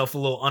 Mhm. Get himself a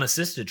little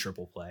unassisted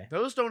triple play.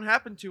 Those don't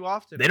happen too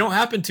often. They don't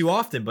happen too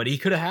often, but he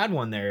could have had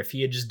one there if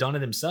he had just done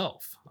it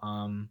himself.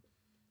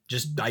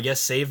 Just, I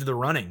guess, saved the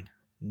running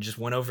and just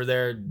went over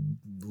there,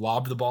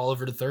 lobbed the ball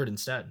over to third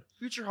instead.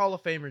 Future Hall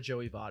of Famer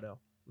Joey Votto.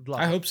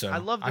 I hope so. I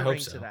love the I hope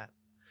ring so. to that.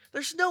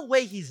 There's no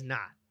way he's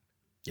not.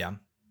 Yeah.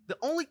 The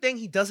only thing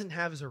he doesn't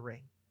have is a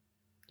ring.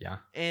 Yeah.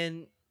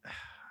 And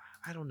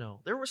I don't know.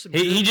 There were some.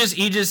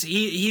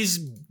 He's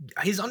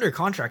under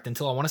contract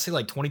until I want to say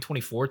like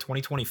 2024,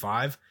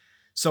 2025.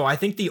 So I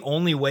think the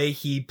only way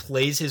he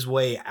plays his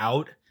way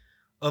out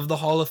of the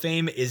Hall of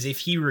Fame is if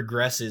he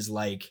regresses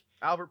like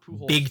Albert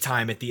Pujols. big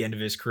time at the end of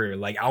his career,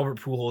 like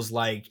Albert Pujols,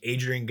 like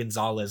Adrian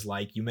Gonzalez,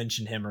 like you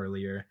mentioned him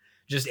earlier.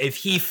 Just if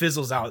he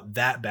fizzles out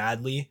that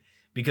badly,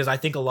 because I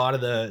think a lot of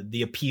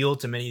the appeal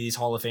to many of these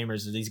Hall of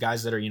Famers, these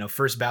guys that are, you know,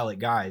 first ballot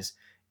guys,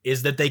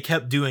 is that they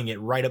kept doing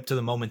it right up to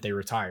the moment they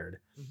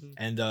retired. Mhm.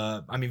 And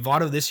I mean,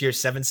 Votto this year,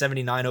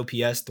 779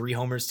 OPS, 3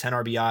 homers, 10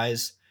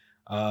 RBIs,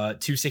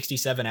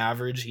 267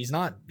 average. He's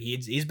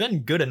been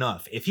good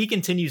enough. If he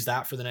continues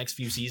that for the next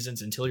few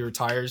seasons until he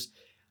retires,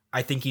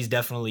 I think he's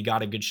definitely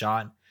got a good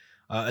shot,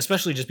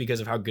 especially just because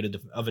of how good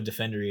of a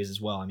defender he is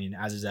as well. I mean,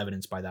 as is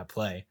evidenced by that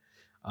play.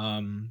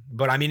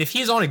 But I mean, if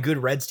he's on a good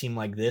Reds team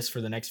like this for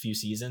the next few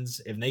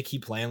seasons, if they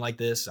keep playing like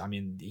this, I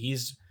mean,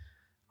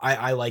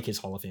 I like his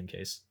Hall of Fame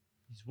case.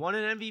 He's won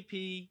an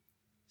MVP,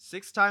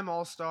 6-time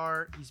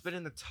All-Star. He's been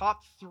in the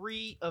top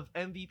 3 of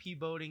MVP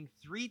voting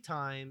 3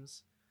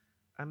 times.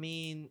 I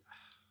mean,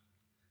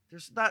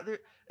 there's not there.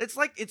 It's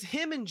like it's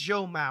him and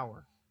Joe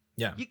Mauer.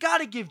 Yeah. You got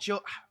to give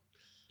Joe.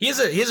 He has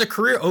a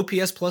career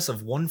OPS plus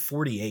of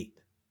 148.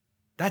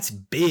 That's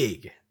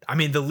big. I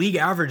mean, the league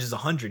average is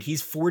 100.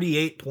 He's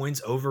 48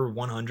 points over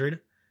 100.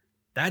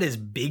 That is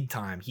big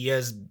time. He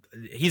has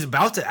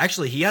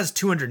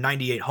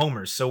 298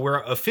 homers. So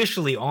we're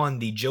officially on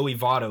the Joey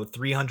Votto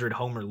 300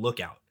 homer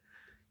lookout.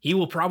 He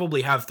will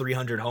probably have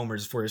 300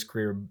 homers for his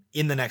career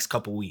in the next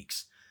couple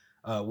weeks,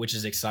 which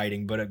is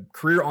exciting. But a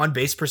career on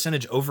base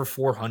percentage over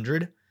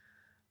 400.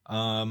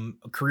 A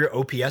career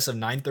OPS of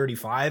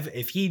 935.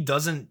 If he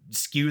doesn't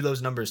skew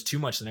those numbers too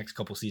much the next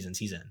couple seasons,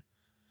 he's in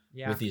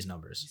with these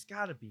numbers. He's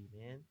got to be,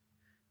 man.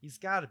 He's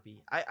got to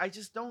be. I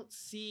just don't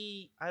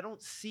see. I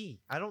don't see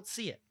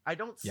it. I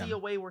don't see a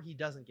way where he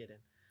doesn't get in.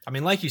 I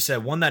mean, like you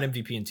said, won that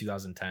MVP in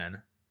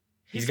 2010.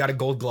 He's got a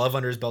Gold Glove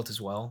under his belt as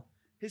well.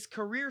 His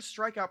career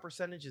strikeout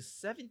percentage is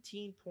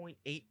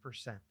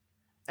 17.8%.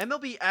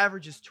 MLB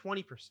average is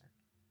 20%.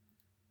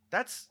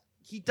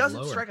 He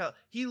doesn't strike out.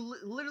 He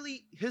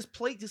literally, his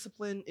plate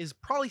discipline is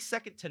probably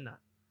second to none.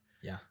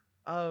 Yeah.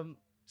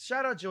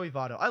 Shout out Joey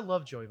Votto. I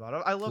love Joey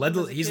Votto. I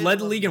love. He's led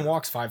the league in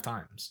walks 5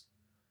 times.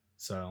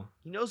 So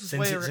he knows his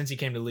since he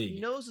came to league. He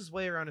knows his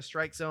way around a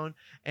strike zone.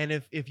 And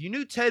if you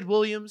knew Ted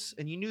Williams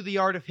and you knew the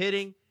art of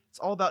hitting, it's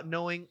all about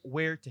knowing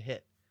where to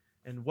hit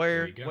and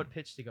what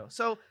pitch to go.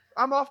 So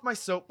I'm off my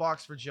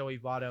soapbox for Joey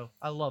Votto.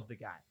 I love the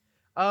guy.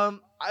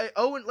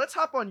 Owen, let's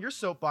hop on your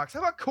soapbox. How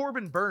about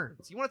Corbin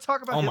Burns? You want to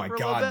talk about him for a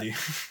little bit? Dude.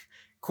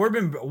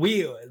 Corbin,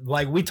 we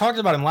talked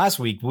about him last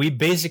week. We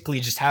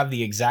basically just have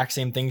the exact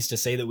same things to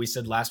say that we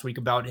said last week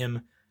about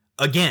him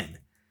again,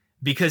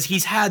 because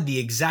he's had the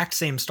exact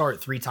same start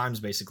 3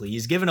 times. Basically,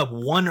 he's given up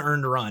 1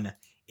 earned run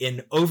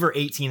in over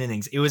 18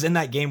 innings. It was in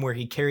that game where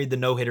he carried the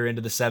no-hitter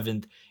into the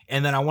 7th,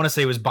 and then I want to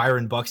say it was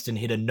Byron Buxton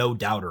hit a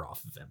no-doubter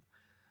off of him.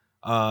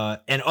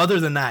 And other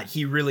than that,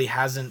 he really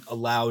hasn't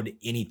allowed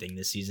anything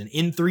this season.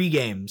 In 3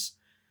 games,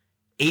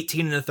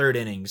 18 and a third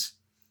innings,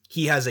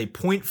 he has a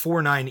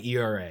 .49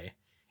 ERA,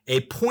 a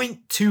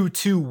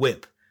 .22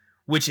 whip,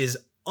 which is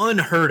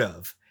unheard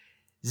of,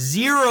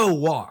 0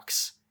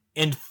 walks,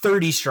 and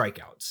 30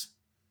 strikeouts.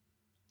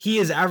 He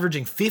is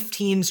averaging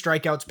 15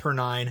 strikeouts per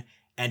 9,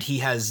 and he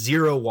has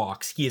 0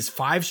 walks. He is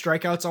 5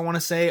 strikeouts, I want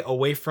to say,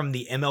 away from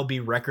the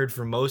MLB record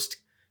for most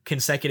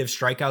consecutive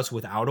strikeouts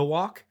without a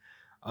walk.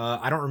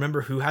 I don't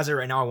remember who has it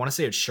right now. I want to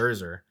say it's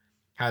Scherzer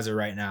has it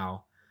right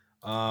now.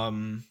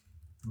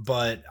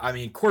 But I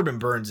mean, Corbin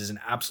Burns is an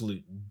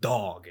absolute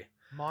dog.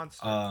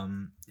 Monster.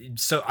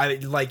 So I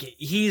like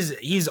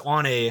he's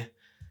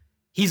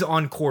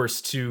on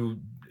course to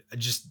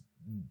just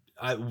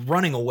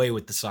running away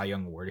with the Cy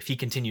Young Award if he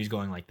continues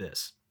going like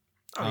this.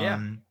 Oh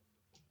yeah.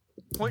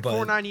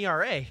 .49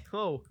 ERA.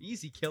 Oh,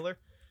 easy killer.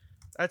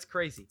 That's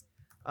crazy.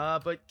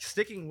 But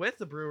sticking with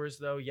the Brewers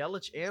though,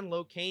 Yelich and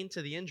Locane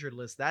to the injured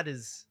list. That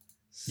is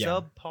Yeah.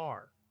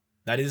 subpar.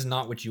 That is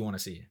not what you want to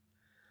see.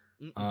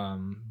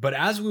 Mm-mm. But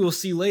as we will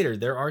see later,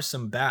 there are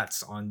some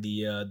bats on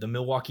the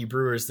Milwaukee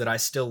Brewers that I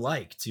still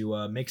like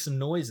to make some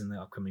noise in the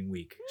upcoming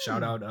week.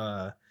 Shout out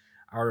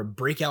our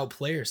breakout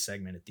player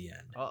segment at the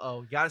end.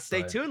 Uh-oh. Got to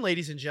stay But- tuned,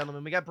 ladies and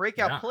gentlemen. We got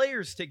breakout Yeah.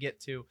 players to get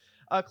to.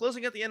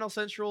 Closing out the NL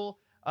Central,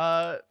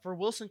 for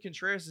Wilson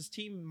Contreras, his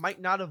team might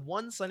not have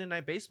won Sunday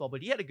Night Baseball,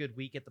 but he had a good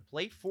week at the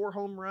plate. 4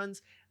 home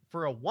runs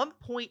for a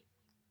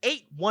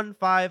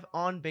 1.815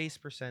 on-base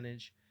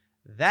percentage.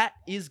 That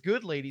is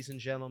good, ladies and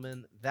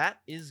gentlemen. That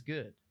is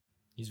good.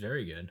 He's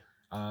very good.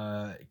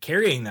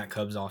 Carrying that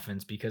Cubs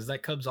offense, because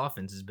that Cubs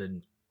offense has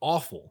been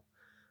awful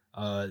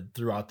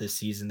throughout this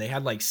season. They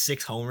had like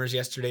 6 homers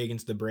yesterday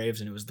against the Braves,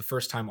 and it was the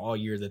first time all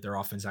year that their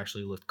offense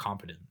actually looked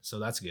competent. So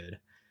that's good.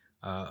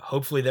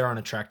 Hopefully they're on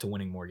a track to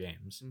winning more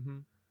games. Mm-hmm.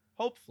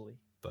 Hopefully.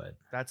 But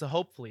That's a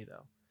hopefully,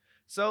 though.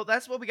 So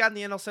that's what we got in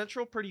the NL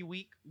Central. Pretty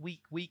weak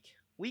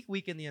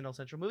in the NL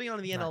Central. Moving on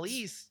to the NL Nice.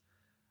 East.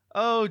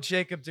 Oh,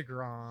 Jacob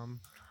deGrom.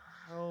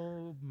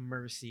 Oh,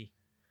 mercy.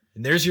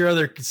 and there's your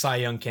other Cy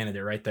Young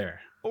candidate right there.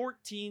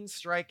 14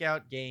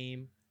 strikeout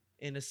game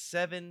in a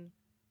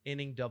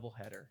 7-inning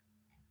doubleheader.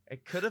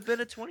 It could have been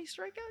a 20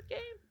 strikeout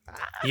game.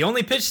 He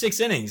only pitched 6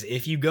 innings.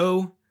 If you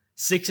go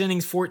 6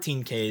 innings,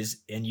 14 Ks,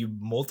 and you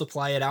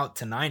multiply it out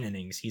to 9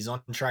 innings, he's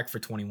on track for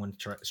 21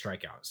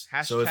 strikeouts.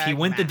 So if he Hashtag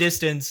went the math.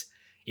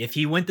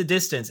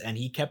 distance, and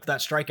he kept that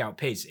strikeout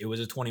pace, it was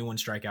a 21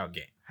 strikeout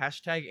game.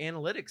 Hashtag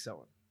analytics,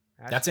 Owen.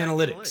 That's Hashtag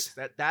analytics.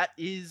 That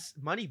is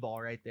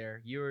Moneyball right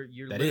there. You're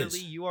That literally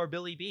is. you are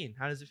Billy Bean.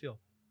 How does it feel?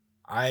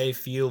 I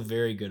feel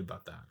very good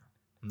about that.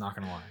 I'm not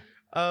gonna lie.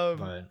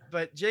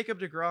 But Jacob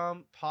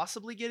deGrom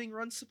possibly getting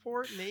run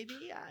support, maybe.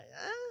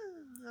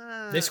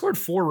 They scored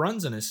 4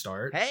 runs in his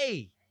start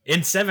Hey,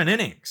 in 7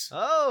 innings.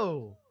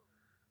 oh,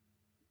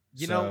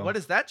 you know So- what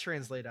does that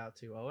translate out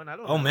to, Owen? I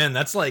don't know. Oh man,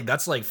 that's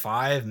like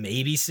 5,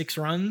 maybe 6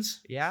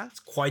 runs. Yeah, It's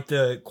quite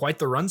the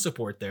run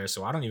support there.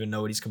 So I don't even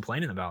know what he's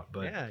complaining about.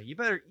 But yeah. You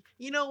better.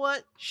 You know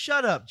what?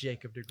 Shut up,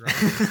 Jacob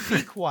deGrom.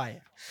 Be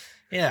quiet.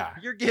 yeah,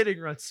 You're getting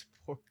run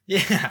support.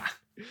 yeah.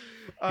 Your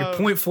Um,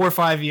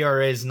 .45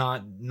 ERA is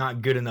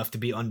not good enough to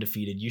be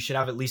undefeated. You should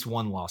have at least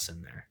 1 loss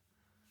in there.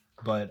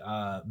 But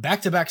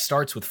back-to-back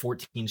starts with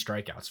 14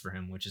 strikeouts for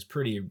him, which is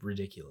pretty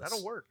ridiculous.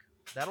 That'll work.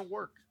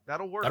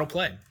 That'll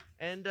play.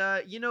 And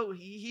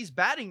he's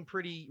batting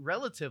pretty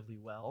relatively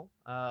well.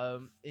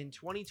 In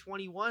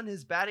 2021,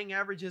 his batting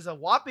average is a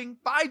whopping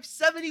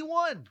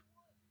 .571.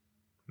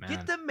 Man,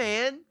 Get the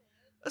man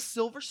a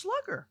Silver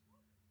Slugger.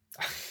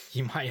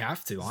 you might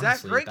have to. Zach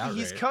Honestly, at Greinke, that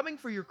he's rate. coming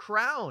for your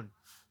crown.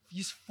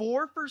 He's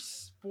 4 for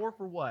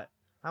what?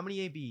 How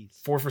many ABs?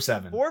 4 for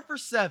 7. 4 for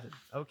 7.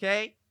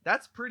 Okay,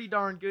 that's pretty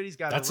darn good. He's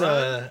got That's a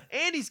run,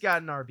 and he's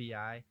got an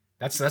RBI.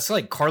 That's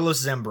like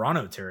Carlos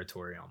Zambrano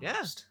territory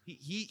almost. Yeah,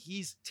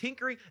 he's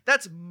tinkering.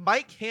 That's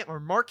Mark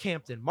or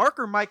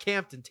Mike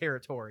Hampton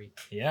territory.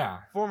 Yeah.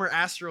 Former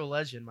Astro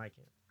legend Mike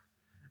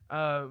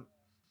Hampton.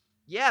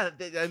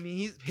 I mean,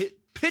 he's hit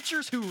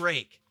pitchers who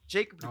rake.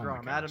 Jacob Oh my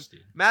deGrom, gosh,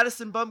 dude.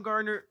 Madison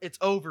Bumgarner. It's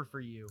over for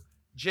you.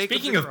 Jacob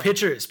Speaking of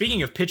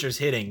deGrom. pitchers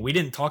hitting, we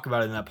didn't talk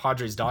about it in that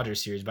Padres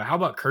Dodgers series, but how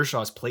about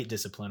Kershaw's plate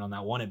discipline on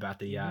that one at bat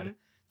that he had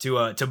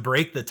to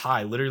break the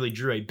tie? Literally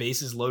drew a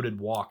bases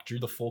loaded walk, drew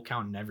the full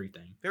count and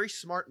everything. Very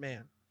smart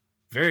man.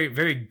 Very,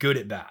 very good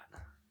at bat.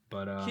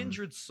 But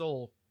Kindred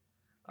soul.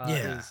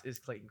 yeah. is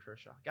Clayton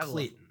Kershaw. Gotta love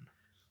Clayton.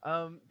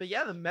 him. But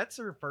yeah, the Mets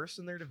are first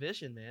in their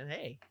division, man.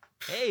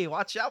 Hey,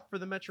 watch out for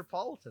the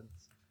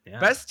Metropolitans. Yeah.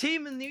 Best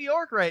team in New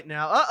York right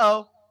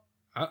now.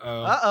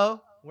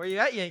 Uh-oh. Where you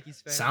at,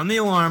 Yankees fans? Sound the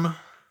alarm.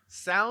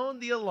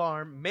 Sound the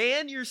alarm.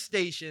 Man your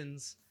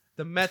stations.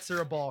 The Mets are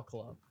a ball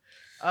club.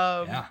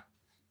 Yeah.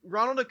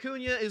 Ronald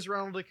Acuna is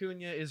Ronald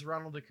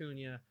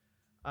Acuna.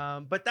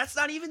 But that's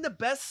not even the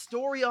best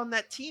story on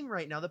that team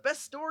right now. The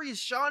best story is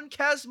Sean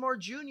Kazmar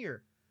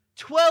Jr.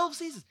 12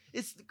 seasons.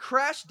 It's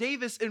Crash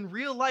Davis in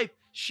real life.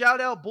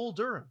 Shout out Bull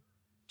Durham.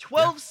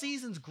 12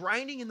 seasons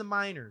grinding in the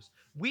minors.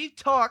 We've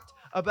talked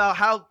about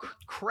how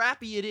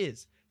crappy it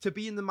is to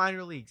be in the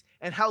minor leagues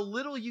and how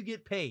little you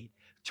get paid.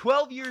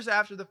 12 years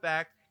after the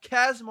fact,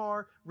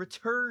 Kazmar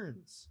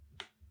returns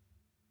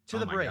to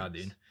the Braves. God,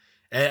 dude.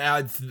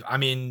 I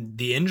mean,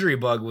 the injury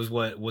bug was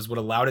what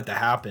allowed it to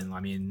happen.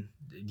 I mean,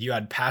 you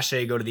had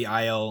Pache go to the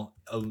IL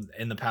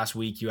in the past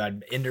week. You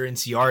had Ender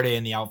Inciarte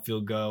in the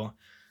outfield go.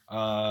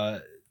 I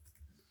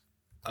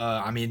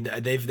mean,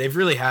 they've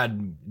really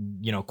had,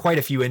 quite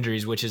a few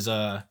injuries, which is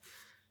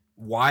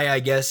why I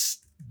guess,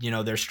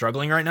 they're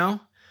struggling right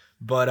now.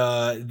 But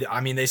I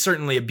mean, they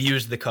certainly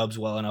abused the Cubs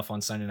well enough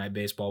on Sunday Night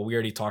Baseball. We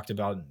already talked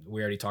about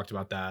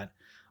that.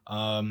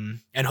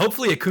 And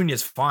hopefully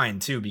Acuna's fine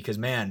too, because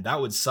man, that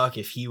would suck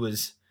if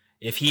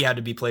he had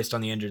to be placed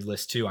on the injured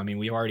list too. I mean,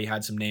 we already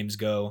had some names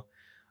go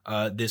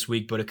this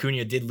week, but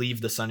Acuna did leave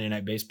the Sunday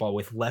Night Baseball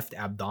with left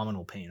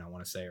abdominal pain, I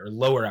want to say, or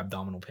lower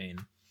abdominal pain.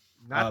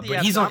 Not the but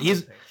he's abdominal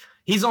pain.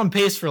 He's on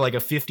pace for like a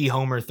 50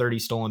 homer, 30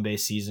 stolen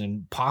base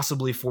season,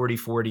 possibly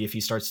 40-40 if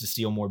he starts to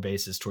steal more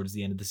bases towards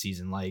the end of the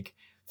season. Like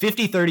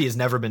 50-30 has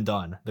never been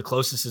done. The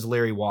closest is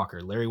Larry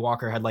Walker. Larry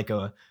Walker had like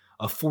a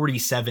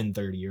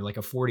 47-30 or like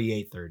a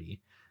 48-30.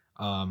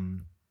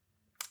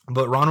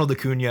 But Ronald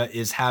Acuna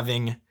is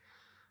having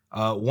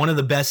one of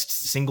the best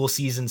single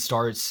season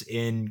starts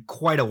in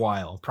quite a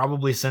while,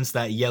 probably since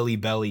that Yelly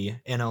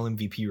Belly NL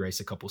MVP race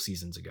a couple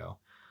seasons ago.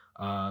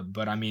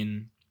 But I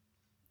mean,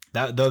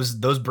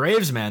 those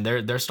Braves, man,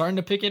 they're starting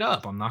to pick it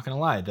up. I'm not gonna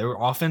lie, their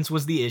offense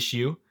was the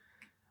issue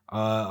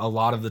a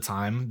lot of the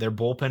time. Their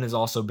bullpen has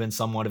also been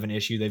somewhat of an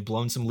issue. They've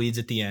blown some leads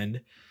at the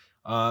end.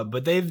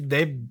 But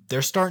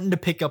they're starting to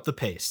pick up the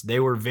pace. They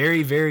were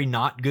very, very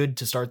not good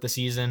to start the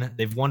season.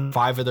 They've won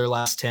 5 of their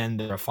last 10.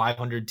 They're a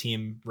 500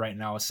 team right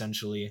now,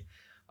 essentially.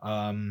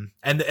 And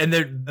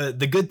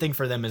the good thing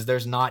for them is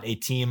there's not a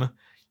team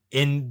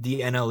in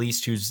the NL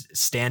East who's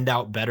stand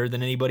out better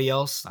than anybody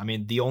else. I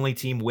mean, the only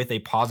team with a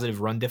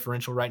positive run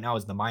differential right now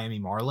is the Miami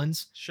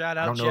Marlins. Shout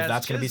out! I don't know Jazz if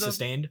that's going to be Chisholm.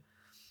 sustained.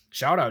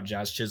 Shout out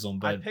Jazz Chisholm,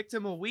 but I picked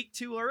him a week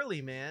too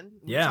early, man.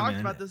 We Yeah, talked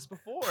man. about this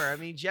before. I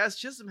mean, Jazz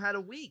Chisholm had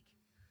a week.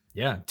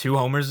 yeah, 2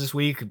 homers this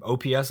week,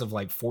 OPS of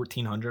like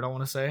 1,400, I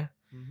want to say.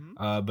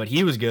 Mm-hmm. But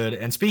he was good.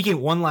 And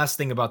speaking one last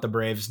thing about the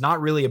Braves,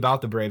 not really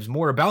about the Braves,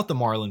 more about the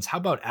Marlins. How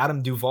about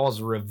Adam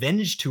Duvall's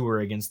revenge tour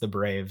against the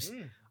Braves?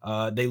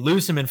 They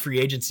lose him in free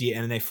agency,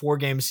 and in a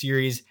 4-game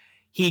series,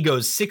 he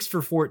goes 6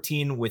 for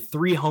 14 with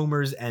 3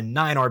 homers and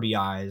 9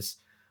 RBIs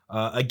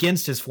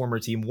against his former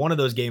team. One of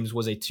those games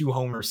was a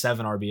 2-homer,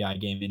 7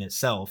 RBI game in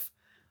itself.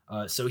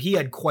 So he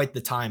had quite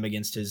the time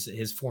against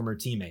his former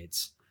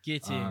teammates.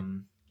 Get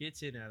in.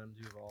 Get in, Adam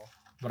Duvall.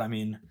 But I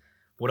mean,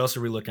 what else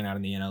are we looking at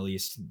in the NL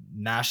East?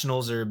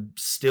 Nationals are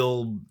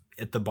still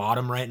at the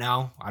bottom right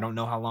now. I don't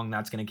know how long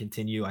that's going to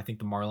continue. I think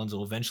the Marlins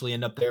will eventually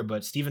end up there,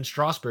 but Steven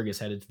Strasburg is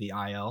headed to the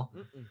IL,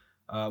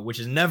 which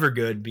is never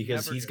good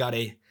because Never he's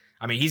good.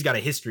 got a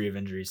history of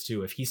injuries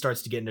too. If he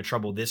starts to get into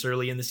trouble this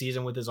early in the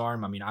season with his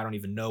arm, I mean, I don't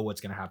even know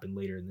what's going to happen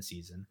later in the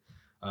season.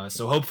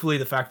 So hopefully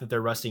the fact that they're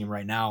resting him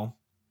right now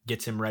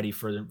gets him ready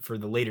for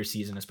the later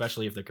season,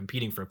 especially if they're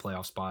competing for a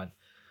playoff spot.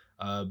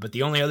 But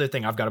the only other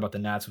thing I've got about the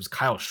Nats was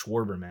Kyle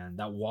Schwarber, man.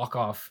 That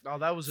walk-off Oh,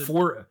 that was a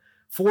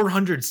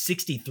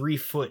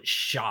 463-foot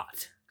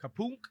shot.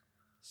 kapunk.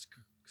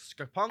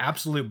 Skapunk.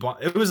 Absolute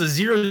it was a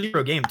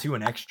 0-0 game too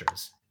in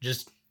extras.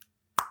 Just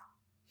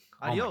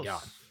Adios. Oh my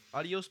God.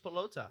 Adios,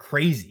 Pelota.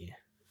 Crazy.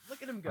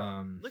 Look at him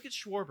go. Look at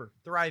Schwarber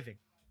thriving.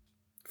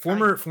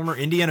 Former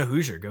Indiana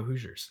Hoosier. Go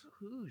Hoosiers.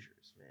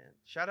 Hoosiers, man.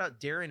 Shout out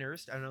Darren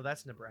Erst. I know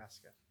that's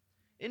Nebraska.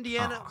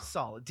 Indiana, Aw.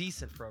 solid,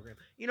 decent program.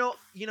 You know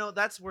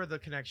that's where the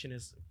connection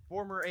is.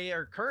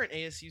 Current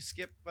ASU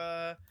skip.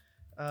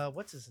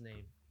 What's his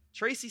name?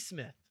 Tracy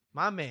Smith,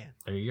 my man.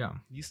 There you go.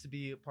 Used to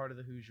be a part of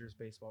the Hoosiers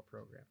baseball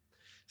program.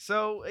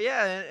 So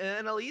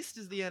yeah, NL East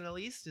is the NL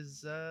East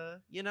is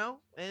and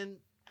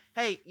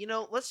hey,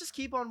 let's just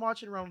keep on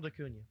watching Ronald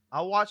Acuna.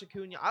 I'll watch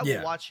Acuna. I will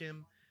Yeah. watch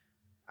him.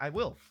 I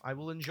will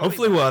enjoy.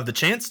 Hopefully that. we'll have the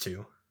chance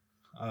to.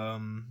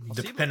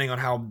 see. Depending on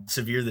how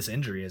severe this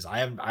injury is.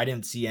 I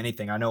didn't see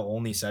anything. I know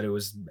Only said it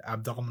was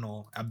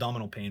abdominal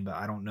pain, but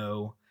I don't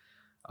know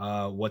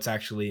what's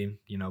actually,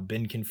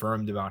 been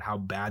confirmed about how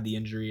bad the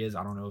injury is.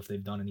 I don't know if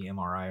they've done any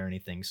MRI or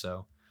anything.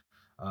 So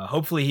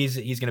hopefully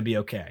he's going to be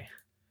okay.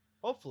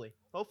 Hopefully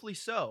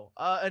so.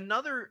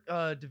 Another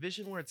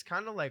division where it's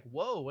kind of like,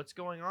 whoa, what's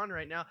going on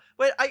right now?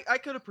 But I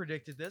could have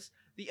predicted this.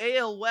 The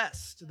AL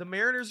West, the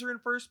Mariners are in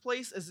first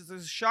place. It's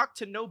a shock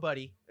to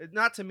nobody,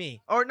 not to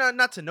me, or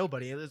not to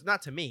nobody. It's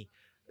not to me.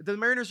 The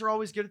Mariners are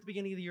always good at the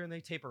beginning of the year and they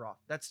taper off.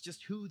 That's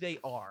just who they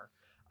are.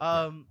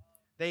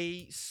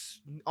 They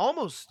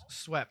almost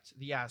swept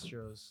the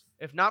Astros.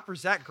 If not for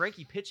Zach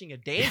Greinke pitching a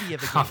dandy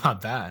of a How game.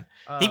 about that?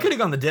 He could have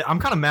gone I'm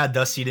kind of mad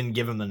Dusty didn't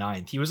give him the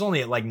 9th. He was only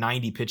at like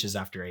 90 pitches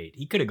after 8.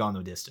 He could have gone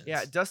the distance.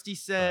 Yeah, Dusty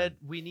said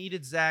we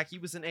needed Zach. He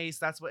was an ace.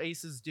 That's what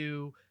aces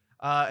do.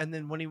 And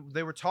then when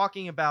they were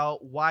talking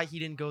about why he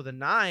didn't go the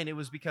 9, it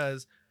was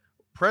because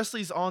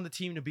Presley's on the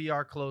team to be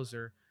our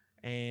closer,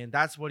 and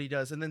that's what he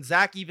does. And then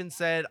Zach even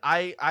said,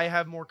 I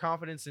have more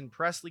confidence in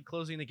Presley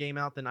closing the game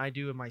out than I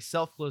do in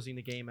myself closing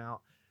the game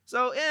out.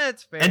 So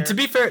it's fair. And to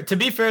be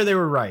fair, they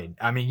were right.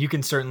 I mean, you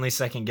can certainly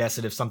second guess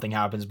it if something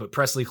happens, but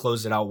Presley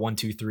closed it out 1,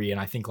 2, 3, and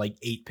I think like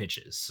 8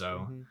 pitches.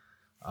 So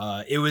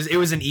it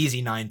was an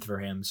easy 9th for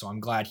him. So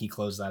I'm glad he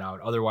closed that out.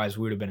 Otherwise,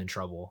 we would have been in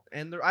trouble.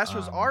 And the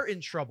Astros are in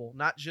trouble,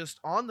 not just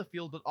on the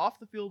field, but off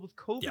the field with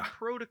COVID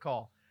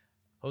protocol.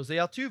 Jose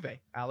Altuve,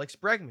 Alex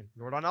Bregman,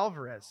 Yordan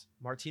Alvarez,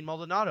 Martin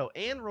Maldonado,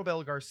 and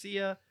Robel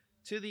Garcia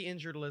to the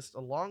injured list,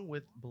 along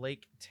with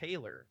Blake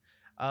Taylor.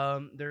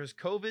 There's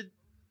COVID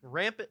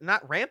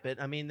not rampant.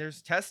 I mean,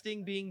 there's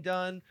testing being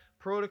done,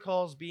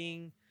 protocols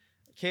being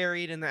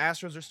carried, and the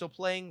Astros are still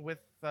playing with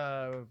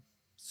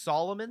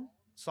Solomon,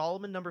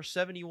 number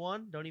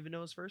 71. Don't even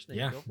know his first name.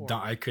 Yeah, Go for it.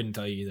 I couldn't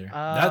tell you either.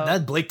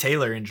 That Blake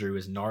Taylor injury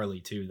was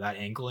gnarly too. That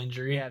ankle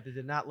injury. Yeah, that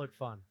did not look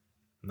fun.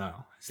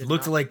 No, Did it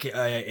looked not. like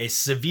a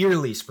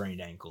severely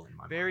sprained ankle in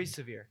my Very mind.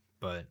 severe.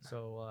 But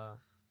So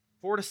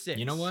 4 to 6.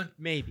 You know what?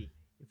 Maybe.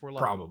 if we're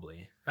lucky.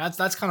 Probably.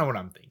 That's kind of what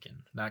I'm thinking.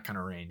 That kind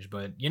of range.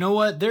 But you know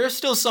what? There are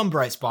still some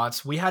bright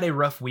spots. We had a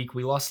rough week.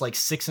 We lost like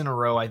 6 in a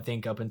row, I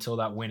think, up until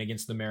that win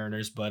against the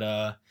Mariners.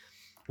 But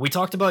we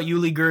talked about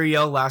Yuli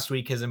Gurriel last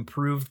week, his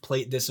improved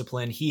plate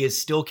discipline. He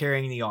is still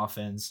carrying the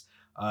offense.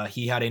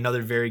 He had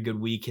another very good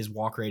week. His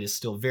walk rate is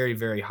still very,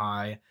 very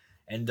high.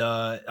 And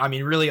I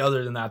mean, really,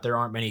 other than that, there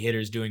aren't many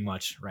hitters doing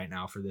much right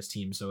now for this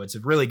team. So it's a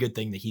really good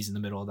thing that he's in the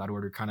middle of that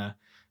order, kind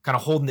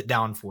of holding it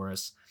down for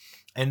us.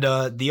 And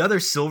the other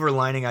silver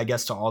lining, I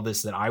guess, to all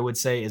this that I would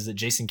say is that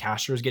Jason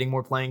Castro is getting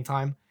more playing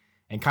time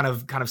and kind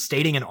of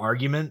stating an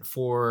argument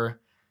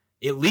for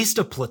at least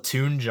a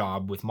platoon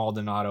job with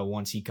Maldonado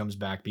once he comes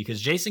back,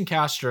 because Jason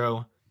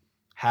Castro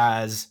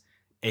has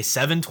a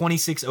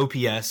 726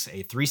 OPS,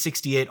 a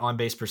 368 on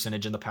base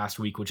percentage in the past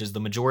week, which is the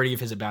majority of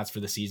his at-bats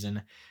for the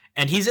season.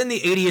 And he's in the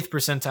 80th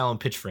percentile in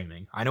pitch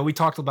framing. I know we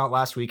talked about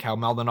last week how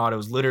Maldonado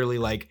is literally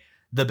like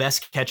the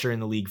best catcher in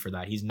the league for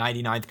that. He's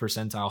 99th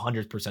percentile,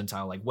 100th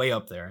percentile, like way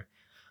up there.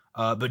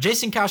 But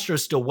Jason Castro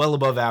is still well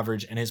above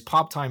average, and his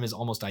pop time is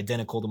almost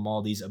identical to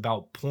Maldi's,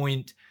 about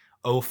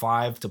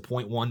 0.05 to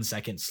 0.1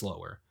 seconds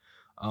slower.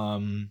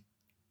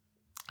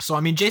 So, I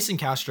mean, Jason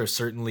Castro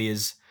certainly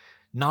is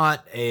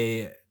not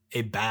a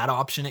bad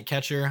option at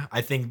catcher.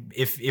 I think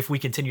if we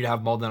continue to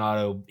have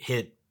Maldonado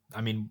hit, I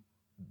mean,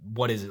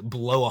 what is it,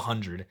 below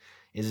 100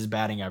 is his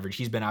batting average.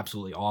 He's been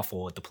absolutely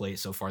awful at the plate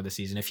so far this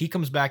season. If he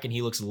comes back and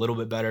he looks a little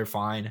bit better,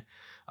 fine.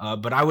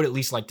 But I would at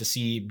least like to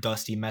see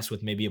Dusty mess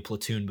with maybe a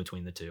platoon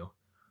between the two.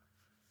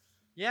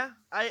 Yeah,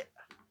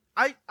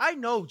 I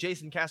know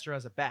Jason Castro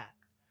has a bat.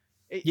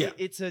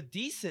 It's a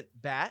decent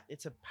bat.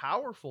 It's a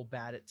powerful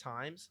bat at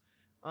times.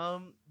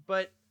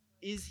 But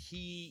is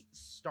he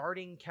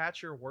starting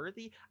catcher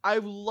worthy? I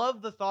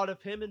love the thought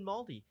of him and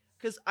Maldi,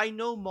 because I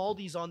know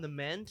Maldi's on the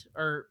mend,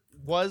 or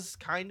was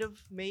kind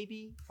of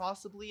maybe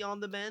possibly on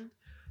the mend.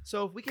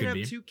 So if we can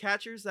have two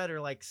catchers that are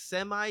like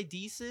semi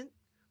decent,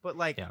 but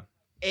like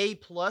A+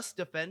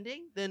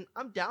 defending, then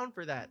I'm down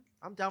for that.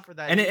 I'm down for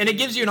that. And it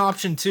gives you an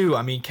option too.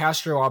 I mean,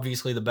 Castro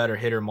obviously the better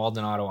hitter,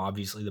 Maldonado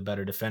obviously the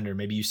better defender.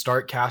 Maybe you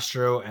start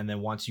Castro, and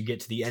then once you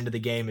get to the end of the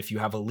game, if you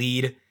have a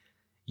lead,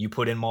 you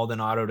put in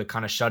Maldonado to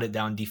kind of shut it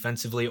down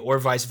defensively, or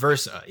vice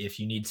versa. If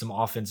you need some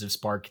offensive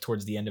spark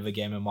towards the end of a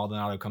game and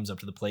Maldonado comes up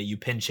to the plate, you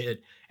pinch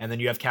hit, and then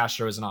you have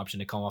Castro as an option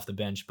to come off the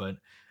bench. But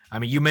I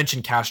mean, you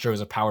mentioned Castro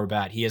as a power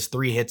bat. He has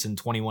 3 hits and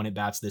 21 at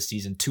bats this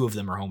season. 2 of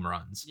them are home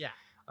runs. Yeah.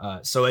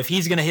 So if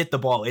he's going to hit the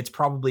ball, it's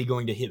probably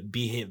going to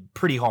be hit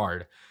pretty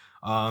hard.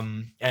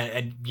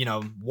 And you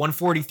know,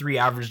 143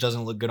 average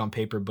doesn't look good on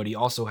paper, but he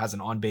also has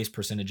an on-base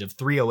percentage of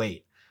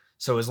 308.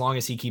 So as long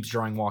as he keeps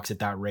drawing walks at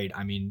that rate,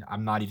 I mean,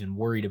 I'm not even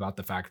worried about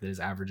the fact that his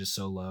average is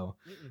so low,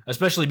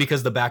 especially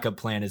because the backup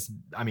plan is,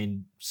 I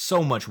mean,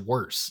 so much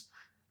worse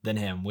than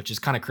him, which is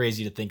kind of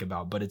crazy to think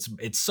about, but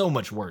it's so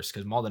much worse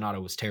because Maldonado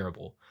was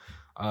terrible.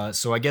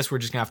 So I guess we're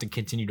just gonna have to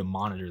continue to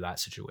monitor that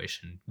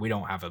situation. We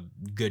don't have a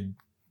good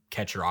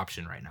catcher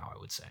option right now, I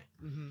would say.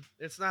 Mm-hmm.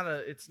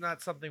 It's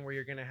not something where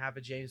you're gonna have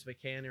a James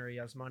McCann or a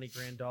Yasmani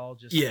Grandal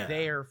just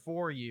there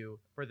for you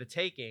for the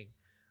taking.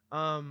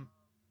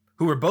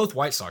 Who were both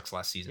White Sox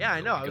last season. Yeah,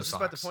 I know. I was just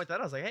about to point that out.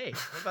 I was like, hey,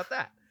 what about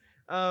that?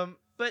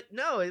 But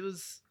no, it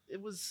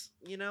was,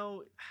 you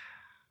know,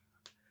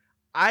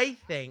 I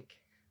think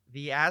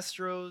the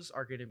Astros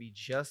are going to be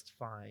just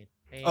fine.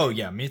 And oh,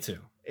 yeah, me too.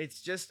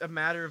 It's just a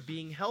matter of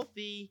being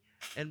healthy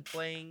and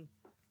playing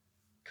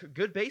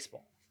good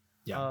baseball.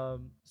 Yeah.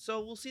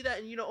 So we'll see that.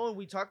 And, you know,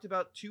 we talked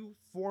about 2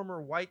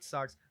 former White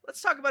Sox.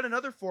 Let's talk about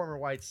another former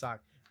White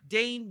Sox.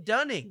 Dane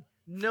Dunning,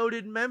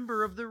 noted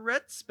member of the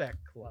Red Spec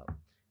Club.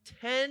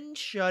 10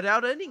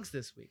 shutout innings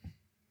this week.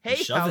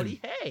 Hey,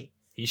 howdy, hey.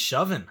 He's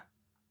shoving.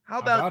 How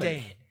about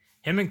Dane?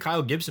 Him and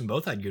Kyle Gibson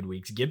both had good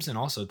weeks. Gibson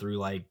also threw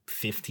like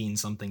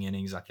 15-something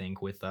innings, I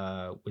think, with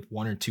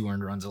 1 or 2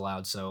 earned runs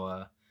allowed.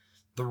 So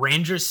the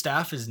Rangers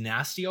staff is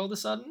nasty all of a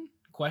sudden?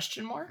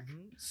 Question mark?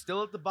 Mm-hmm.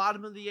 Still at the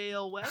bottom of the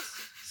AL West.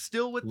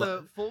 Still with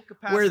the full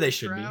capacity where they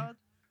should crowd.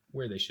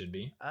 Where they should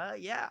be.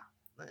 Yeah.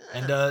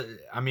 And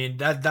I mean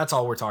that's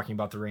all we're talking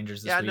about the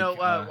Rangers this week. Yeah,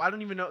 no, I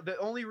don't even know. The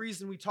only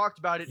reason we talked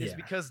about it is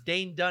because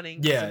Dane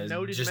Dunning is a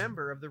noted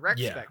member of the Rec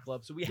Spec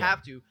Club, so we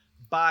have to,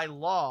 by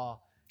law,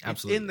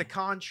 absolutely. It's in the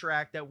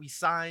contract that we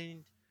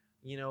signed.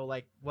 You know,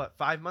 like what,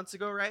 5 months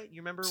ago, right?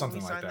 You remember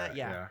something when we signed like that?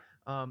 Yeah.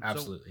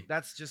 Absolutely. So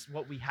that's just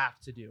what we have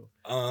to do.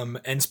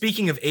 And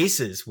speaking of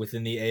aces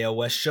within the AL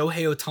West,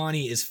 Shohei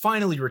Ohtani is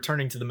finally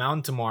returning to the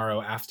mound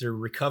tomorrow after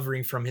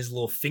recovering from his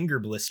little finger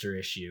blister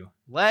issue.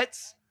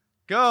 Let's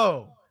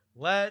go.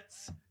 I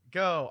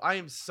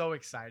am so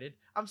excited.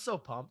 I'm so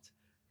pumped.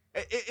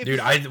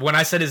 Dude, when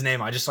I said his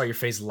name, I just saw your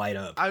face light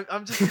up.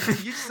 I'm just,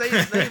 you say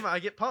his name, I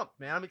get pumped,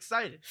 man. I'm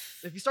excited.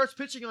 If he starts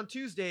pitching on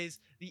Tuesdays,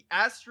 the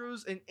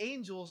Astros and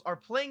Angels are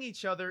playing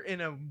each other in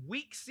a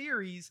week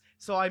series,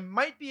 so I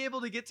might be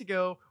able to get to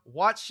go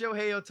watch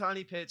Shohei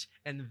Ohtani pitch,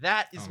 and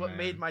that is what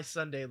made my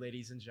Sunday,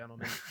 ladies and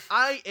gentlemen.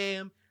 I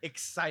am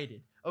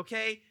excited,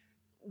 okay?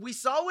 We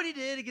saw what he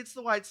did against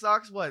the White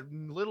Sox, a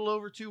little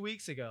over 2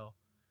 weeks ago.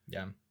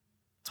 Yeah.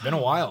 It's been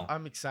a while.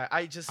 I'm excited.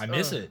 I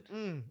miss it.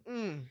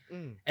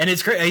 And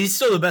it's crazy. He's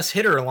still the best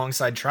hitter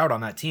alongside Trout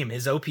on that team.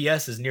 His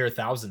OPS is near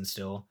 1,000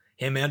 still.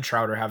 Him and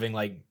Trout are having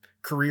like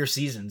career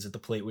seasons at the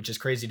plate, which is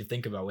crazy to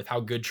think about with how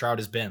good Trout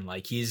has been.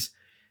 Like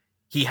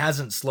he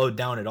hasn't slowed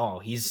down at all.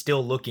 He's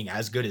still looking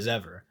as good as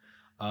ever.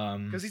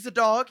 Because he's a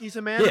dog. He's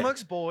a man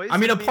amongst boys. I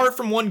mean, apart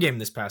from one game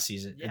this past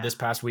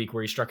week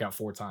where he struck out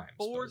 4 times.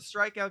 4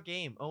 strikeout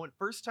game. Oh, and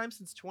first time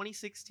since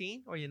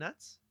 2016. Are you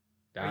nuts?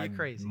 Are you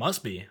crazy?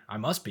 Must be. I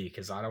must be,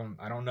 because I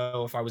don't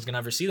know if I was gonna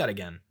ever see that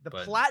again. The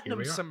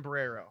platinum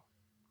sombrero.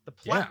 The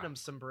platinum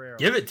sombrero.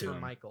 Give it to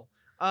him, Michael.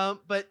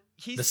 But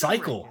he's the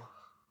cycle. Raking.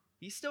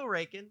 He's still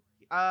raking.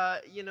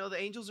 The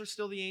Angels are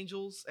still the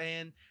Angels,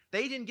 and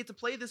they didn't get to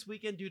play this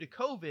weekend due to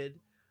COVID.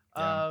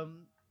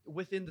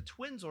 Within the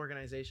Twins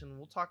organization,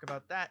 we'll talk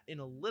about that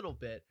in a little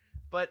bit.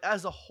 But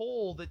as a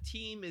whole, the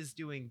team is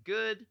doing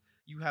good.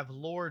 You have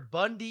Lord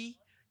Bundy.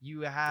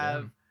 You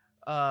have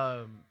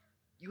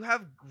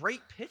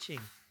great pitching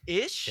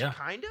ish,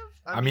 kind of.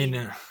 I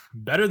mean,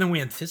 better than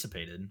we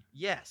anticipated.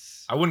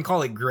 Yes. I wouldn't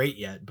call it great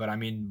yet, but I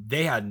mean,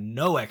 they had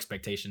no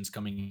expectations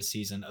coming into the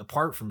season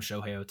apart from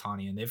Shohei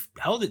Ohtani, and they've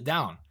held it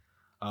down.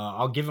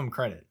 I'll give them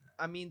credit.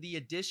 I mean, the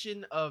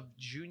addition of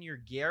Junior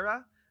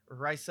Guerra,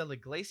 Raisel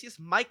Iglesias,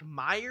 Mike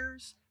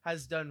Myers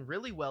has done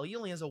really well. He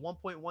only has a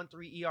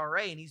 1.13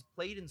 ERA, and he's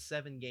played in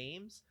 7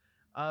 games.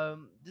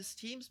 This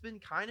team's been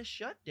kind of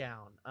shut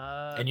down.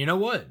 And you know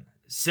what?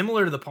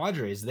 Similar to the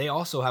Padres, they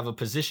also have a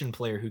position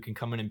player who can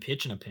come in and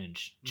pitch in a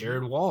pinch.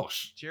 Jared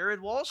Walsh.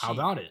 Jared Walsh. How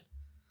about it?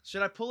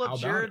 Should I pull up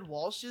Jared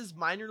Walsh's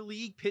minor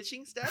league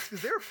pitching stats?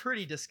 Because they're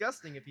pretty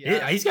disgusting.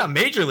 He's got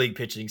major league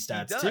pitching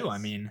stats too. I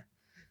mean,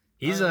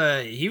 he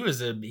was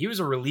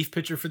a relief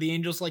pitcher for the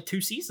Angels like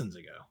 2 seasons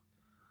ago.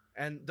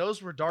 And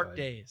those were dark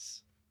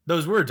days.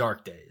 Those were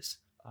dark days.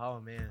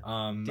 Oh man.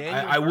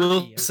 I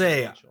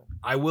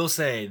will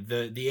say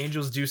the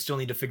Angels do still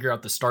need to figure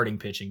out the starting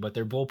pitching, but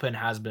their bullpen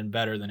has been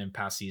better than in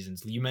past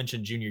seasons. You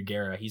mentioned Junior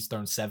Guerra. He's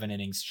thrown 7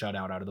 innings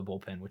shutout out of the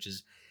bullpen, which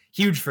is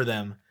huge for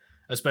them,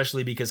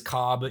 especially because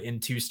Cobb in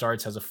 2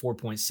 starts has a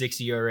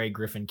 4.6 ERA.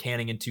 Griffin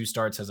Canning in 2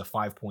 starts has a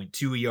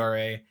 5.2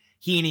 ERA.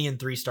 Heaney in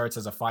 3 starts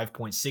has a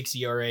 5.6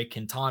 ERA.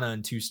 Quintana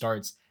in 2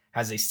 starts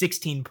has a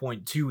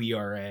 16.2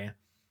 ERA.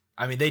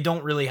 I mean, they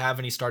don't really have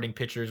any starting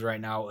pitchers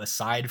right now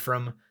aside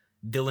from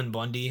Dylan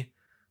Bundy,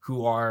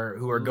 who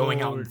are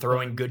going out and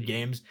throwing good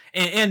games,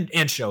 and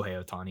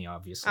Shohei Ohtani,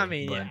 obviously. I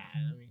mean,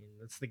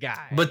 that's the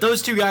guy. But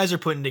those 2 guys are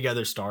putting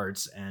together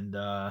starts, and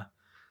the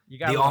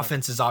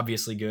offense is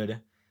obviously good.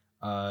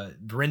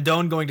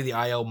 Rendon going to the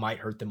IL might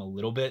hurt them a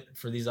little bit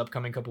for these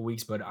upcoming couple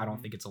weeks, but I don't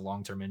think it's a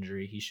long-term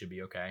injury. He should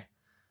be okay.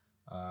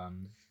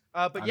 In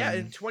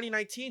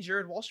 2019,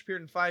 Jared Walsh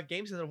appeared in 5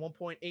 games at a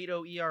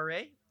 1.80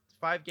 ERA.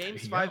 5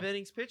 games, 5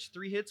 innings pitched,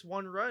 3 hits,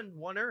 1 run,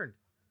 1 earned.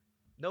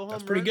 No home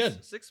runs, pretty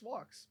good. 6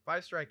 walks,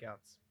 5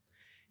 strikeouts.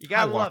 You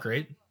gotta love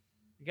it.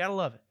 You gotta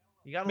love it.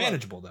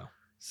 Manageable though.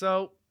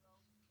 So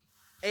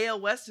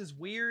AL West is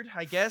weird.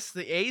 I guess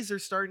the A's are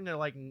starting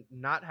to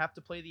not have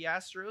to play the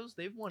Astros.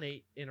 They've won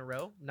 8 in a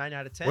row, 9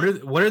 out of 10.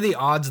 What are the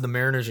odds the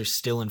Mariners are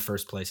still in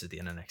first place at the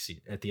end of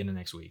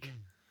next week?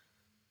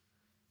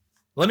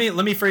 Let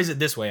me phrase it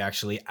this way.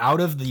 Actually,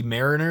 out of the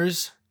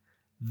Mariners,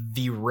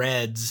 the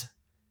Reds,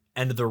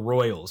 and the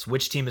Royals,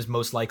 which team is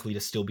most likely to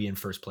still be in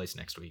first place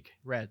next week?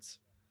 Reds.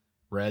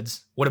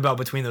 What about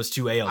between those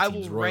 2 AL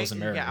teams, Royals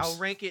and Mariners? Yeah, I'll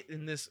rank it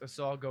in this.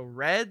 So I'll go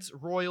Reds,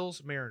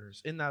 Royals,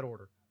 Mariners in that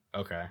order.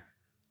 Okay.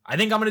 I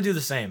think I'm going to do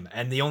the same.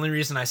 And the only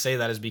reason I say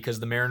that is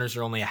because the Mariners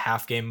are only a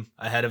half game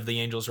ahead of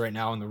the Angels right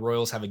now, and the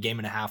Royals have a game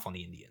and a half on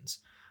the Indians.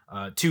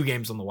 2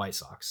 games on the White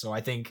Sox. So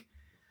I think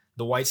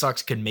the White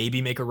Sox could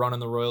maybe make a run on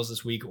the Royals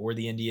this week, or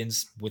the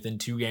Indians within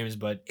 2 games,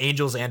 but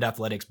Angels and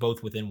Athletics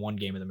both within 1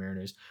 game of the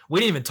Mariners. We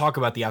didn't even talk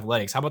about the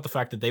Athletics. How about the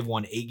fact that they've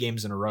won 8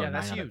 games in a row, 9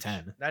 out of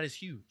 10? That is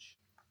huge.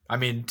 I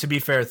mean, to be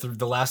fair,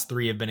 the last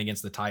 3 have been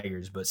against the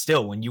Tigers, but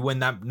still, when you win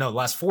the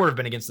last 4 have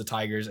been against the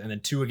Tigers, and then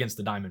 2 against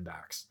the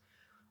Diamondbacks.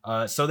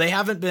 So they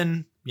haven't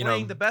been,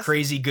 the best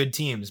crazy good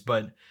teams,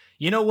 but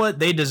you know what?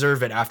 They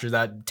deserve it after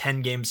that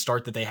 10-game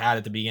start that they had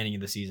at the beginning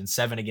of the season,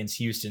 7 against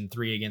Houston,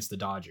 3 against the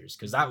Dodgers,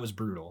 because that was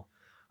brutal.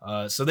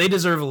 So they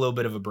deserve a little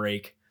bit of a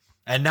break,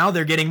 and now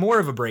they're getting more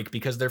of a break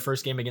because their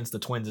first game against the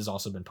Twins has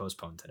also been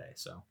postponed today.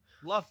 So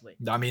lovely.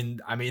 I mean,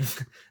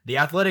 the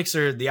Athletics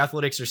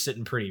are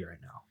sitting pretty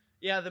right now.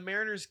 Yeah, the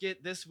Mariners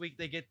get this week.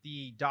 They get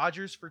the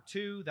Dodgers for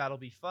 2. That'll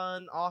be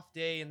fun. Off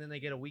day, and then they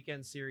get a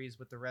weekend series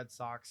with the Red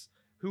Sox,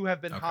 who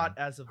have been hot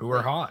as of late. Who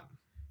are hot.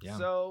 Yeah.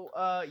 So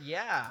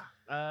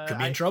could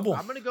be in trouble.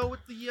 I'm gonna go with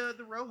the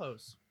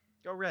Rojos.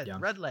 Go red. Yeah.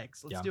 Red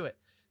legs. Let's do it.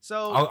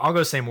 So I'll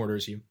go same order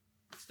as you.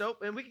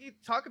 Dope. And we can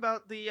talk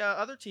about the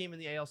other team in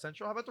the AL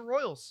Central. How about the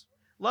Royals?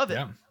 Love it.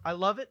 Yeah. I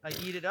love it. I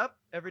eat it up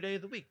every day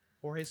of the week.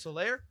 Jorge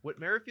Soler, Whit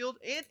Merrifield,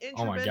 and Andrew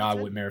Oh my Benintendi.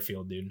 God, Whit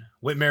Merrifield, dude.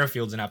 Whit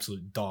Merrifield's an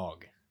absolute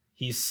dog.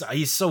 He's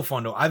so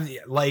fun to.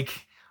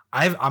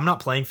 I'm not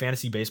playing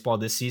fantasy baseball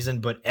this season,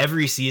 but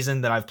every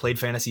season that I've played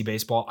fantasy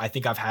baseball, I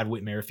think I've had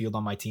Whit Merrifield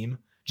on my team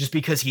just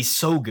because he's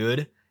so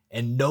good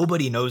and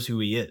nobody knows who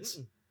he is.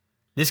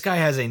 This guy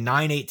has a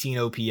 918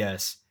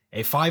 OPS,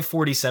 a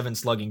 547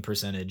 slugging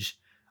percentage,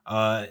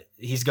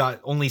 He's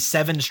got only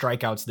 7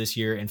 strikeouts this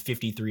year and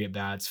 53 at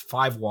bats,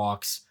 5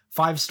 walks,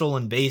 5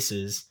 stolen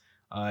bases.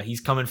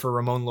 He's coming for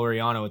Ramon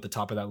Laureano at the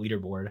top of that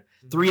leaderboard.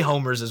 3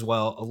 homers as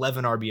well,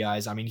 11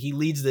 RBIs. I mean, he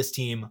leads this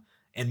team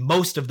in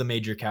most of the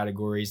major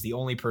categories. The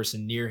only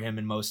person near him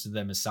in most of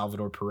them is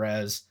Salvador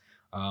Perez.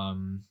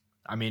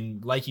 I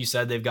mean, like you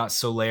said, they've got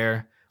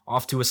Soler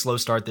off to a slow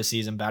start this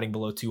season, batting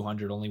below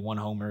 200, only 1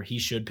 homer. He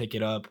should pick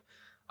it up.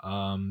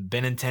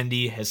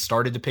 Benintendi has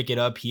started to pick it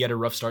up. He had a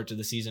rough start to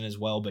the season as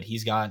well, but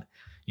he's got,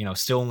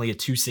 still only a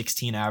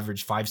 216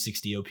 average,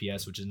 560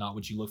 OPS, which is not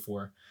what you look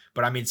for.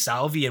 But I mean,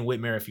 Salvi and Whit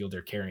Merrifield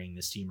are carrying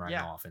this team right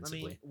now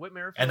offensively. I mean, Whit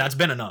Merrifield, and that's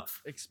been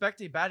enough.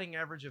 Expect a batting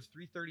average of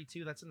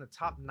 332. That's in the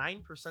top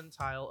 9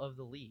 percentile of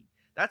the league.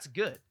 That's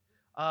good.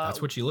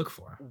 That's what you look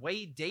for.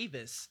 Wade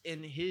Davis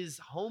in his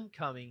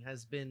homecoming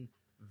has been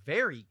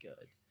very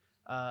good.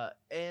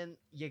 And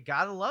you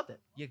gotta love it.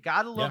 You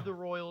gotta love the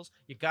Royals.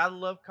 You gotta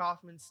love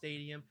Kauffman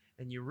Stadium,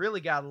 and you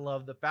really gotta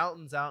love the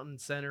fountains out in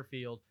center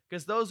field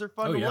because those are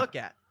fun to look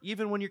at.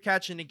 Even when you're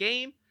catching a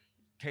game,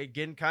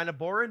 getting kind of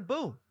boring.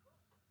 Boom,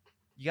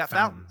 you got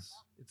fountains.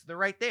 They're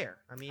right there.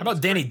 I mean, how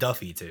about Danny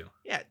Duffy too?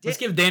 Yeah, let's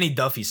give Danny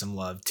Duffy some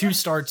love. 2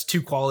 starts,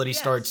 2 quality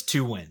starts,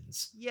 2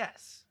 wins.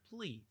 Yes,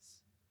 please.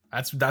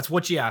 That's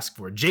what you ask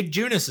for. Jake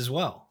Junis as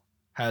well.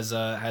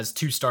 Has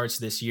 2 starts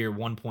this year,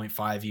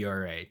 1.5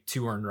 ERA,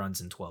 2 earned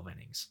runs in 12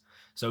 innings.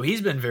 So he's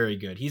been very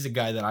good. He's a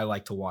guy that I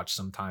like to watch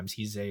sometimes.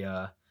 He's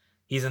a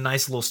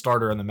nice little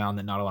starter on the mound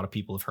that not a lot of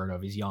people have heard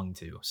of. He's young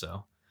too,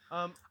 so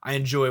I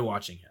enjoy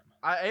watching him.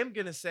 I am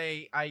gonna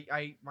say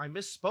I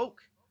misspoke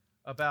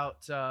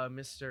about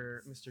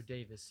Mr.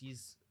 Davis.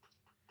 He's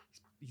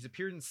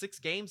appeared in 6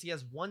 games. He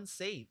has 1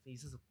 save. He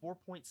has a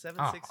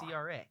 4.76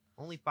 ERA,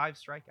 only 5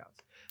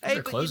 strikeouts. Hey,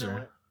 but closer. You know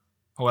what?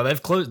 Well,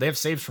 they have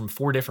saves from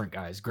 4 different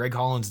guys. Greg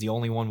Holland's the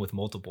only one with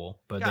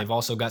multiple, but they've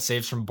also got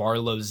saves from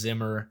Barlow,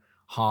 Zimmer,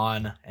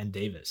 Hahn, and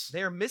Davis.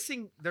 They're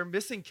missing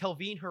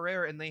Kelvin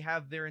Herrera, and they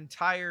have their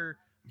entire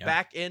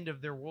back end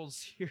of their World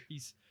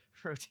Series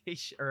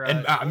rotation.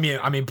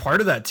 I mean,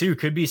 part of that too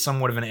could be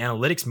somewhat of an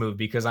analytics move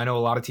because I know a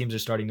lot of teams are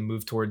starting to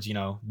move towards,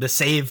 the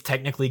save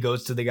technically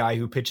goes to the guy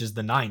who pitches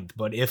the 9th,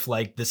 but if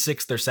like the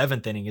 6th or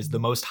 7th inning is the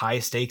most high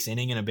stakes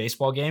inning in a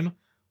baseball game,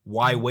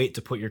 why wait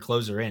to put your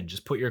closer in?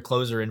 Just put your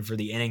closer in for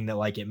the inning that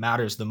like it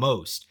matters the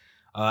most.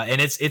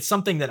 And it's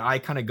something that I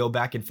kind of go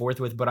back and forth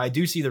with, but I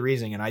do see the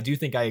reasoning, and I do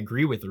think I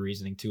agree with the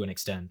reasoning to an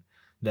extent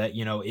that,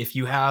 if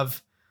you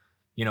have,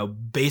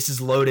 bases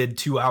loaded,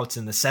 2 outs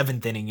in the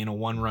 7th inning in a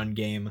 1-run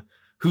game,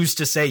 who's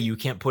to say you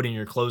can't put in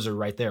your closer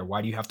right there?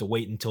 Why do you have to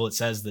wait until it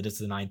says that it's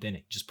the 9th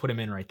inning? Just put him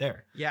in right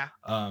there. Yeah.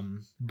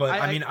 But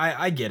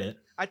I get it.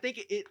 I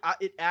think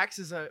it acts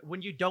as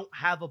when you don't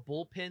have a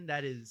bullpen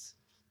that is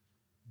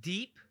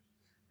deep,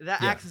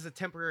 that acts as a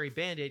temporary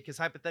band-aid because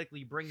hypothetically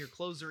you bring your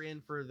closer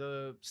in for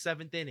the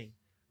 7th inning,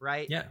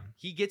 right? Yeah.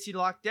 He gets you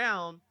locked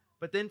down,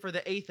 but then for the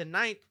 8th and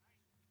 9th,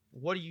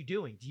 what are you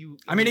doing?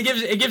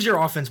 It gives your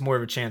offense more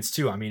of a chance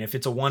too. I mean, if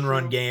it's a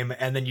 1-run game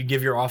and then you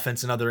give your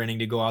offense another inning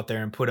to go out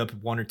there and put up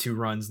 1 or 2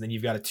 runs, then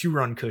you've got a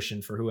 2-run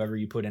cushion for whoever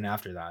you put in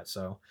after that.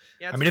 So,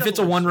 if it's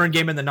a 1-run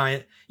game in the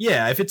 9th,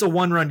 if it's a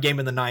 1-run game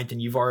in the 9th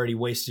and you've already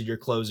wasted your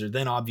closer,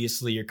 then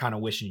obviously you're kind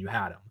of wishing you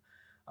had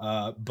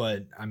him.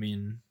 But I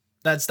mean,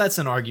 that's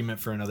an argument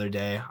for another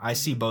day. I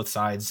see both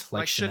sides,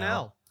 like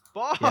Chanel.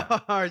 Bar,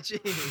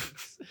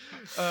 jeez.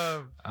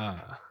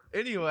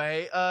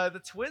 Anyway,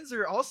 the Twins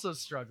are also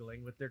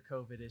struggling with their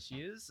COVID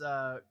issues.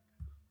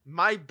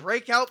 My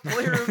breakout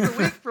player of the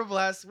week from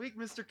last week,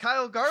 Mr.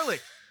 Kyle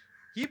Garlick,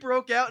 he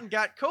broke out and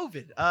got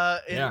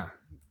COVID.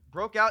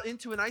 Broke out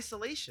into an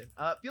isolation.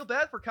 Feel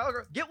bad for Kyle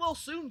Garlick. Get well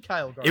soon,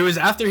 Kyle Garlick. It was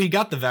after he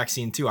got the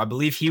vaccine too. I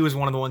believe he was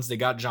one of the ones that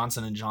got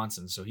Johnson &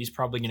 Johnson, so he's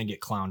probably going to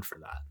get clowned for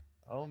that.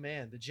 Oh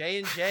man, the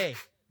J&J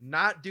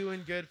not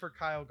doing good for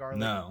Kyle Garlick.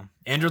 No,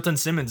 Andrelton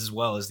Simmons as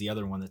well is the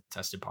other one that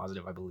tested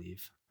positive, I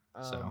believe.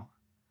 So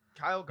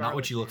Kyle Garlick, not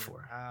what you look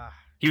for.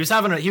 He was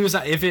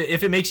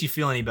if it makes you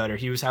feel any better,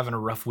 he was having a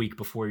rough week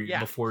before he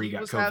got COVID too. He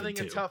was having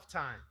a tough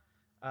time.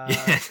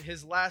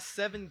 His last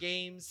 7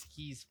 games,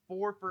 he's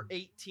 4 for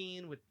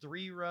 18 with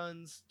 3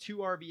 runs, 2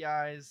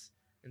 RBIs,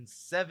 and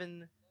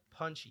 7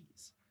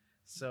 punchies.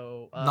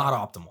 So not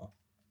optimal.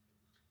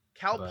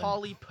 Cal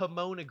Poly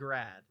Pomona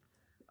grad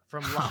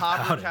from La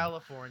Habra,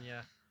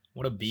 California.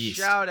 What a beast!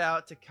 Shout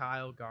out to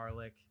Kyle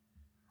Garlick.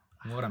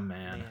 What a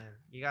man.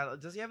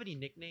 Does he have any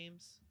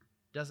nicknames?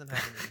 Doesn't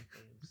have any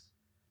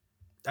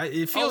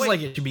nicknames. It feels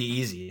like it should be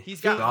easy. He's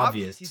got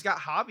obvious. He's got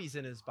hobbies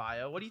in his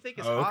bio. What do you think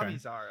his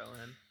hobbies are,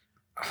 Owen?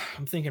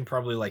 I'm thinking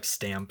probably like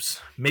stamps,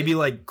 maybe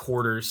like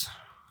quarters.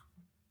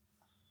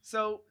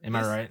 So am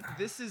I right?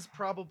 This is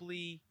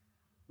probably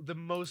the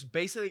most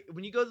basic.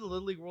 When you go to the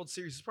Little League World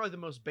Series, it's probably the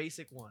most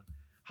basic one.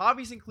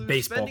 Hobbies include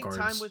baseball spending cards.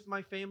 Time with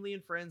my family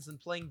and friends and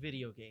playing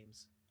video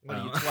games. What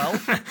are you,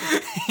 12?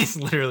 He's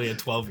literally a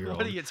 12-year-old.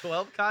 What are you,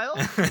 12, Kyle?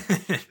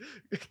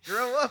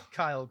 Grow up,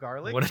 Kyle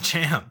Garlick. What a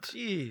champ.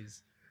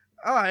 Jeez.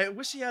 Oh, I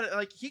wish he had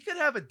he could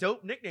have a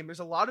dope nickname.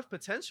 There's a lot of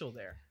potential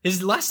there.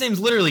 His last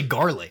name's literally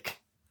Garlic.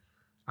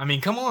 I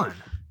mean, come on.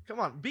 Come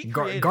on, be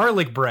creative.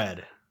 Garlic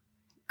bread,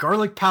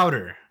 garlic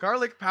powder,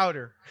 Garlic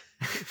powder.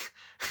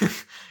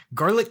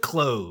 garlic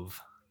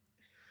clove.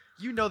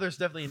 You know, there's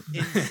definitely an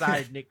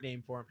inside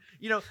nickname for him.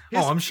 You know,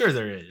 I'm sure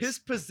there is. His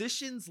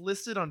positions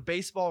listed on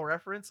Baseball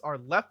Reference are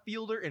left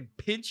fielder and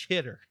pinch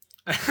hitter.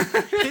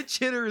 Pinch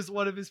hitter is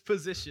one of his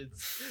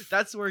positions.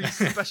 That's where he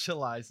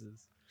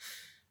specializes.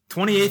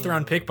 28th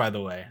round pick, by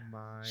the way.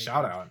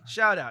 Shout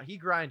out. He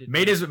grinded.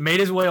 Made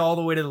his way all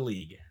the way to the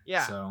league.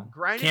 Yeah. So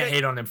grinded can't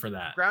hate on him for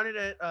that.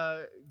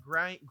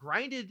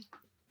 Grinded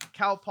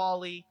Cal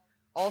Poly.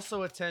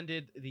 Also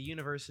attended the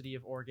University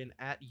of Oregon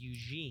at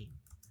Eugene.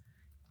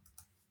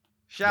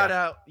 Shout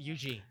out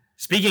Eugene.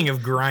 Speaking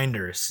of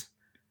grinders,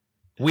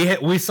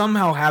 we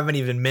somehow haven't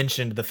even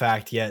mentioned the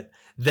fact yet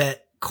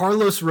that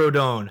Carlos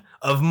Rodon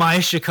of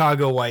my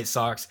Chicago White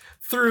Sox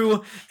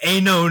threw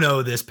a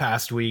no-no this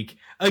past week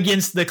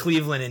against the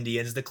Cleveland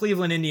Indians. The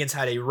Cleveland Indians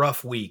had a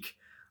rough week.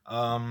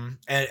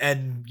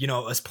 And you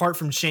know, apart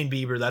from Shane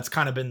Bieber, that's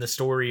kind of been the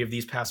story of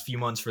these past few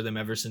months for them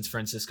ever since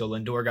Francisco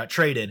Lindor got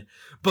traded.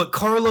 But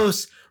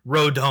Carlos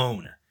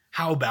Rodon,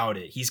 how about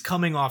it? He's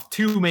coming off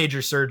 2 major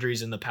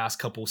surgeries in the past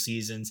couple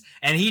seasons,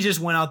 and he just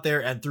went out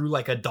there and threw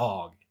like a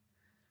dog.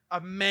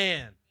 A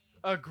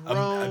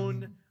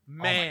grown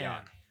man.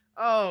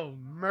 Oh,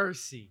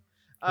 mercy.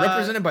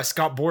 Represented by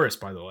Scott Boras,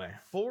 by the way.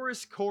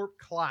 Forest Corp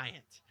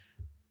client,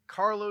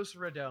 Carlos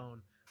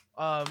Rodon.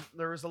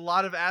 There was a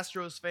lot of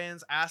Astros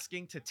fans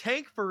asking to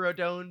tank for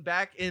Rodon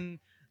back in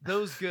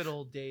those good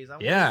old days.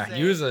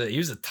 He was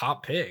a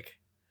top pick.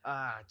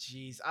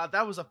 Geez,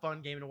 that was a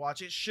fun game to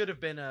watch. It should have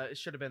been a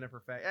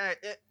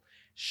perfect. It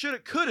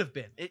could have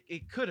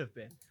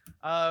been.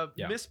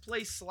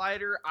 Misplaced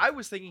slider. I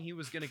was thinking he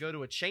was going to go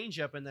to a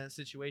changeup in that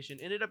situation.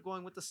 Ended up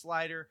going with the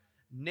slider.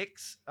 Nick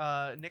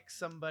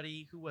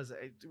somebody who was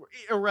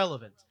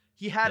irrelevant.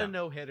 He had a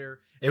no hitter.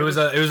 It was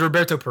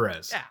Roberto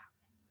Perez. Yeah,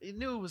 it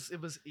knew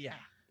it was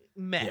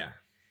meh. Yeah,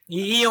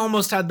 he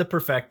almost had the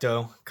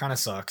perfecto. Kind of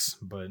sucks,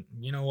 but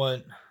you know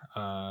what?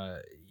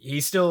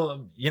 He's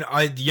still, you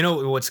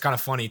know what's kind of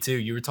funny too.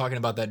 You were talking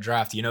about that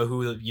draft. You know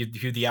who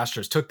the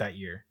Astros took that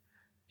year?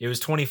 It was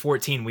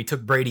 2014. We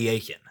took Brady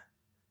Aiken,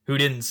 who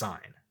didn't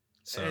sign.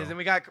 So and then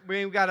we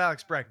got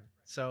Alex Bregman.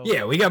 So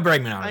yeah, we got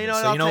Bregman out of it.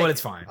 So you know what?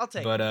 It's fine. I'll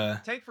take but, it.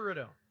 Tank for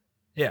Rodon.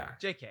 Yeah.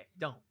 JK,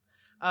 don't.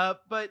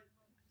 But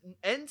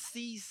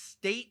NC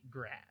State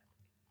grad.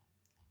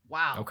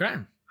 Wow. Okay.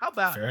 How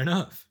about Fair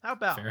enough.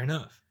 Fair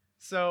enough.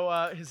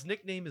 So his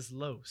nickname is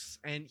Los,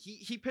 and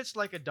he pitched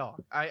like a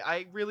dog.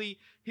 I really,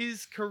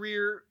 his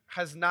career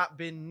has not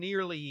been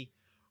nearly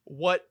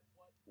what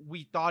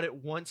we thought it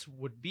once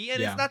would be, and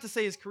it's not to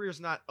say his career's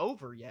not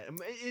over yet. I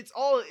mean, it's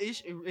all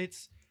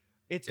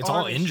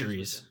all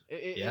injuries.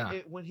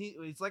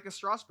 It's like a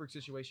Strasburg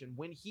situation.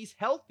 When he's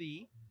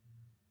healthy,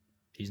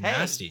 he's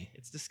nasty.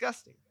 It's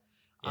disgusting.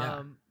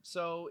 Yeah.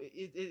 So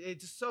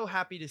it's just so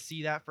happy to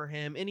see that for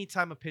him.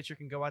 Anytime a pitcher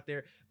can go out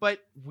there, but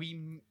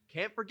we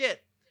can't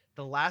forget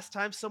the last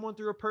time someone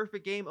threw a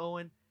perfect game,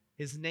 Owen,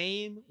 his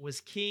name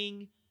was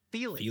King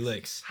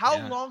Felix.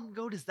 How long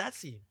ago does that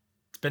seem?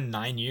 It's been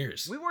 9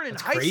 years. We weren't in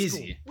high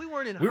school. We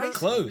weren't in high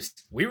school.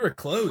 We were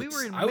close. We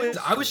were in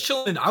I was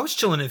chilling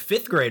in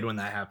 5th grade when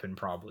that happened,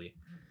 probably.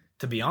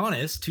 To be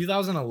honest,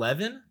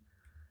 2011,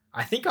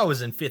 I think I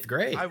was in 5th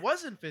grade. I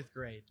was in 5th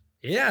grade.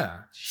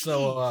 Yeah. Jeez.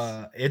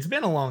 So it's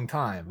been a long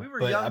time. We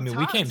were but young I mean,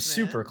 tots, we came man.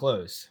 super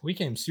close.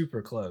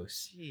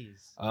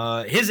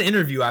 Jeez. His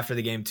interview after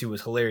the game too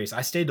was hilarious.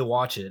 I stayed to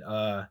watch it.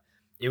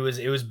 It was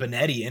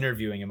Benetti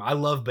interviewing him. I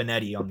love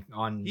Benetti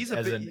on He's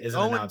as an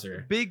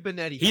announcer. Big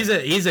Benetti.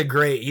 He's a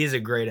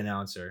great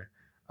announcer.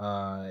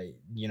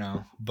 You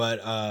know,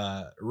 but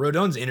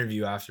Rodon's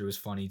interview after was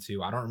funny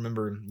too. I don't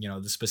remember,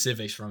 the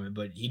specifics from it,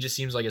 but he just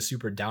seems like a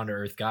super down to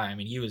earth guy. I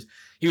mean, he was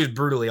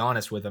brutally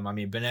honest with him. I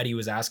mean, Benetti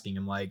was asking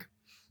him like,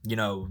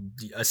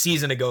 a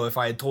season ago, if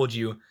I had told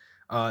you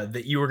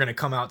that you were going to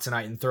come out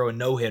tonight and throw a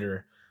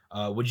no-hitter,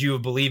 would you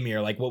have believed me,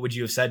 or like what would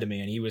you have said to me?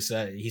 And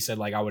he said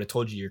like, I would have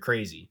told you you're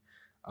crazy.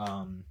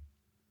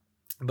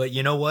 But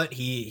you know what?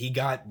 He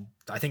got,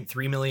 I think,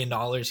 $3 million.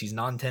 He's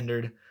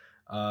non-tendered.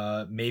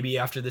 Maybe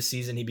after this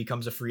season he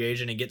becomes a free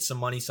agent and gets some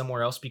money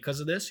somewhere else because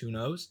of this. Who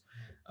knows?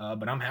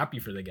 But I'm happy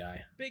for the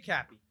guy. Big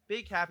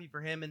happy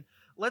for him. And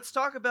let's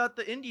talk about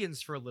the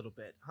Indians for a little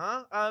bit,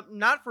 huh?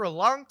 Not for a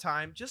long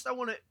time. Just I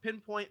want to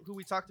pinpoint who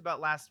we talked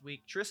about last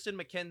week. Tristan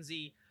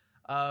McKenzie,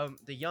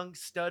 the young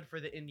stud for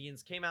the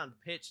Indians, came out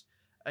and pitched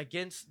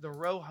against the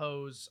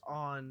Rojos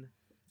on,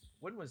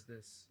 when was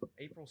this?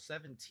 April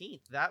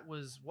 17th. That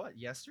was what,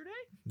 yesterday?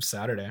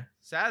 Saturday,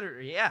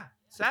 yeah.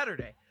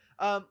 Saturday.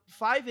 5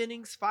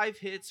 innings, 5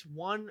 hits,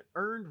 1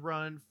 earned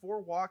run,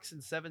 4 walks,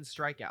 and 7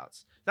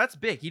 strikeouts. That's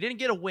big. He didn't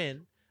get a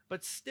win,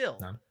 but still.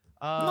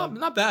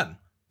 not bad.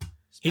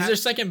 He's their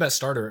second best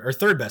starter, or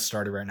third best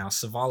starter right now.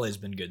 Savale's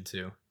been good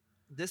too.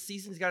 This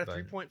season's got a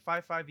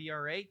 3.55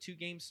 ERA, 2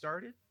 games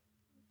started.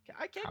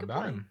 I can't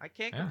complain. I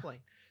can't complain.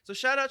 So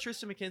shout out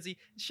Tristan McKenzie.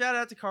 Shout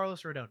out to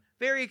Carlos Rodon.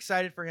 Very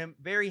excited for him.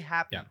 Very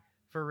happy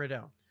for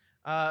Rodon.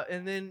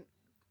 And then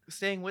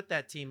staying with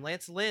that team,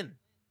 Lance Lynn.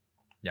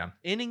 Yeah.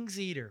 Innings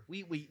eater.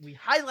 We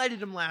highlighted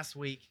him last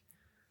week,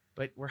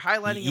 but we're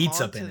highlighting him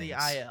eats up onto the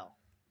innings. IL.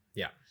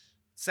 Yeah.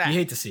 Sad. You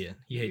hate to see it.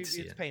 You hate to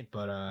see It's it.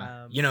 painful.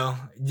 But you know,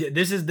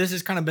 this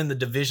has kind of been the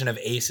division of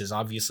aces.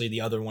 Obviously,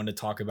 the other one to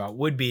talk about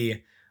would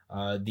be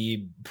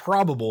the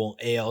probable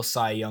AL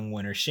Cy Young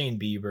winner, Shane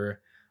Bieber.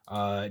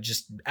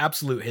 Just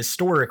absolute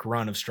historic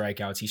run of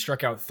strikeouts. He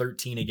struck out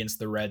 13 against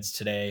the Reds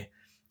today.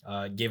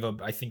 Gave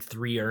up, I think,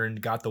 3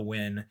 earned, got the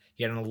win.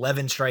 He had an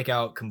 11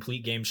 strikeout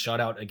complete game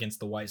shutout against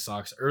the White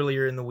Sox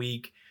earlier in the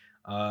week.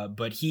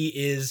 But he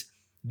is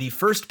the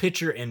first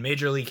pitcher in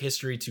Major League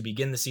history to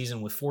begin the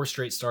season with 4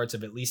 straight starts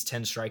of at least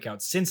 10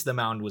 strikeouts since the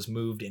mound was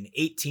moved in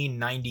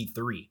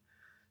 1893.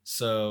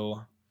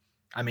 So,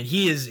 I mean,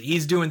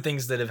 he's doing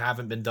things that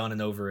haven't been done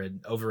in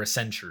over a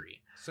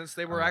century. Since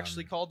they were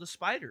actually called the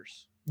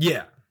Spiders.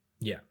 Yeah.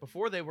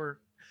 Before they were,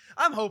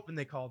 I'm hoping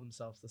they call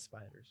themselves the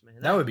Spiders,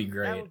 man. That would be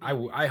great.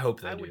 I hope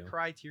they do. I would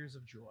cry tears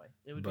of joy.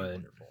 It would be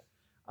wonderful.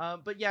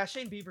 But yeah,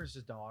 Shane Bieber's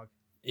a dog.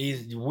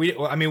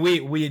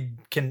 We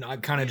can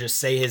kind of just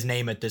say his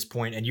name at this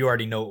point, and you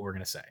already know what we're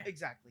gonna say.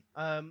 Exactly.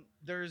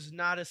 There's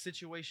not a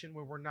situation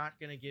where we're not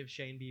gonna give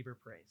Shane Bieber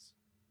praise.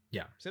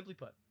 Yeah. Simply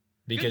put.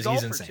 Because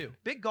he's insane. Too.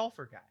 Big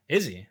golfer guy.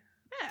 Is he?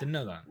 Yeah. Didn't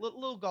know that.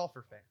 Little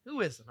golfer fan.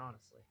 Who isn't,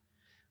 honestly?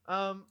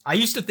 I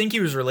used to think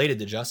he was related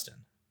to Justin.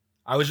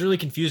 I was really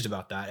confused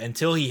about that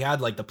until he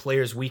had like the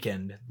Players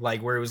Weekend,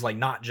 like where it was like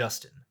not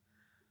Justin.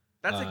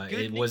 That's a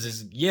good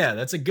nickname.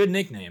 That's a good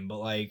nickname,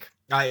 but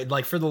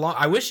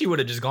I wish he would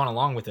have just gone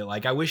along with it.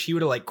 Like I wish he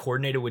would have like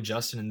coordinated with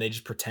Justin and they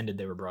just pretended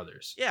they were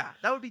brothers. Yeah,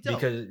 that would be dope.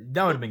 Because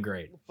that would have been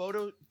great.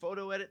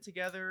 Photo edit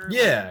together.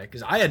 Yeah,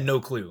 because I had no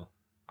clue.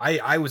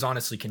 I was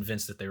honestly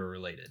convinced that they were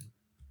related.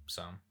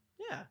 So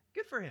yeah,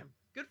 good for him.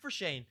 Good for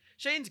Shane.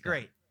 Shane's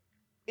great.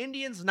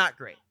 Indians not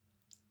great.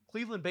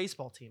 Cleveland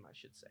baseball team, I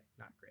should say,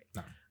 not great.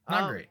 No,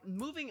 not great.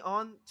 Moving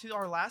on to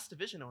our last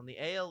division on the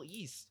AL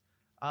East,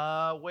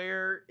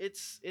 where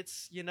it's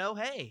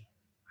hey,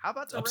 how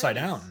about the upside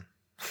Rays? down?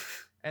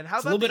 And how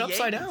it's about a little bit the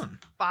upside Yankees?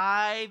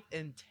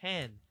 down?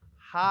 5-10.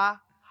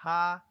 Ha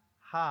ha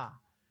ha.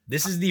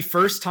 This is the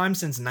first time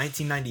since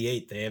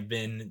 1998 they have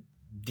been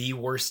the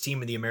worst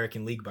team in the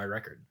American League by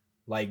record.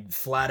 Like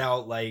flat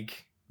out,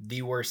 like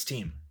the worst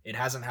team. It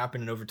hasn't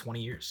happened in over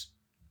 20 years.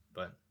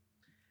 But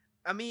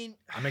I mean,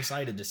 I'm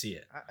excited to see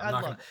it. I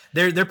love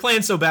it. They're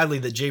playing so badly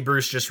that Jay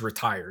Bruce just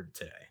retired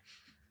today.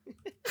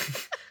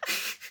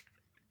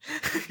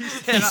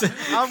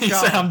 he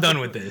said, I'm done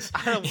with this.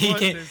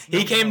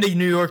 He came to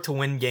New York to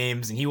win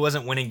games, and he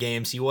wasn't winning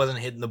games. He wasn't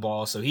hitting the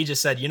ball. So he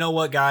just said, you know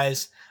what,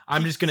 guys?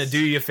 I'm just going to do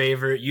you a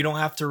favor. You don't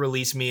have to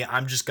release me.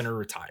 I'm just going to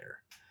retire.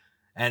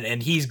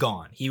 And he's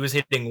gone. He was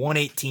hitting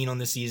 118 on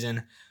the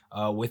season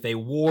with a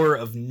WAR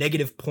of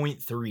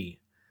 -0.3.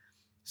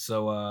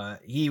 So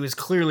he was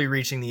clearly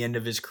reaching the end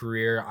of his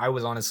career. I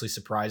was honestly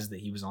surprised that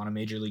he was on a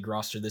major league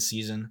roster this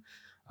season.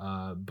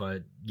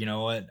 But you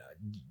know what?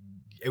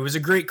 It was a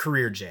great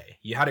career, Jay.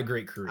 You had a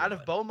great career. Out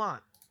of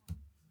Beaumont.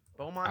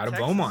 Out of Texas,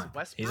 Beaumont.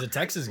 Westbrook He's a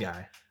Texas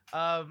guy.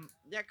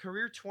 Yeah,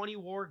 career 20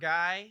 WAR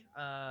guy.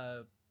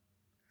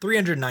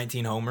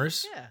 319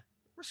 homers. Yeah,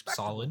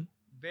 respectable. Solid.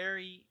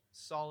 Very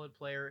solid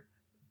player.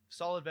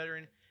 Solid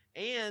veteran.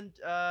 And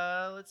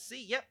let's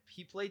see. Yep,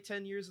 he played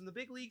 10 years in the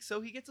big league,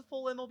 so he gets a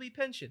full MLB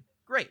pension.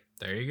 Great.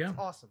 There you go.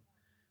 Awesome.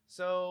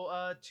 So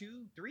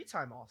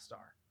 3-time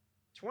All-Star.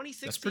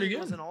 2016 That's pretty good.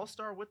 Was an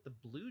All-Star with the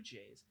Blue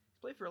Jays. He's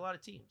played for a lot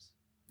of teams.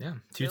 Yeah,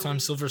 2-time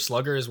Silver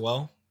Slugger as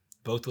well,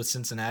 both with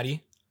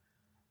Cincinnati.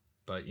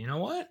 But you know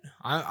what?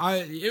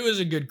 It was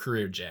a good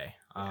career, Jay.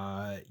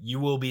 You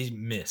will be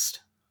missed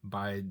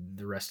by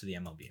the rest of the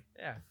MLB.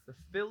 Yeah, the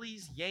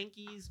Phillies,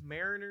 Yankees,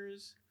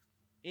 Mariners,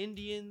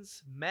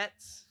 Indians,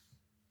 Mets,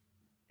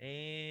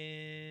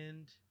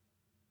 and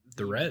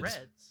the Reds.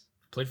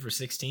 Played for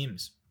 6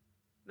 teams.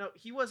 No,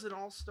 he was an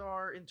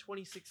All-Star in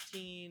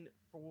 2016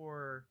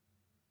 for.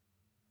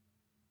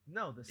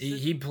 No,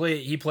 he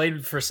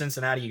played for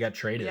Cincinnati. He got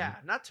traded. Yeah,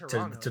 not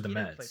Toronto. To the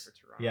Mets.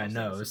 Yeah,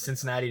 no, it was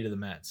Cincinnati to the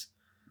Mets.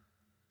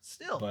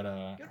 Still, but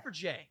good for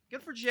Jay.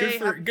 Good for Jay.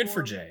 Good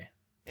for Jay.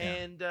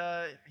 And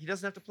he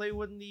doesn't have to play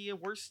with the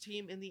worst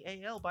team in the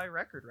AL by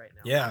record right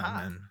now. Yeah,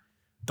 man.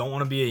 Don't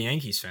want to be a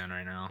Yankees fan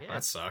right now. Yeah.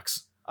 That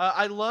sucks.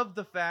 I love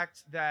the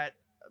fact that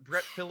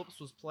Brett Phillips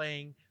was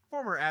playing,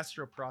 former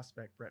Astro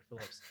prospect Brett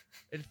Phillips,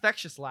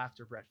 infectious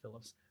laughter Brett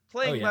Phillips,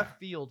 playing left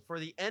field for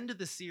the end of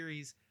the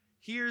series.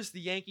 Here's the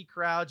Yankee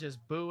crowd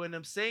just booing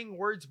him, saying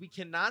words we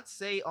cannot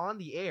say on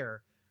the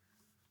air.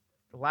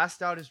 The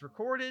last out is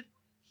recorded.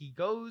 He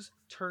goes,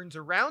 turns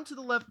around to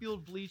the left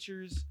field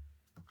bleachers,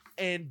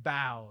 and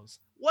bows.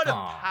 What a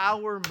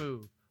power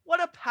move.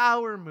 What a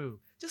power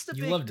move. Just a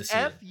big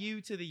F-U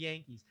to the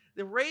Yankees.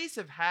 The Rays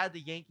have had the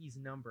Yankees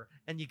number,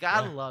 and you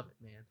got to love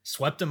it, man.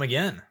 Swept them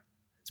again.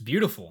 It's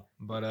beautiful.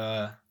 But,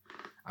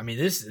 I mean,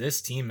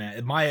 this team,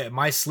 man,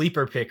 my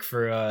sleeper pick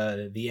for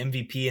the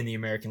MVP in the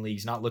American League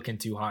is not looking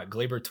too hot.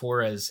 Gleyber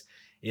Torres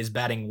is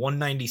batting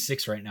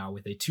 196 right now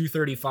with a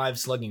 235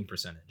 slugging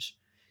percentage.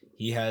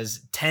 He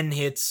has 10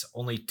 hits.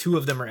 Only 2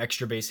 of them are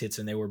extra base hits,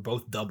 and they were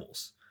both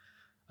doubles.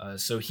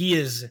 So he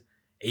is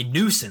a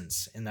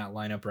nuisance in that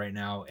lineup right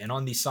now. And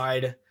on the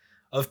side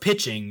of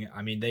pitching,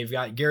 I mean, they've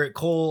got Garrett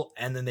Cole,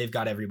 and then they've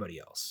got everybody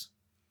else,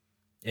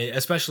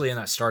 especially in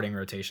that starting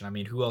rotation. I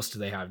mean, who else do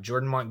they have?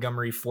 Jordan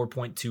Montgomery,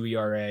 4.2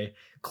 ERA.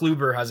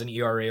 Kluber has an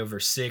ERA over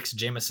 6.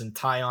 Jamison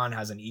Taillon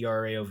has an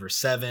ERA over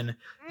 7.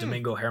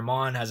 Domingo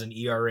Germán has an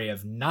ERA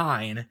of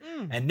 9.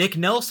 And Nick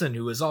Nelson,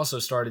 who has also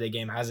started a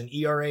game, has an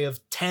ERA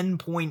of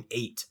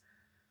 10.8.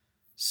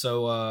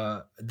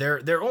 So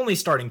their only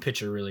starting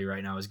pitcher really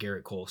right now is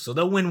Garrett Cole. So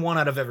they'll win 1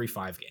 out of every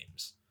 5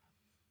 games.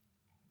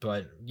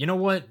 But you know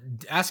what?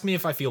 Ask me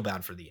if I feel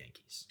bad for the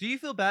Yankees. Do you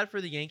feel bad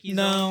for the Yankees?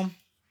 No.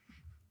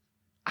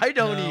 I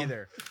don't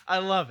either. I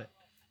love it.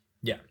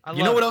 Yeah.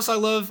 You know what else I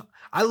love?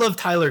 I love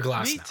Tyler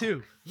Glasnow. Me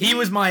too. He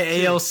was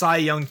my AL Cy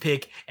Young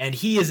pick, and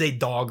he is a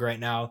dog right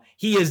now.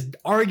 He is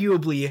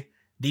arguably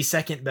the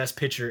second best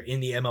pitcher in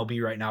the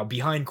MLB right now,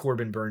 behind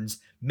Corbin Burns.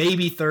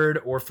 Maybe third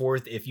or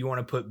fourth if you want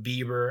to put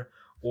Bieber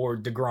or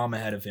DeGrom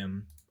ahead of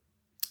him.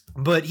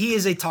 But he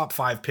is a top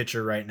 5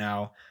 pitcher right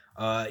now.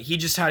 He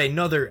just had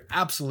another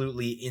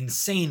absolutely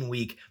insane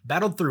week,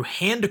 battled through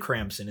hand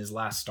cramps in his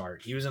last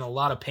start. He was in a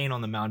lot of pain on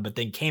the mound, but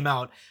then came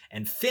out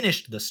and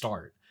finished the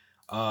start.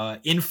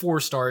 In 4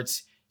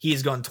 starts, he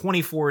has gone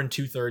 24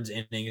 2/3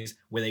 innings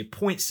with a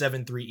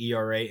 .73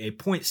 ERA, a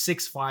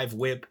 .65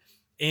 WHIP,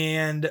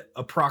 and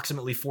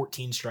approximately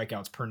 14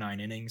 strikeouts per 9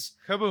 innings.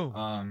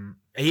 Kaboom.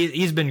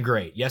 He's been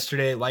great.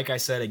 Yesterday, like I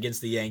said,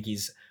 against the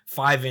Yankees,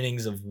 5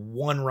 innings of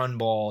 1 run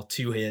ball,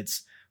 2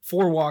 hits,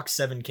 4 walks,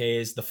 7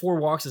 Ks. The 4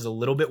 walks is a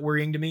little bit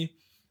worrying to me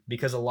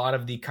because a lot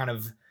of the kind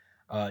of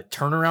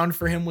turnaround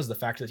for him was the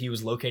fact that he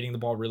was locating the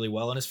ball really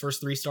well in his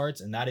first 3 starts.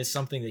 And that is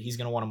something that he's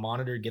going to want to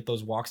monitor, get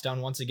those walks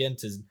down once again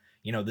to,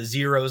 you know, the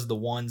 0s, the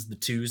 1s, the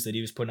 2s that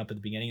he was putting up at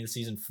the beginning of the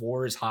season.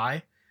 4 is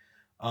high.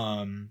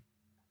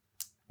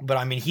 But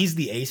I mean, he's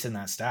the ace in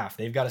that staff.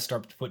 They've got to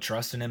start to put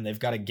trust in him. They've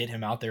got to get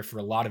him out there for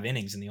a lot of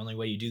innings. And the only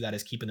way you do that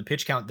is keeping the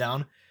pitch count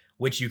down,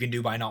 which you can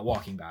do by not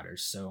walking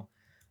batters. So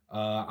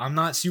I'm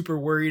not super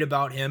worried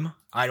about him.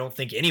 I don't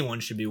think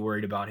anyone should be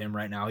worried about him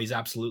right now. He's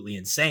absolutely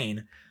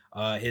insane.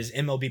 His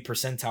MLB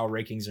percentile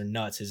rankings are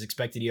nuts. His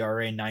expected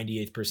ERA,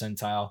 98th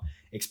percentile.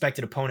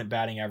 Expected opponent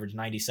batting average,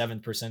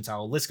 97th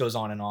percentile. List goes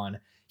on and on.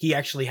 He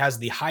actually has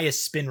the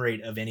highest spin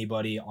rate of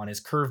anybody on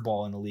his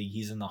curveball in the league.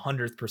 He's in the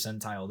 100th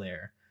percentile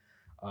there.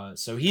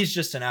 So he's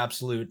just an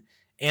absolute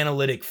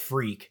analytic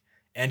freak.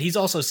 And he's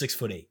also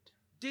 6'8".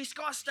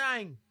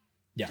 Disgusting.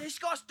 Yeah.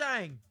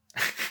 Disgusting.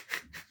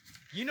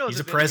 You know, he's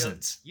the a video.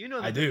 presence. You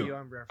know the I video do.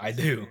 I'm referencing. I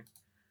do.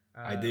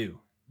 there. I do.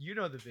 You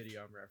know the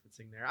video I'm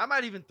referencing there. I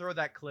might even throw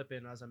that clip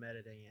in as I'm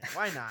editing it.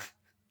 Why not?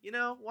 You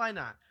know, why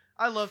not?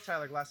 I love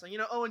Tyler Glasnow. You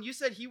know, Owen, you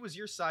said he was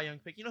your Cy Young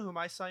pick. You know who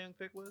my Cy Young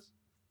pick was?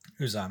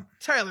 Who's that?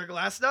 Tyler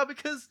Glasnow,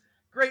 because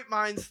great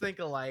minds think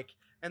alike,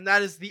 and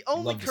that is the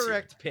only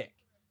correct pick.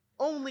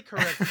 Only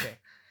correct pick.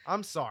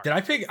 I'm sorry. Did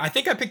I pick? I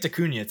think I picked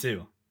Acuna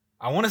too.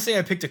 I want to say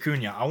I picked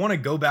Acuna. I want to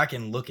go back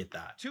and look at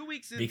that 2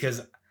 weeks in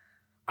because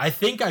I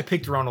think I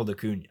picked Ronald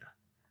Acuna,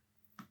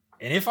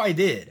 and if I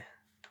did,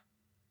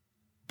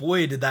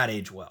 boy, did that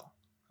age well.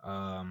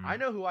 I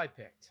know who I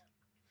picked.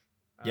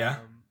 Yeah?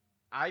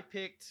 I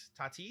picked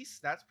Tatis.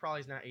 That's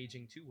probably not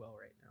aging too well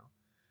right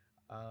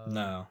now.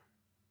 No.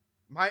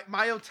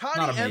 My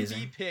Ohtani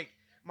MVP pick.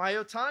 My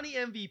Ohtani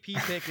MVP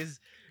pick is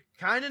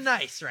kind of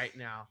nice right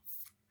now.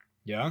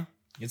 Yeah,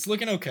 it's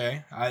looking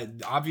okay. I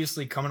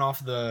obviously coming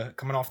off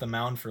the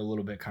mound for a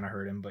little bit kind of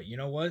hurt him, but you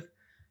know what?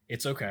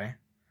 It's okay.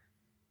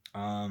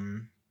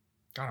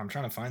 God, I'm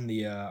trying to find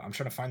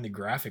the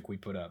graphic we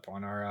put up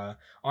on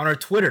our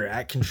Twitter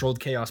at Controlled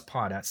Chaos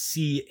Pod at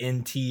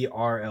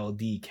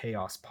CNTRLD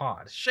Chaos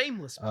Pod.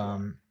 Shameless.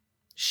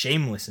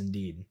 Shameless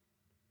indeed.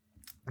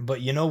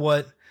 But you know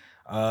what?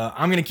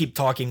 I'm gonna keep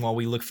talking while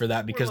we look for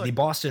that because the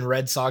Boston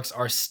Red Sox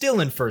are still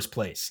in first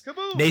place.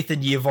 Kaboom.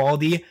 Nathan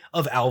Eovaldi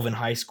of Alvin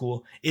High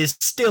School is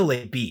still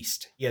a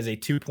beast. He has a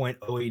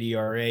 2.08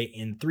 ERA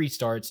in 3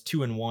 starts,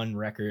 2-1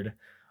 record.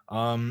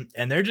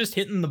 And they're just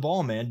hitting the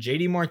ball, man.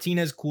 JD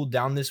Martinez cooled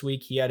down this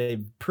week. He had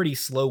a pretty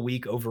slow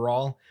week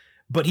overall,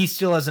 but he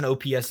still has an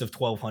OPS of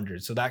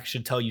 1200. So that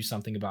should tell you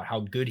something about how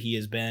good he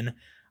has been.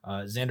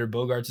 Xander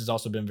Bogaerts has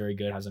also been very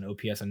good, has an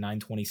OPS of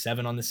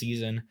 927 on the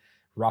season.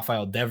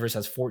 Rafael Devers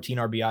has 14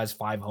 RBIs,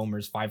 5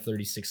 homers,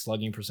 536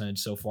 slugging percentage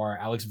so far.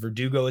 Alex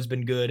Verdugo has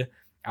been good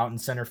out in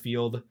center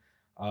field.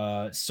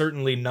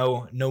 Certainly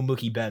no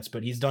Mookie Betts,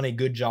 but he's done a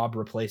good job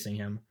replacing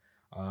him.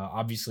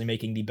 Obviously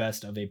making the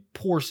best of a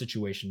poor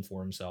situation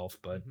for himself,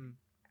 but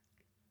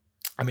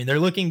I mean, they're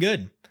looking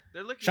good.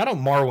 Shout out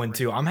Marwin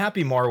too. I'm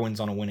happy Marwin's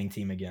on a winning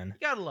team again.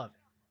 You gotta love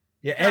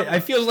it. Yeah, it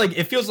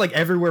feels like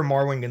everywhere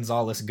Marwin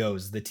Gonzalez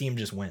goes, the team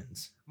just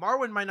wins.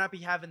 Marwin might not be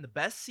having the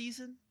best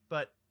season,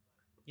 but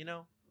you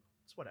know,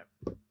 it's whatever.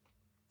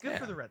 Good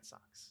for the Red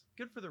Sox.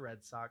 Good for the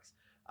Red Sox.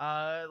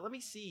 Let me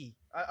see.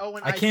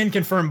 I can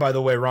confirm, by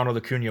the way, Ronald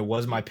Acuna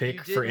was my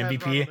pick for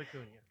MVP.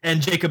 And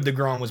Jacob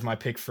deGrom was my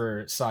pick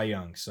for Cy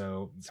Young.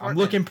 So I'm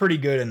looking pretty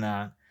good in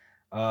that.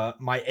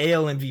 My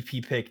AL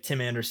MVP pick,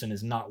 Tim Anderson,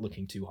 is not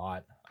looking too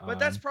hot. But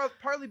that's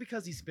partly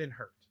because he's been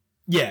hurt.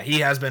 Yeah, he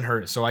has been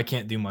hurt, so I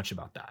can't do much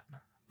about that.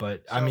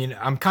 But I So- mean,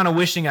 I'm kind of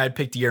wishing I'd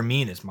picked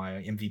Yermin as my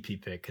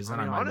MVP pick because then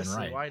I, mean, might have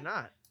honestly, been right. why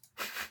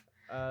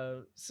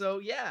not? So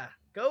yeah,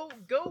 go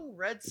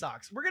Red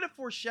Sox. We're gonna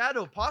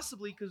foreshadow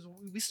possibly because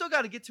we still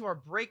got to get to our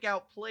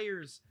breakout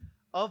players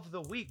of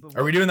the week. But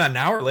Are we doing that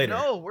now or later?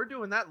 No, we're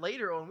doing that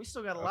later on. We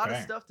still got a lot of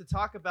Okay. stuff to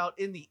talk about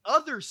in the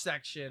other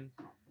section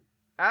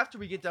after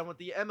we get done with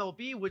the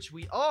MLB, which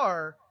we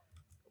are.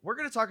 We're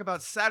gonna talk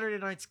about Saturday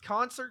night's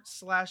concert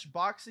 /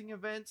 boxing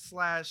event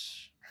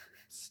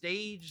 /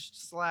 stage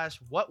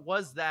 / what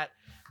was that?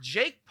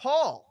 Jake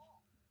Paul.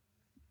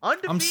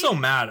 Undefeated. I'm so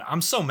mad.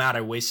 I'm so mad.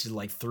 I wasted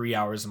like 3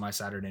 hours of my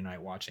Saturday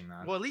night watching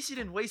that. Well, at least you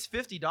didn't waste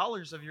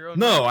 $50 of your own.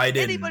 No, money. I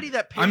didn't. Anybody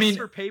that pays I mean,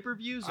 for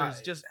pay-per-views I-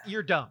 is just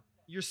you're dumb.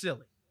 You're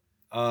silly.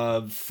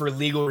 For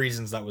legal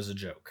reasons, that was a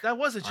joke. That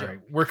was a All joke. right,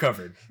 we're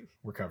covered.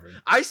 We're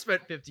covered. I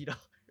spent $50.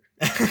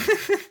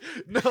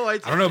 No, I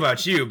didn't. I don't know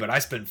about you, but I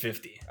spent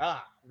 50.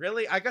 Ah,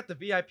 really? I got the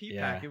VIP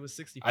Yeah. pack. It was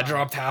 65. I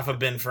dropped half of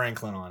Ben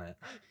Franklin on it.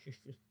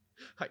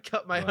 I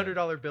cut my But-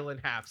 $100 bill in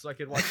half so I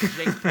could watch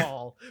Jake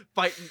Paul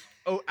fighting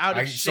out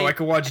of So I shape,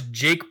 could watch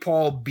Jake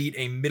Paul beat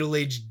a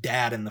middle-aged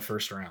dad in the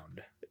first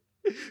round.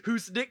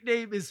 whose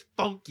nickname is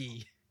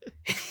Funky.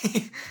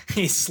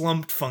 He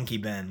slumped Funky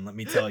Ben, let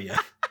me tell you.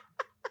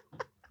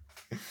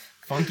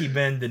 Funky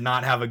Ben did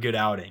not have a good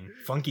outing.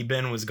 Funky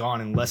Ben was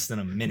gone in less than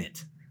a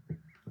minute.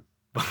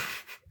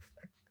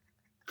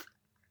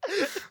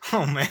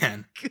 Oh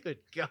man. Good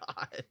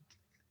God.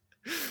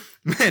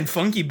 Man,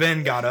 Funky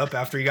Ben got up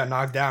after he got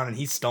knocked down and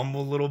he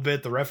stumbled a little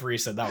bit. The referee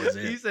said that was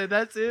He it. said,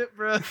 "That's it,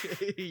 bro.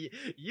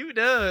 You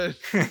done."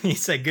 He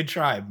said, good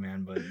try,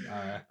 man, but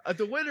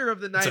The winner of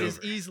the night is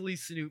over. easily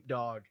Snoop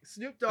Dogg.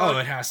 Snoop Dogg oh,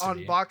 it has to on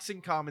be.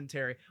 boxing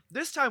commentary.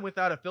 This time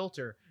without a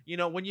filter. You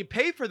know, when you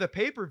pay for the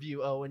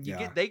pay-per-view, and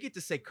Yeah. they get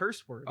to say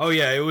curse words. Oh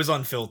yeah, it was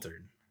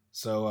unfiltered.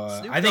 So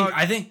Snoop I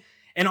Dogg- think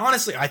and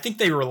honestly, I think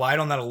they relied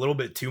on that a little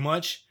bit too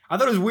much. I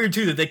thought it was weird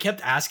too that they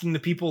kept asking the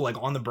people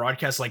like on the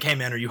broadcast, like, "Hey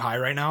man, are you high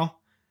right now?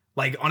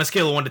 Like on a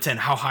scale of 1 to 10,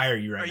 how high are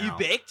you right Are now? you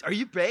baked? Are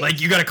you baked?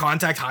 Like you got a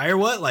contact high or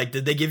what? Like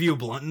did they give you a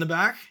blunt in the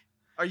back?"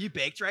 Are you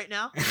baked right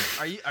now?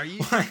 Are you?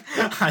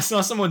 I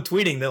saw someone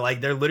tweeting that like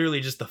they're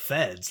literally just the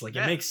feds. Like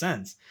Yeah. it makes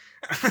sense.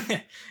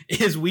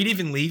 Is weed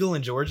even legal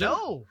in Georgia?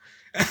 No.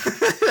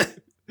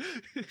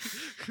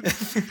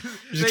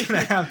 just gonna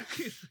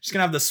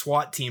have the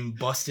SWAT team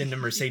bust into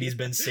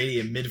Mercedes-Benz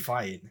Stadium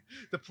mid-fight.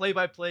 The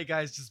play-by-play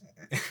guys just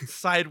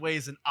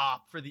sideways and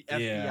op for the FBI.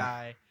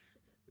 Yeah.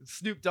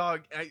 Snoop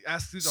Dogg. I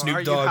asked Snoop Dogg, Snoop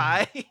 "Are Dogg you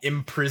high?"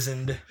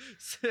 imprisoned.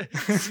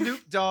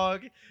 Snoop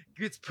Dogg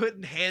gets put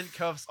in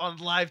handcuffs on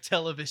live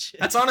television.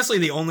 That's honestly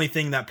the only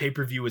thing that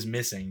pay-per-view was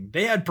missing.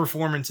 They had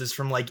performances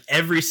from like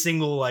every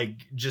single like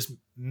just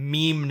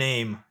meme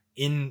name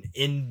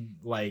in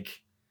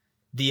like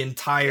the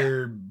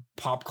entire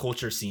pop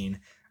culture scene.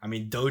 I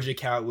mean, Doja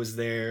Cat was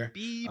there.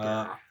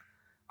 Bieber.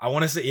 I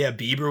want to say, yeah,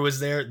 Bieber was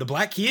there. The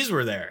Black Keys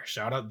were there.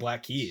 Shout out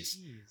Black Keys.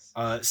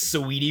 Jeez.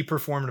 Saweetie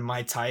performed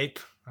My Type.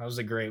 That was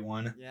a great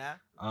one. Yeah.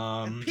 And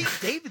Um, Pete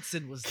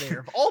Davidson was there.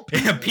 Of all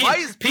people. yeah, Why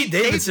is Pete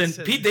Davidson.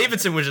 Pete there?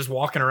 Davidson was just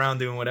walking around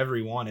doing whatever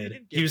he wanted.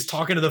 didn't give He a was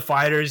talking to the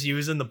fighters. He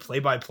was in the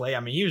play-by-play. I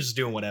mean, he was just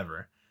doing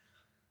whatever.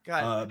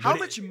 God, but how it-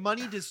 much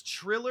money does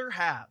Triller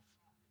have?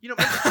 You know,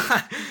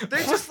 they're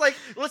just like,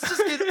 let's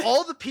just get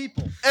all the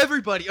people,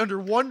 everybody under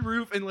one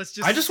roof, and let's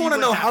just. I just see want to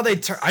what know how they.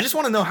 happens. I just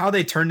want to know how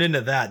they turned into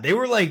that. They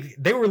were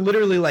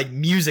literally like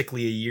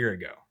Musically a year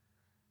ago.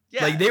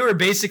 Yeah. Like they were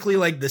basically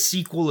like the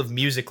sequel of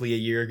Musically a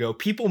year ago.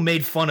 People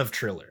made fun of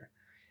Triller,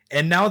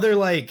 and now they're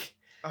like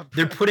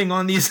they're putting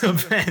on these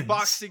events.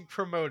 boxing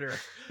promoter.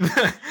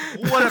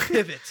 What a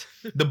pivot!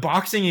 The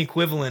boxing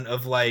equivalent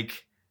of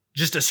like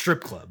just a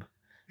strip club.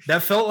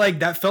 That felt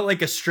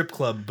like a strip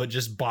club, but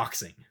just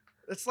boxing.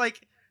 It's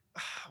like,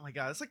 oh my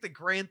god, it's like the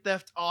Grand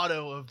Theft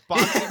Auto of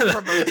boxing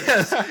promoters.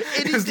 It's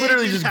Anything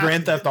literally can just happen.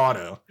 Grand Theft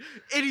Auto.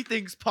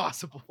 Anything's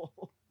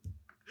possible.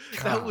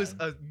 That was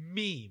God. a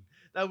meme.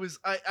 That was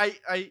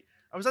I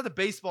was at the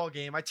baseball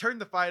game. I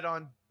turned the fight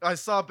on. I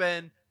saw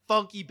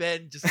Funky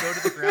Ben just go to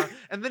the ground,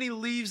 and then he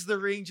leaves the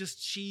ring just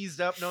cheesed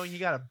up, knowing he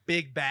got a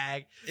big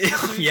bag.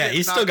 Yeah,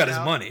 he's still got his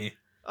knocked out. money.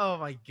 Oh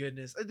my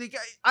goodness!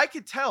 I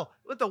could tell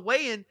with the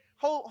weigh-in.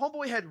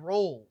 Homeboy had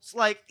rolls.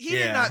 Like he did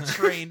Yeah. not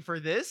train for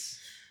this.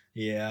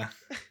 Yeah.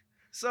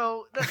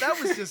 So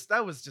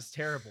that was just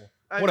terrible.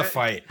 What a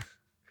fight.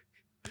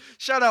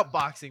 Shout out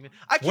boxing, man.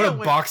 I What a can't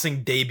wait.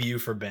 boxing debut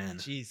for Ben.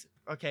 Jeez.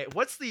 Okay,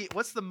 what's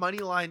the money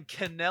line?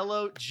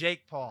 Canelo,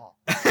 Jake Paul.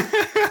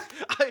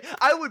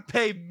 I would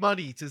pay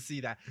money to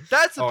see that.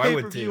 That's a Oh, I pay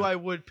would per view too. I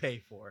would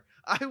pay for.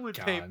 I would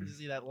pay God. to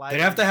see that live.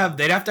 They'd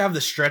have to have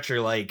the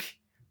stretcher like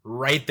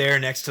right there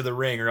next to the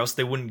ring, or else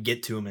they wouldn't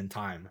get to him in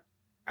time.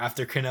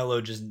 After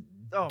Canelo just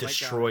Oh my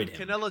destroyed God.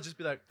 him. Canelo just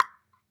be like,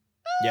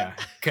 Yeah.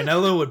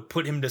 Canelo would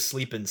put him to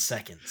sleep in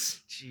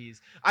seconds. jeez.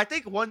 I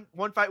think one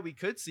fight we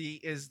could see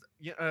is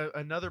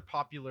another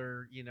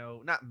popular,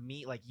 not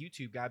me like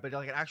YouTube guy, but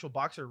like an actual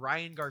boxer,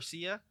 Ryan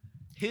Garcia.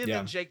 Him Yeah.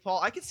 and Jake Paul.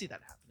 I could see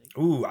that happening.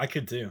 Ooh, I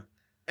could too.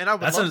 And I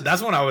would That's love to that's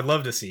see one I would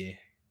love to see.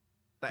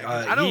 that.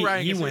 I know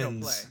Ryan he Garcia don't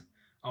wins.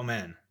 Oh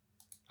man,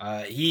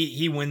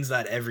 he wins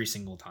that every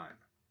single time.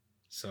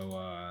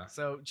 So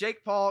So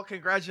Jake Paul,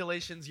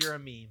 congratulations, you're a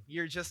meme.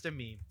 You're just a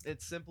meme.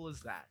 It's simple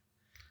as that.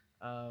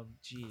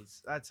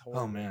 Jeez, that's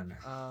horrible. oh man,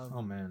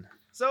 oh man.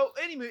 So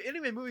anyway,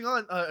 moving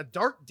on. A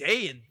dark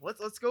day, and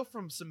let's go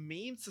from some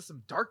memes to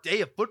some dark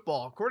day of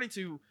football, according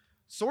to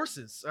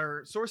sources,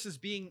 or sources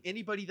being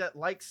anybody that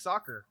likes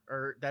soccer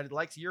or that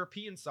likes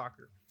European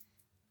soccer.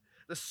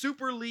 The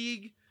Super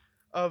League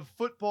of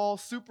football,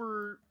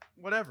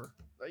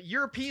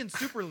 European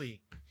Super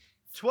League.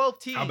 12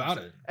 teams. How about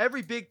it?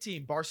 Every big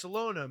team: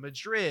 Barcelona,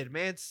 Madrid,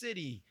 Man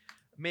City,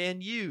 Man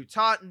U,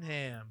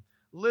 Tottenham,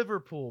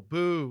 Liverpool.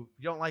 Boo!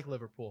 You don't like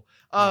Liverpool.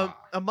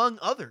 Among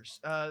others.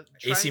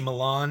 AC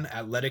Milan,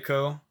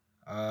 Atletico,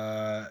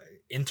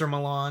 Inter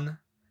Milan.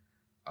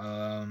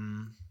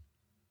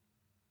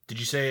 Did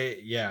you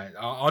say? Yeah.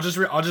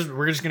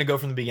 We're just gonna go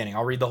from the beginning.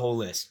 I'll read the whole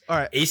list. All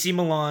right. AC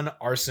Milan,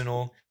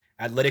 Arsenal,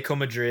 Atletico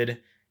Madrid,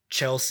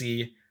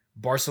 Chelsea,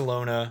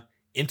 Barcelona,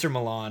 Inter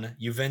Milan,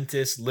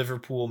 Juventus,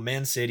 Liverpool,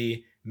 Man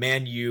City,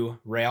 Man U,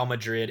 Real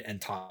Madrid, and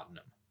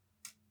Tottenham.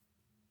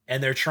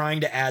 And they're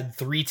trying to add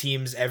 3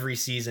 teams every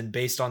season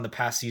based on the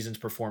past season's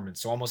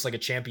performance. So almost like a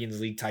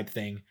Champions League type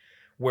thing,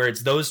 where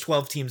it's those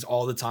 12 teams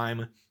all the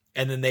time,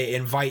 and then they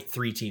invite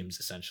 3 teams,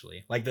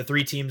 essentially. Like the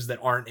 3 teams that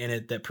aren't in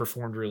it that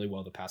performed really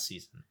well the past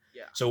season.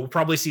 Yeah. So we'll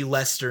probably see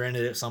Leicester in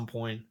it at some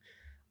point.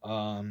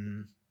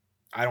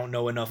 I don't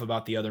know enough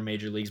about the other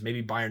major leagues.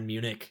 Maybe Bayern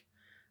Munich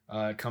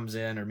comes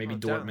in, or maybe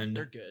Dortmund.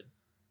 They're good.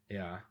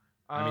 Yeah.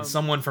 I mean,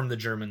 someone from the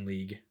German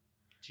league.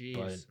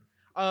 Jeez.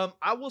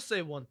 I will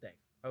say one thing,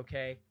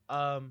 okay?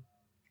 The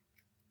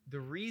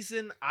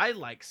reason I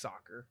like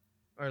soccer,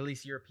 or at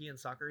least European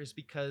soccer, is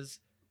because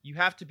you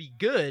have to be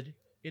good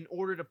in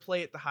order to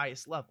play at the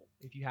highest level.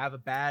 If you have a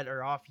bad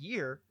or off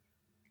year,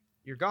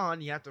 you're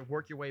gone. You have to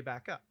work your way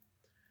back up.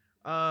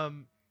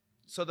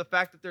 So the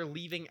fact that they're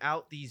leaving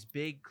out these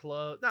big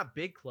clubs, not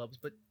big clubs,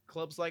 but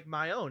clubs like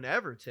my own,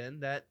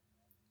 Everton, that,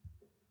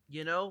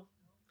 you know,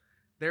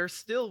 they're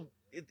still,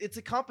 it's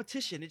a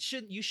competition.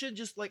 You shouldn't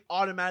just like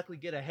automatically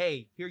get a,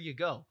 hey, here you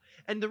go.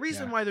 And the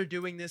reason why they're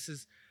doing this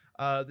is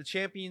the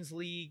Champions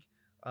League,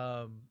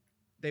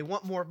 they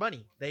want more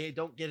money. They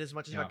don't get as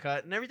much as a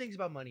cut, and everything's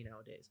about money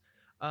nowadays.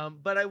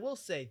 But I will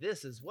say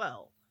this as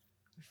well.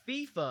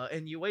 FIFA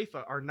and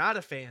UEFA are not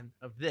a fan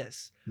of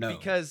this. No.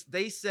 Because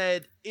they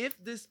said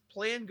if this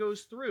plan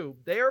goes through,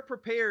 they are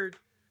prepared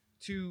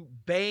to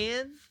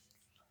ban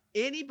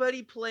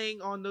anybody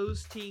playing on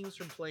those teams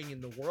from playing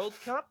in the World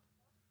Cup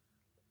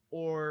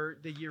or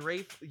the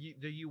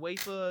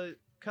UEFA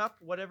Cup,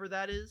 whatever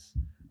that is.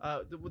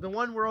 The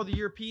one where all the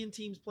European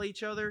teams play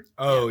each other.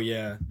 Oh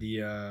yeah,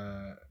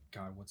 the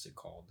God, what's it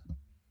called?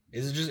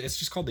 It's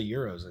just called the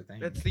Euros, I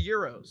think. It's the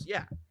Euros,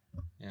 yeah.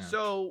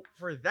 So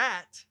for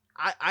that,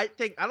 I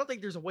don't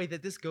think there's a way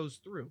that this goes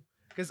through,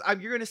 because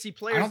you're going to see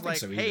players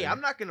like, hey, I'm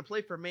not going to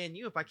play for Man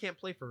U if I can't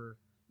play for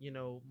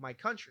my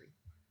country.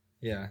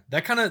 Yeah,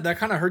 that kind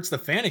of hurts the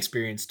fan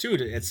experience too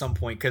at some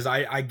point, because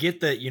I get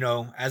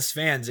that, as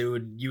fans you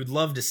would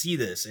love to see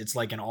this. It's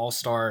like an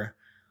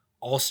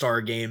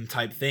all-star game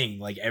type thing,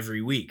 like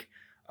every week.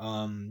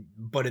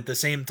 But at the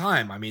same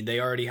time, I mean, they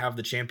already have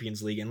the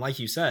Champions League, and like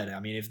you said, I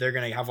mean, if they're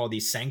going to have all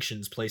these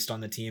sanctions placed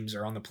on the teams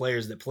or on the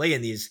players that play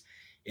in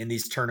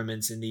these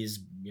tournaments, in these,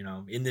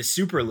 in this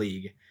Super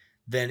League,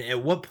 then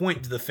at what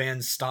point do the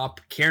fans stop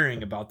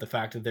caring about the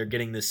fact that they're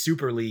getting this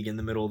Super League in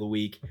the middle of the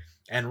week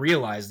and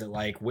realize that,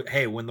 like,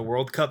 hey, when the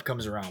World Cup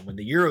comes around, when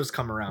the Euros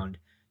come around,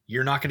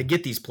 you're not going to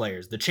get these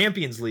players. The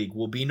Champions League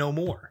will be no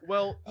more.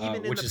 Well,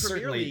 even in the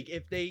Premier League,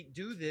 if they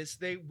do this,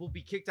 they will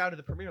be kicked out of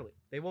the Premier League.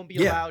 They won't be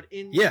allowed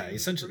in. Yeah,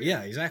 essentially.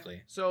 Yeah,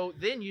 exactly. So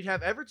then you'd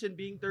have Everton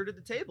being third at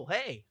the table.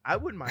 Hey, I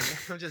wouldn't mind.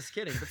 I'm just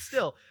kidding. But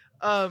still,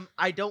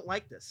 I don't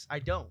like this. I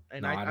don't.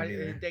 And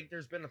I think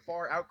there's been a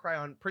far outcry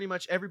on pretty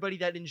much everybody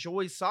that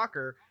enjoys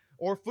soccer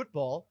or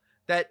football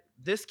that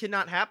this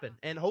cannot happen.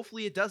 And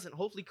hopefully it doesn't.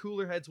 Hopefully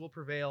cooler heads will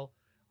prevail.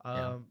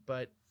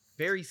 But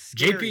very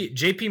scary.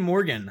 JP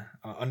Morgan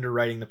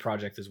underwriting the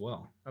project as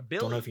well. $1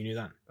 billion. Don't know if you knew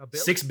that.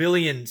 $1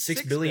 billion?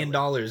 $6 billion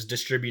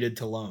distributed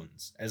to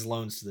loans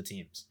to the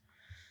teams.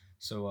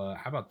 So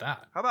how about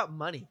that? How about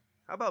money?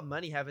 How about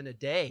money having a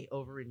day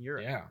over in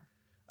Europe? Yeah.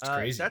 It's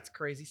crazy. That's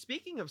crazy.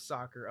 Speaking of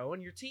soccer,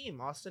 Owen, your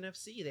team, Austin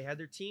FC, they had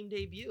their team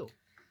debut.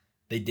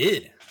 They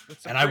did.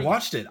 And I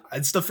watched it.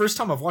 It's the first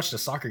time I've watched a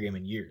soccer game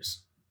in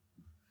years.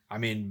 I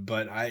mean,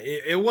 but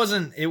it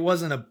wasn't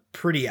a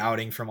pretty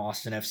outing from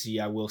Austin FC,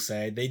 I will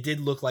say. They did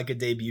look like a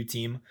debut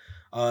team.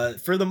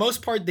 For the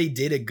most part, they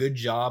did a good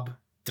job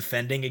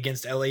defending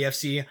against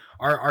LAFC.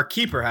 Our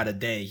keeper had a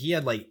day. He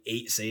had like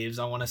 8 saves,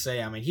 I want to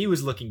say. I mean, he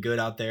was looking good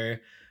out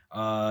there.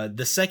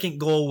 The second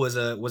goal was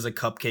a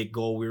cupcake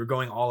goal. We were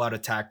going all out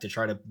attack to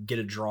try to get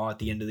a draw at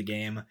the end of the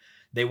game.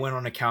 They went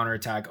on a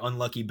counterattack,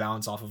 unlucky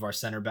bounce off of our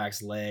center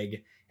back's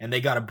leg, and they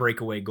got a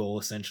breakaway goal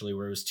essentially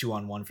where it was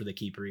 2-on-1 for the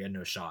keeper. He had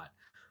no shot.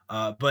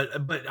 But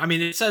I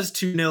mean, it says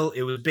 2-0.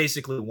 It was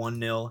basically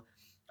 1-0.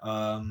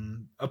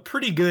 A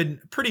pretty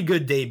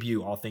good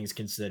debut, all things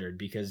considered,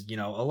 because, a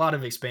lot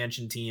of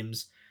expansion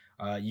teams,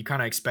 You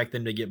kind of expect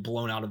them to get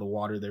blown out of the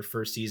water their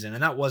first season,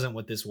 and that wasn't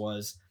what this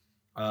was.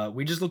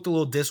 We just looked a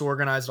little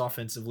disorganized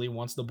offensively.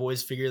 Once the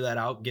boys figure that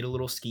out, get a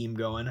little scheme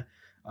going,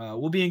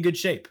 we'll be in good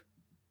shape.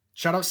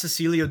 Shout out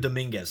Cecilio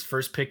Dominguez,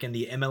 first pick in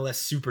the MLS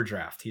Super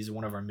Draft. He's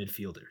one of our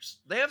midfielders.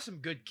 They have some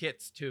good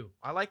kits too.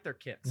 I like their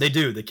kits. They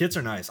do. The kits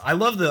are nice. I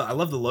love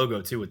the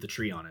logo too with the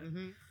tree on it.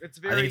 It's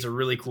I think it's a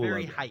really cool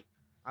very logo. hype.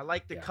 I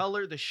like the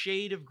color. The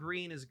shade of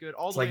green is good.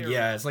 All It's the way like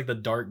around. it's like the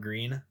dark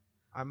green.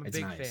 I'm a It's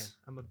big nice. fan.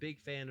 I'm a big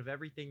fan of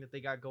everything that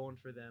they got going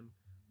for them.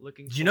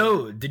 Did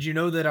you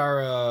know that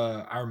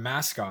our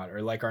mascot,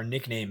 or like our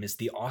nickname, is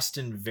the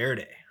Austin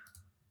Verde?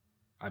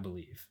 I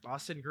believe.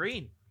 Austin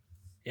Green?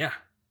 Yeah.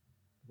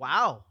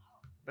 Wow.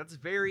 That's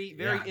very,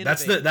 very Yeah,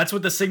 innovative. that's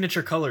what the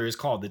signature color is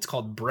called. It's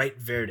called Bright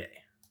Verde.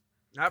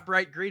 Not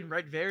bright green,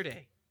 bright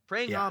verde.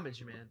 Paying Yeah.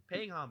 homage, man.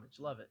 Paying homage.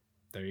 Love it.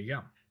 There you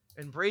go.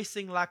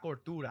 Embracing la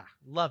cultura.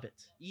 Love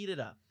it. Eat it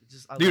up.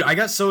 Dude, love I it.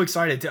 got so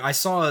excited. I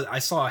saw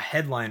a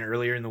headline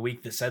earlier in the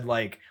week that said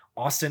like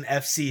Austin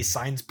FC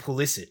signs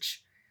Pulisic.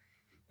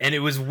 And it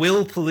was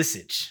Will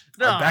Pulisic,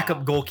 our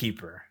backup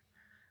goalkeeper.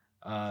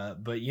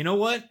 But you know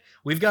what?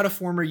 We've got a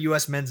former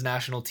U.S. men's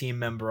national team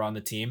member on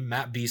the team,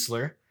 Matt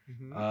Biesler.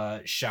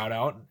 Shout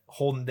out,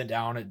 holding it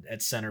down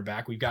at center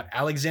back. We've got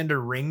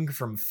Alexander Ring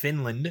from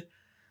Finland.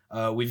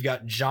 We've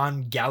got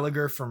John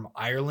Gallagher from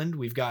Ireland.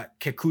 We've got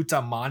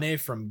Kekuta Mane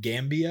from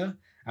Gambia.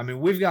 I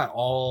mean, we've got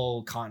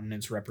all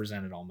continents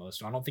represented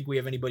almost. I don't think we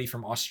have anybody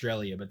from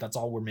Australia, but that's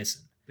all we're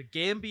missing. The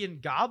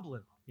Gambian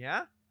Goblin.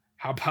 Yeah?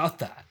 How about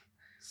that?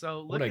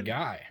 So What a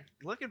guy.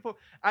 Looking for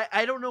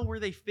I don't know where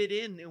they fit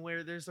in and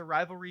where there's a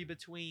rivalry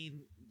between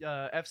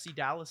FC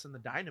Dallas and the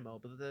Dynamo,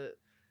 but the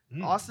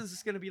Austin's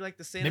just gonna be like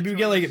the San Maybe we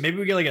get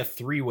like a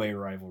 3-way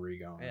rivalry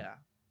going. Yeah.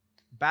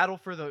 Battle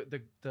for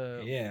the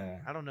yeah.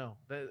 I don't know.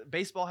 The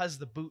baseball has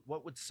the boot.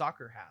 What would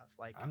soccer have?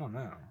 Like I don't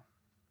know.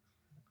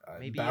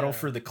 Maybe battle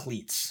for the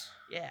cleats.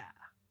 yeah.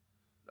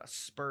 A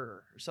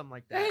spur or something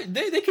like that.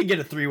 They could get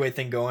a 3-way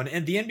thing going.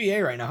 And the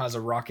NBA right now has a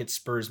Rockets,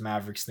 Spurs,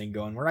 Mavericks thing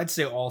going where I'd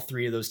say all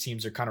three of those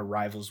teams are kind of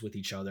rivals with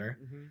each other.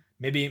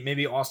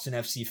 Maybe Austin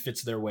FC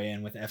fits their way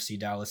in with FC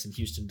Dallas and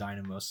Houston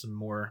Dynamo, some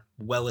more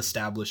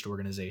well-established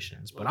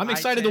organizations. But I'm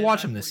excited to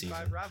watch them this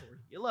season. Rivalry.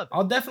 You love it.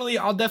 I'll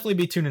definitely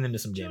be tuning into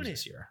some games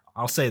this year.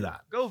 I'll say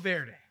that. Go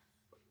Verde.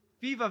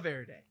 Viva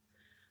Verde.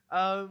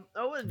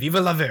 Owen.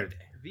 Viva la Verde.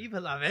 Viva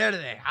la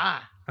Verde.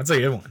 Ah. That's a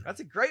good one.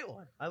 That's a great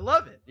one. I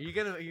love it. You're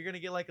gonna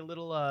get like a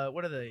little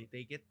what are they?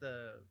 They get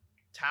the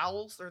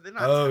towels or they're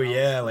not. Oh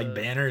towels, like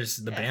banners,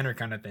 banner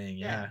kind of thing.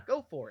 Yeah.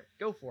 Go for it.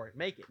 Go for it.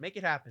 Make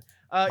it happen.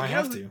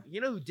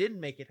 You know who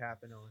didn't make it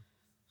happen, Owen?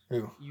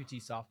 Who? UT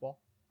softball.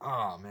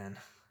 Oh man.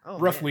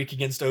 Rough week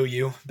against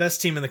OU.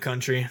 Best team in the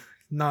country.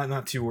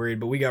 Not too worried,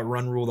 but we got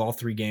run ruled all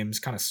 3 games,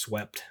 kind of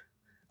swept.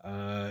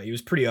 It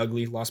was pretty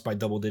ugly. Lost by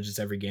double digits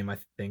every game, I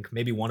think.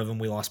 Maybe one of them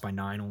we lost by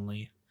 9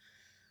 only.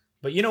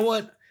 But you know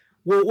what?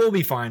 We'll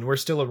be fine. We're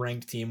still a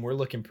ranked team. We're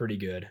looking pretty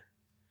good.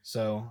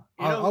 So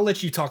I'll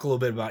let you talk a little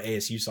bit about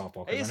ASU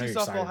softball. ASU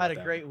softball had a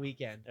great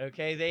weekend.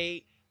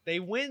 Okay, they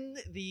win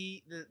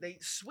they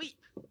sweep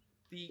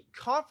the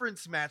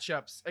conference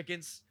matchups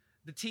against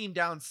the team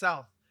down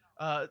south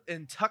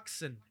in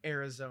Tucson,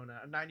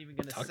 Arizona. I'm not even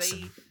going to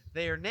say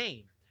their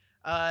name.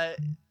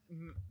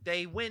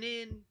 They went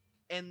in,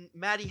 and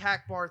Maddie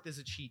Hackbarth is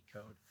a cheat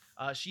code.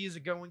 She is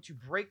going to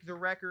break the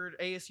record,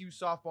 ASU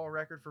softball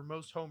record for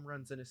most home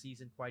runs in a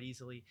season quite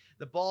easily.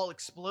 The ball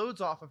explodes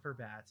off of her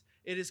bat.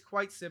 It is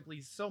quite simply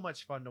so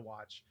much fun to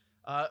watch.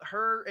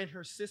 Her and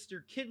her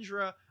sister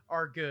Kendra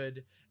are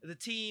good. The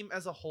team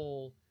as a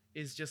whole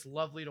is just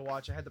lovely to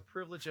watch. I had the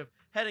privilege of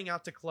heading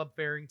out to Club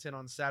Farrington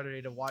on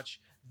Saturday to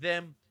watch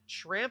them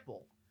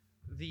trample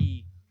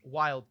the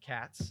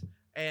Wildcats.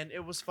 And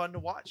it was fun to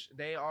watch.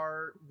 They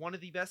are one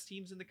of the best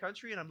teams in the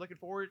country, and I'm looking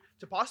forward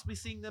to possibly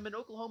seeing them in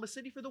Oklahoma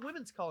City for the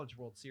Women's College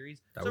World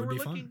Series. So we're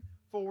looking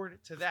forward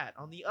to that.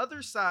 On the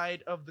other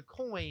side of the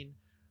coin,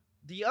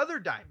 the other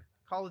diamond,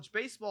 college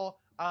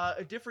baseball,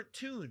 a different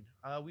tune.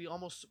 We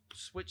almost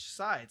switched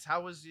sides.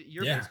 How was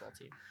your baseball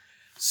team?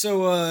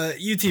 So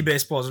UT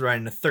baseball is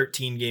riding a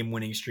 13-game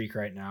winning streak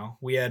right now.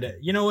 We had,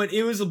 you know what,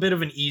 it was a bit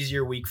of an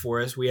easier week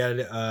for us. We had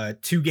a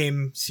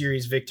 2-game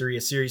series victory,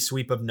 a series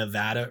sweep of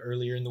Nevada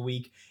earlier in the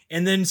week,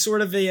 and then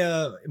sort of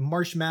a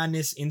March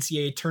Madness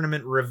NCAA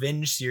tournament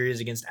revenge series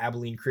against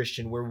Abilene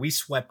Christian where we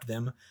swept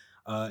them.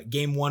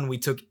 Game 1, we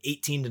took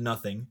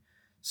 18-0.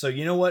 So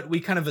you know what, we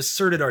kind of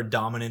asserted our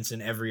dominance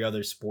in every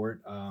other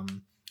sport.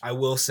 I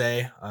will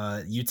say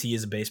UT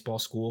is a baseball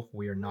school.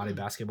 We are not a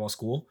basketball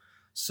school.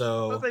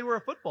 So I thought they were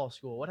a football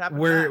school. What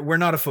happened? We're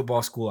not a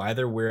football school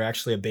either. We're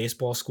actually a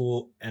baseball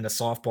school and a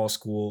softball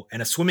school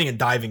and a swimming and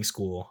diving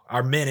school.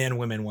 Our men and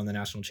women won the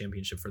national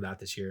championship for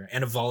that this year.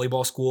 And a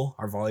volleyball school.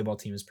 Our volleyball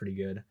team is pretty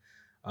good.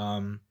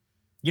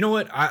 You know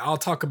what? I'll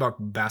talk about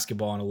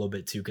basketball in a little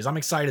bit too because I'm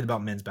excited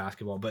about men's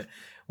basketball. But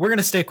we're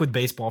gonna stick with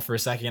baseball for a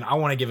second. I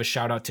want to give a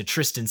shout out to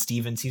Tristan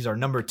Stevens. He's our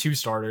number 2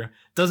 starter.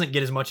 Doesn't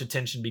get as much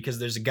attention because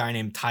there's a guy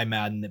named Ty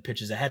Madden that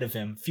pitches ahead of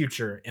him,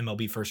 future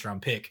MLB first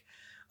round pick.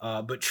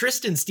 But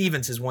Tristan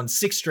Stevens has won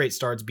 6 straight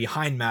starts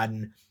behind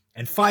Madden,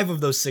 and 5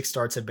 of those 6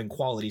 starts have been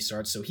quality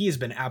starts, so he has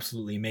been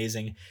absolutely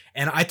amazing.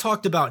 And I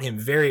talked about him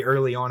very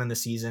early on in the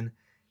season.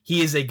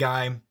 He is a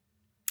guy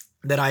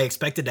that I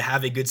expected to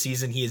have a good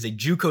season. He is a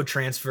JUCO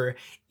transfer,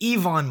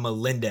 Ivan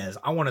Melendez.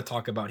 I want to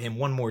talk about him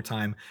one more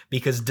time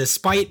because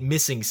despite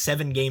missing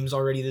 7 games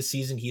already this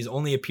season, he's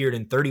only appeared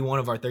in 31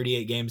 of our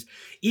 38 games.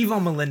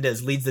 Ivan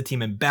Melendez leads the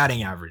team in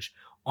batting average,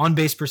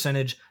 on-base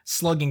percentage,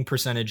 slugging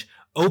percentage,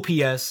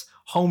 OPS,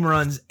 home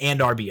runs, and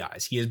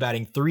RBIs. He is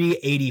batting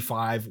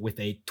 .385 with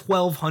a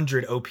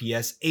 1,200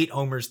 OPS, 8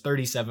 homers,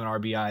 37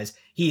 RBIs.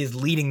 He is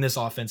leading this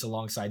offense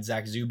alongside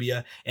Zach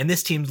Zubia, and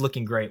this team's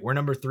looking great. We're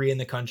number 3 in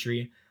the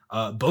country.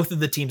 Both of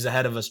the teams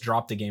ahead of us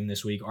dropped a game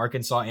this week.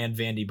 Arkansas and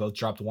Vandy both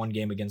dropped 1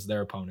 game against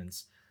their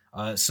opponents.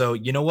 So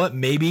you know what?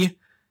 Maybe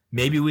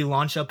we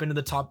launch up into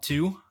the top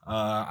 2.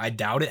 I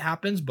doubt it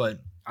happens,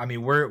 but I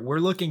mean we're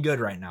looking good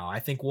right now.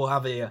 I think we'll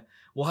have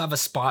a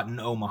spot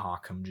in Omaha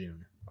come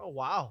June. Oh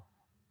wow,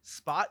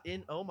 spot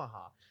in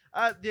Omaha.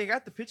 They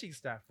got the pitching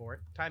staff for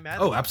it. Ty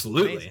Madden. Oh,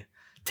 absolutely. Amazing.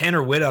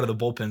 Tanner Witt out of the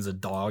bullpen's a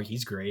dog.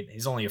 He's great.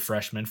 He's only a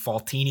freshman.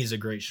 Faltini's a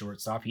great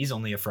shortstop. He's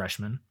only a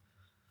freshman.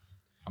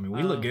 I mean,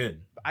 we look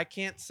good. I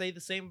can't say the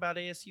same about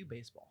ASU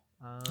baseball.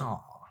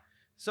 Oh,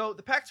 So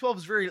the Pac-12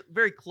 is very,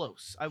 very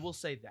close. I will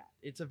say that.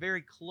 It's a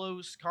very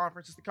close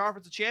conference. It's the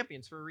conference of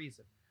champions for a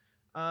reason.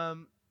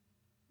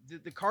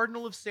 The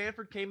Cardinal of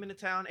Stanford came into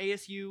town.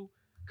 ASU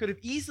could have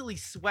easily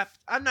swept.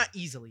 Not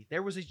easily.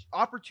 There was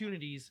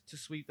opportunities to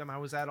sweep them. I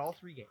was at all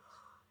 3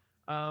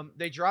 games.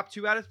 They dropped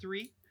 2 out of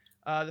 3.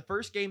 The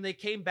first game, they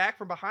came back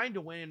from behind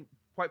to win, and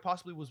quite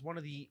possibly was one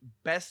of the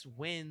best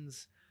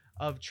wins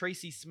of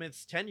Tracy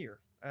Smith's tenure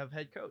of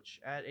head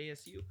coach at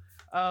ASU.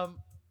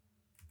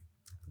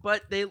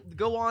 But they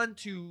go on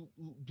to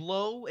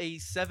blow a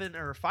 7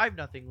 or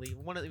 5-0 lead.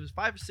 It was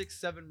 5,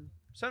 6, 7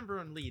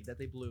 run lead that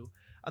they blew,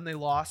 and they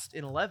lost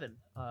in 11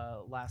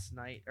 last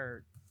night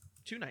or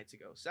 2 nights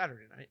ago,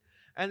 Saturday night.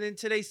 And then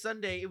today,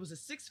 Sunday, it was a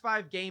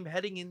 6-5 game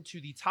heading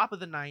into the top of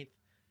the 9th.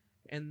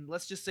 And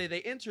let's just say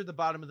they entered the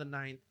bottom of the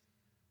 9th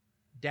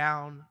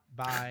down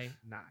by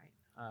 9.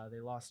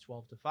 They lost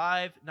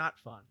 12-5. Not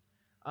fun.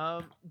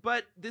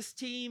 But this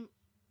team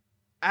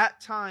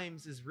at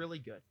times is really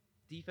good.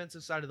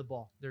 Defensive side of the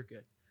ball, they're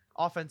good.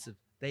 Offensive,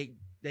 they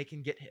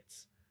can get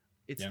hits.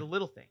 It's the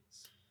little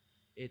things.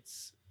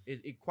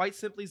 It quite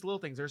simply is little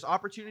things. There's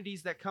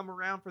opportunities that come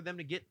around for them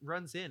to get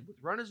runs in. With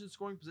runners in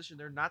scoring position,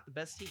 they're not the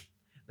best team.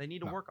 They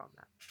need to work on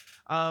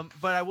that.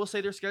 But I will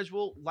say their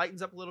schedule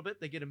lightens up a little bit.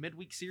 They get a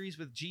midweek series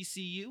with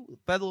GCU,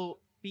 fellow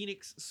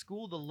Phoenix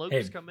school. The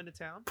Locals come into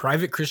town.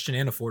 Private, Christian,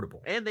 and affordable.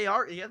 And they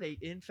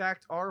in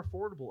fact are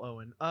affordable,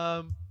 Owen.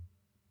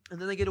 And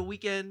then they get a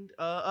weekend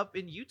up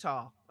in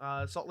Utah,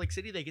 Salt Lake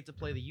City. They get to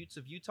play the Utes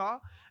of Utah,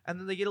 and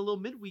then they get a little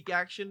midweek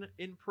action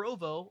in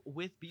Provo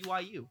with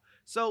BYU.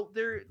 So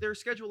their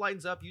schedule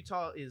lightens up.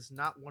 Utah is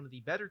not one of the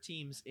better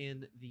teams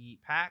in the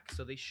pack,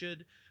 so they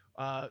should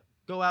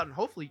go out and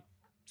hopefully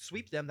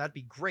sweep them. That'd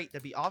be great.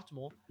 That'd be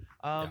optimal.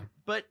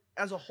 But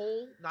as a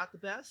whole, not the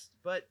best.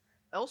 But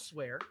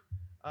elsewhere,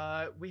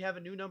 we have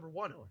a new number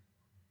 1.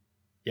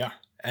 Yeah.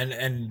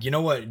 And you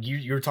know what?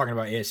 You were talking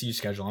about ASU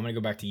schedule. I'm going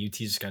to go back to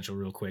UT's schedule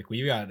real quick.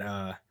 We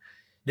got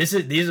these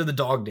are the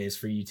dog days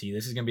for UT.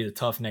 This is going to be the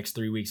tough next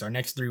 3 weeks. Our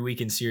next 3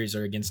 weekend series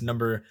are against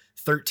number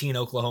 13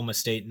 Oklahoma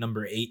State,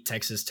 number 8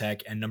 Texas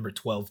Tech, and number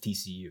 12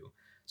 TCU.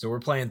 So we're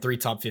playing 3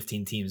 top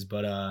 15 teams,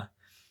 but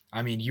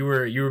I mean, you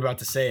were about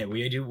to say it.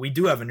 We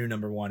do have a new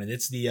number 1, and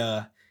it's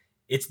the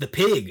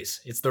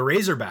Pigs. It's the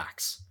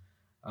Razorbacks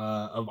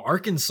of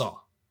Arkansas.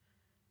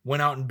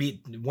 Went out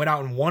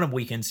and won a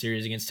weekend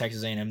series against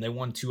Texas A&M. They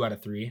won 2 out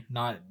of 3.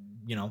 Not,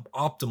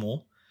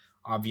 optimal,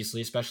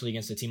 obviously, especially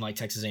against a team like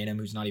Texas A&M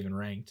who's not even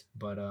ranked.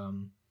 But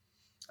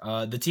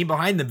the team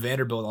behind them,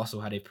 Vanderbilt, also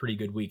had a pretty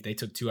good week. They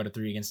took 2 out of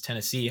 3 against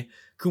Tennessee.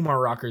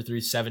 Kumar Rocker threw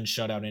 7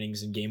 shutout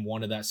innings in game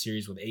 1 of that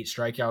series with 8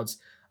 strikeouts.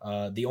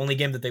 The only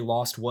game that they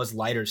lost was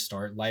Leiter's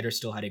start. Leiter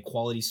still had a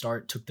quality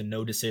start, took the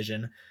no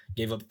decision,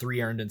 gave up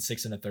 3 earned and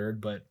 6 1/3.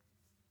 But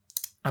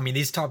I mean,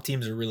 these top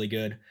teams are really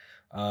good.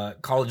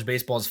 College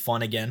baseball is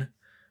fun again,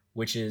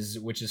 which is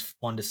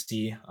fun to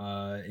see.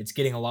 It's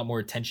getting a lot more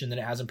attention than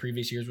it has in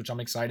previous years, which I'm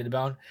excited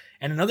about.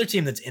 And another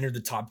team that's entered the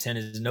top 10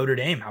 is Notre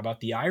Dame. How about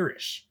the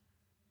Irish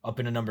up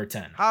into number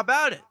 10? How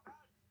about it?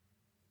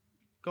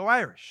 Go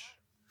Irish.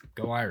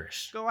 Go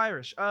Irish. Go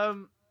Irish.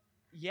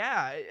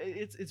 Yeah,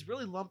 it's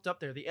really lumped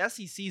up there. The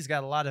SEC's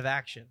got a lot of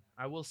action.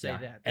 I will say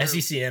that. They're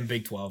SEC and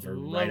Big 12 are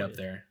right up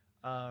there.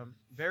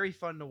 Very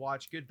fun to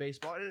watch. Good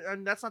baseball,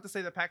 and that's not to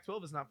say the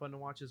Pac-12 is not fun to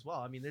watch as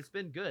well. I mean, it's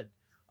been good.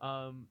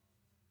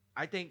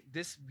 I think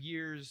this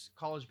year's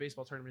college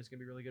baseball tournament is going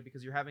to be really good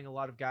because you're having a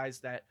lot of guys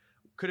that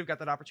could have got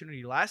that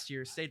opportunity last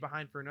year, stayed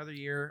behind for another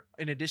year,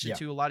 in addition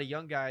to a lot of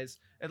young guys,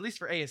 at least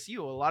for ASU,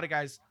 a lot of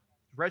guys,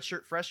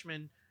 redshirt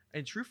freshmen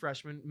and true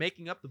freshmen,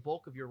 making up the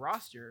bulk of your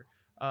roster.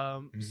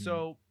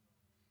 So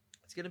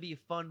it's going to be a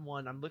fun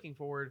one. I'm looking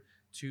forward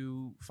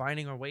to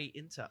finding our way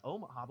into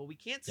Omaha, but we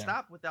can't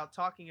stop without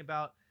talking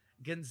about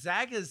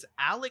Gonzaga's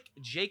Alec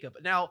Jacob.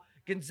 Now,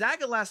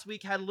 Gonzaga last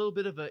week had a little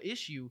bit of an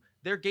issue.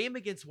 Their game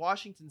against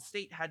Washington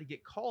State had to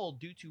get called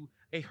due to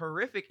a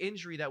horrific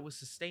injury that was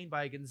sustained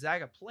by a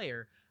Gonzaga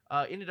player.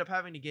 Ended up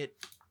having to get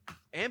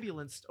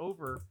ambulanced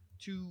over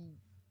to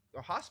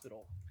a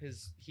hospital.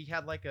 He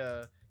had like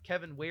a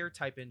Kevin Ware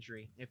type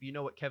injury, if you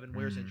know what Kevin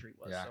Ware's injury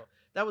was. Yeah. So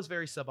that was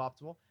very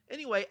suboptimal.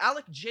 Anyway,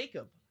 Alec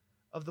Jacob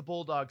of the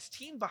Bulldogs,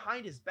 team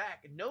behind his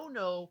back,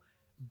 no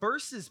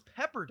versus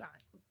Pepperdine.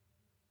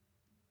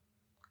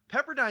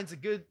 Pepperdine's a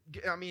good.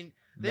 I mean,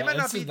 they might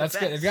not be the best.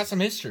 Good. They've got some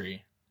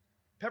history.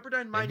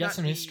 Pepperdine might not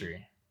be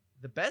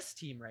the best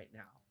team right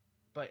now,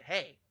 but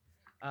hey,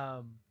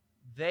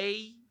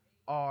 they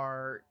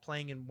are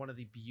playing in one of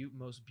the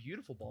most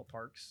beautiful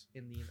ballparks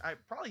in the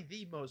probably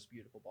the most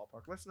beautiful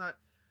ballpark. Let's not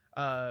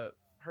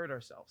hurt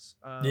ourselves.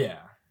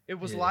 It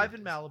was live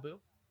in Malibu,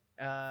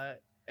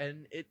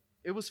 and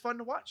it was fun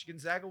to watch.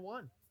 Gonzaga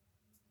won,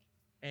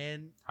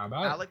 and how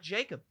about Alec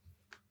Jacob?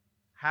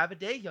 Have a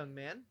day, young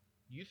man.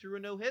 You threw a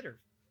no-hitter.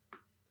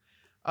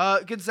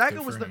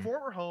 Gonzaga was the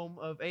former home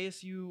of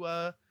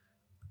ASU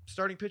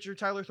starting pitcher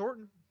Tyler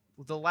Thornton,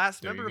 the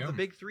last member of the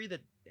Big Three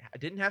that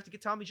didn't have to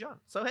get Tommy John.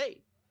 So,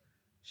 hey,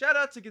 shout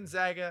out to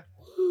Gonzaga.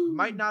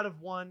 Might not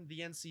have won the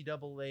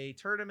NCAA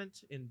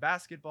tournament in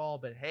basketball,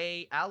 but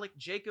hey, Alec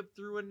Jacob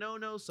threw a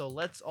no-no, so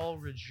let's all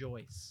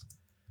rejoice.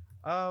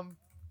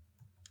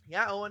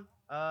 Yeah, Owen.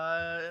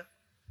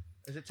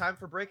 Is it time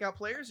for breakout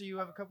players, or you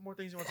have a couple more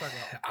things you want to talk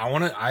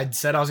about? I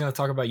said I was going to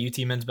talk about UT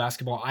men's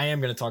basketball. I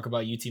am going to talk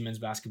about UT men's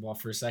basketball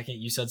for a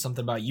second. You said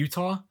something about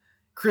Utah.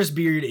 Chris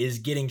Beard is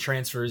getting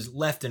transfers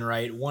left and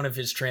right. One of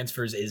his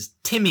transfers is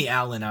Timmy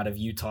Allen out of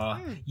Utah.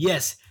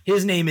 Yes,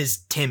 his name is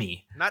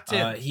Timmy. Not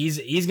Tim.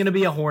 He's going to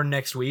be a Horn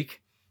next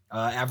week.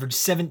 Averaged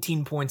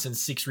 17 points and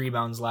 6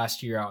 rebounds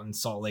last year out in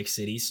Salt Lake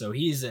City. So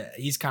he's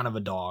kind of a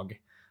dog.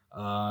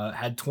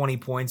 Had 20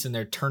 points in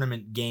their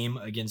tournament game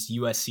against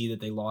USC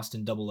that they lost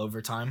in double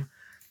overtime.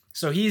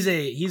 So he's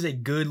a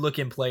good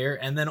looking player.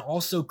 And then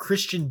also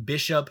Christian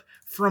Bishop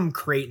from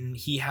Creighton.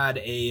 He had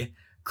a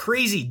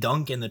crazy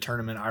dunk in the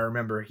tournament. I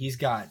remember he's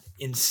got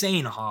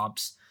insane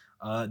hops.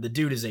 The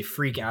dude is a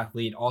freak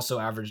athlete. Also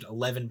averaged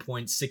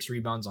 11.6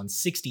 rebounds on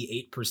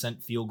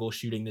 68% field goal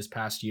shooting this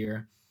past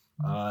year.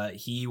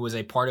 He was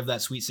a part of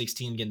that Sweet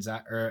 16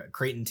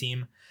 Creighton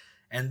team.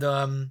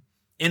 And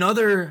in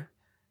other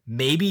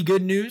maybe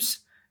good news,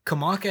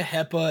 Kamaka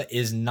Hepa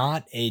is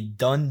not a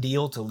done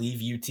deal to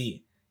leave UT.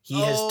 He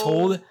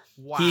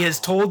has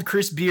told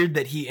Chris Beard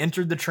that he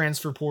entered the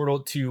transfer portal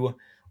to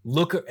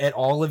look at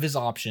all of his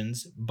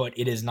options, but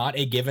it is not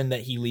a given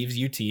that he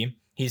leaves UT.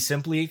 He's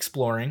simply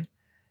exploring.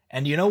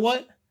 And you know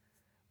what?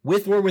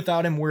 With or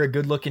without him, we're a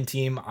good-looking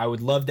team. I would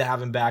love to have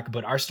him back,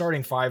 but our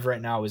starting five right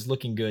now is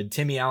looking good.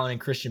 Timmy Allen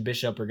and Christian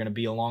Bishop are going to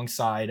be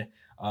alongside,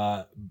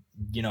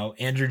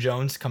 Andrew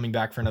Jones coming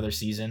back for another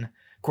season.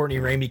 Courtney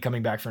Ramey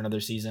coming back for another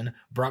season.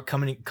 Brock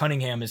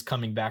Cunningham is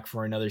coming back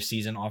for another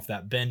season off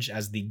that bench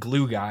as the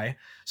glue guy.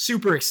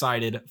 Super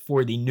excited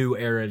for the new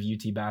era of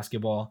UT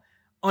basketball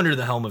under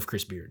the helm of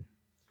Chris Beard.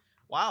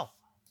 Wow.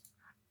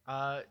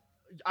 I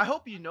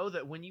hope you know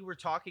that when you were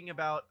talking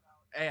about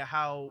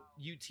how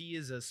UT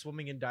is a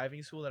swimming and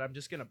diving school, that I'm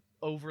just going to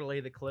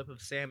overlay the clip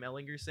of Sam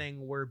Ellinger saying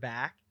we're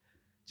back.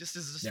 Just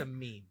as a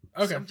meme.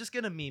 Okay. So I'm just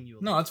going to meme you.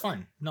 No, that's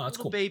fine. No, that's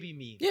cool. Baby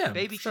meme. Yeah,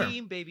 baby sure.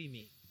 team, baby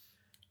meme.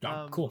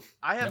 Oh, cool.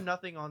 I have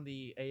nothing on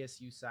the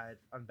ASU side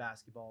on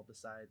basketball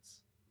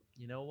besides,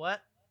 you know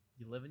what?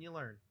 You live and you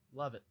learn.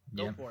 Love it.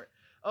 Go for it.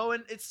 Oh,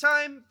 and it's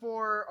time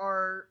for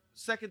our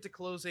second to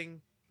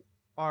closing,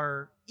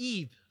 our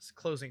Eve's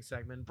closing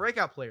segment,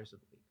 breakout players of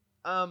the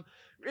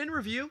week. In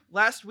review,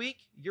 last week,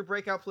 your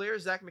breakout player,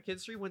 Zach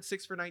McKinstry, went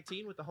 6 for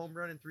 19 with a home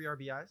run and 3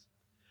 RBIs.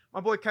 My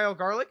boy Kyle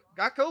Garlick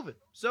got COVID.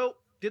 So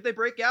did they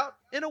break out?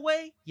 In a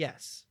way,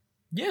 yes.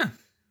 Yeah.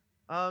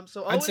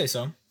 So I'd say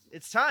so.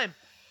 It's time.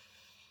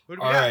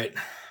 All right,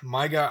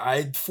 my guy,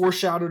 I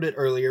foreshadowed it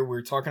earlier. We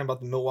were talking about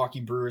the Milwaukee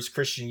Brewers,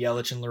 Christian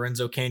Yelich and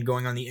Lorenzo Cain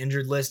going on the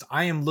injured list.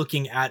 I am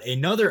looking at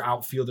another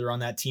outfielder on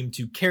that team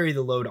to carry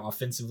the load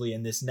offensively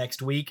in this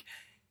next week.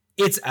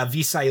 It's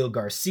Avisail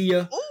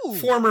Garcia,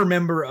 former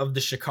member of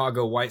the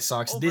Chicago White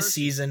Sox. This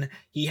season,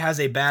 he has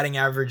a batting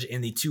average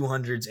in the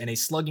 200s and a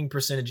slugging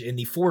percentage in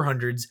the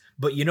 400s.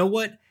 But you know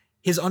what?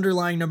 His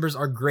underlying numbers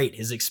are great.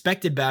 His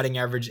expected batting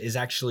average is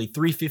actually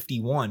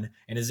 351,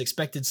 and his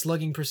expected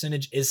slugging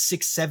percentage is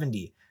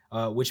 670,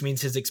 which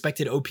means his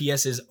expected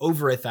OPS is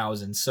over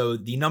 1,000. So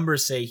the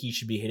numbers say he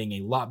should be hitting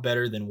a lot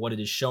better than what it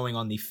is showing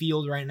on the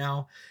field right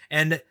now.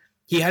 And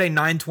he had a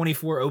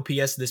 924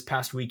 OPS this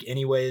past week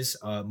anyways.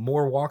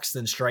 More walks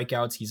than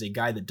strikeouts. He's a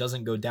guy that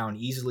doesn't go down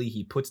easily.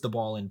 He puts the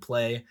ball in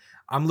play.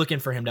 I'm looking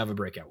for him to have a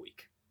breakout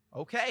week.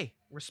 Okay,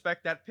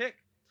 respect that pick.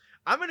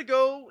 I'm going to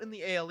go in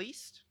the AL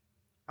East.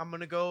 I'm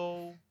going to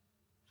go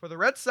for the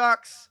Red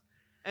Sox,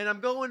 and I'm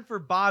going for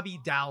Bobby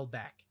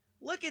Dalbec.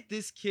 Look at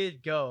this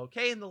kid go,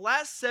 okay? In the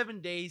last 7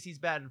 days, he's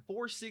batting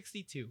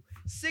 .462,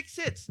 6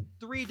 hits,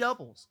 3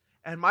 doubles.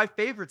 And my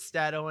favorite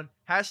stat, Owen,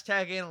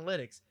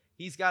 #analytics,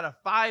 he's got a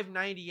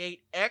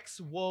 .598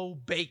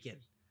 xWOBACON.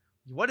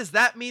 What does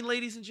that mean,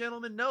 ladies and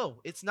gentlemen?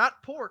 No, it's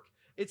not pork.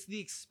 It's the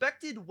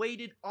expected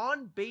weighted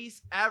on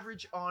base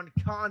average on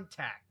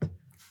contact.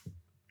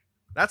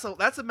 That's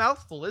a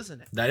mouthful,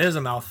 isn't it? That is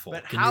a mouthful.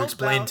 But Can you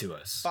explain to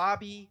us?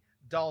 Bobby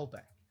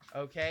Dahlbeck.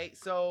 Okay,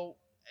 so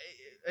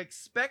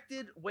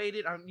expected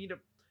weighted on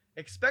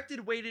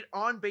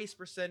base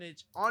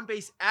percentage, on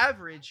base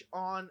average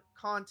on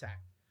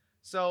contact.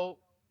 So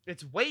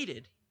it's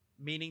weighted,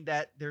 meaning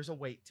that there's a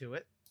weight to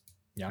it.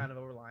 Yeah. Kind of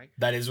overlying.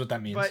 That is what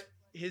that means. But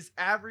his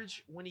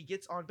average when he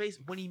gets on base,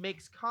 when he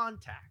makes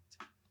contact.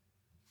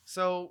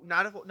 So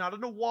not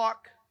on a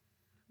walk,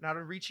 not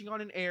on reaching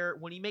on an air.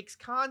 When he makes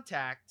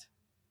contact,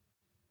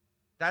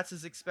 that's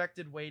his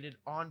expected weighted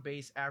on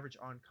base average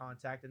on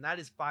contact, and that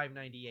is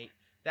 598.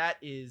 That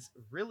is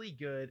really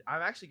good.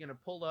 I'm actually going to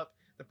pull up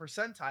the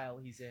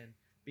percentile he's in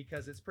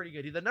because it's pretty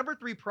good. He's the number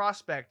 3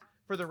 prospect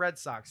for the Red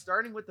Sox,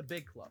 starting with the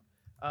big club.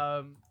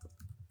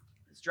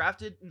 He's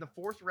drafted in the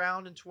 4th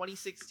round in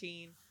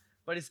 2016,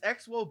 but his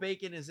xWOBA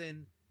Bacon is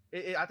in.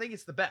 I think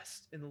it's the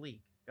best in the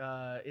league.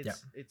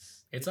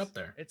 It's up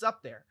there. It's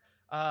up there.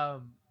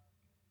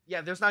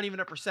 Yeah, there's not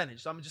even a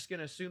percentage, so I'm just going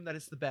to assume that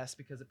it's the best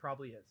because it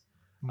probably is.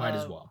 Might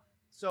as well.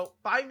 So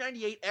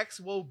 598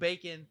 xWOBA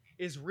Bacon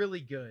is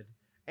really good.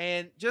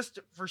 And just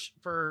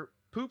for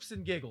poops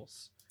and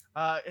giggles,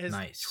 his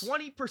Nice.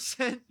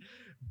 20%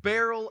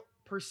 barrel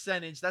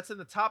percentage, that's in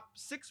the top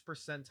 6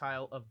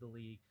 percentile of the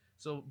league.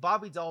 So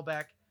Bobby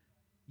Dahlbeck,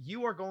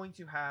 you are going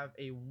to have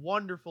a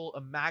wonderful,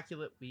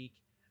 immaculate week.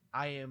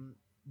 I am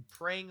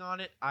praying on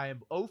it. I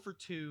am 0 for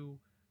 2.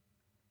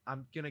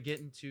 I'm going to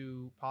get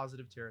into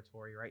positive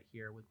territory right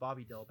here with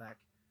Bobby Dahlbeck,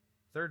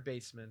 third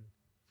baseman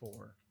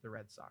for the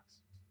Red Sox.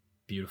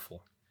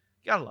 Beautiful.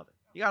 You gotta love it.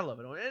 You gotta love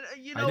it.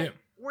 And you know,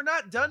 we're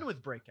not done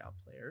with breakout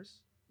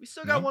players. We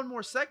still got one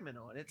more segment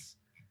on. It's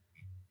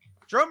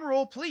drum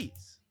roll,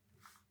 please.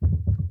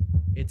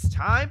 It's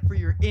time for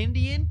your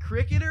Indian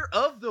Cricketer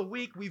of the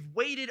Week. We've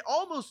waited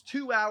almost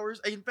 2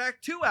 hours. In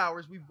fact, 2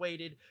 hours we've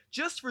waited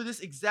just for this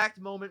exact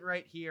moment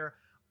right here.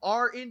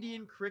 Our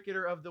Indian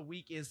Cricketer of the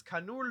Week is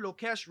Kannur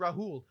Lokesh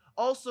Rahul,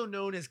 also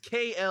known as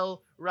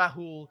KL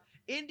Rahul.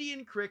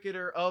 Indian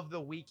Cricketer of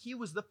the Week. He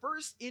was the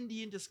first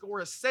Indian to score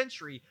a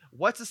century.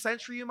 What's a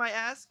century, you might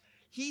ask?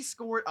 He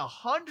scored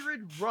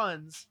 100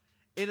 runs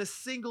in a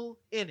single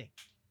inning.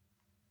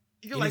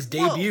 You're in like, his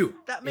debut.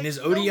 That in makes his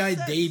ODI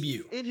sense.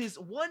 debut. In his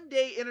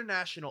one-day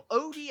international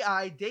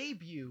ODI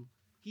debut,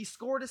 he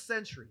scored a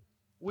century,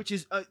 which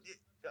is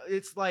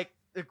it's like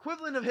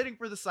equivalent of hitting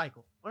for the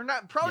cycle, or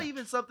not, probably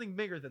even something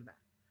bigger than that.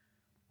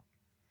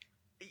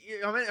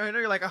 I know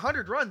you're like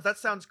 100 runs. That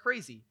sounds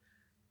crazy.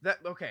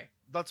 Okay.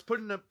 Let's put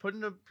in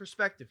a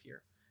perspective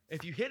here.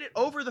 If you hit it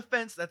over the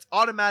fence, that's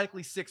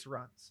automatically 6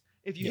 runs.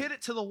 If you hit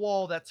it to the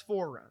wall, that's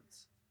 4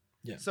 runs.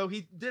 Yeah. So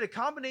he did a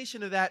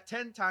combination of that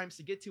 10 times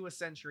to get to a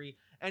century,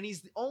 and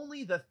he's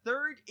only the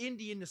 3rd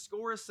Indian to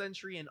score a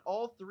century in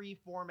all 3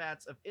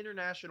 formats of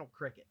international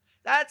cricket.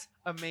 That's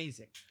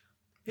amazing.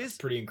 That's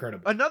pretty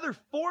incredible. Another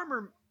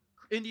former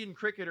Indian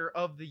Cricketer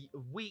of the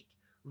Week,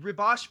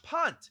 Ribash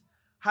Pant,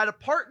 had a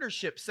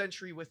partnership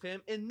century with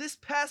him in this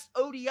past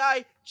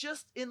ODI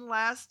just in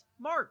last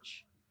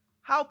March.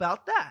 How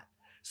about that?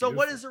 So Beautiful.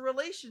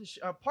 What is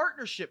a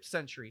partnership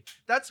century?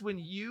 That's when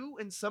you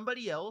and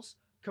somebody else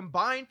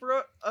combine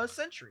for a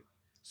century.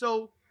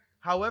 So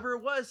however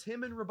it was,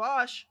 him and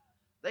Ribash,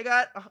 they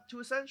got to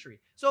a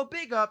century. So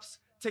big ups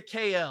to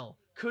KL,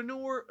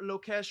 Kannur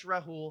Lokesh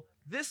Rahul,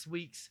 this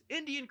week's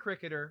Indian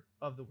Cricketer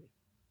of the Week.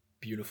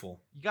 Beautiful.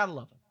 You gotta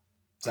love him.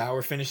 Is that how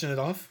we're finishing it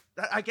off?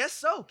 I guess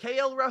so.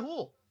 KL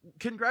Rahul.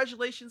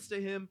 Congratulations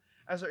to him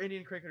as our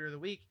Indian Cricketer of the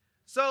Week.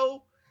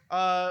 So,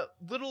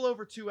 little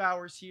over 2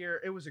 hours here.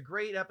 It was a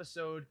great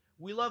episode.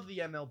 We love the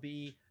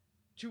MLB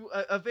to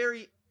a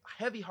very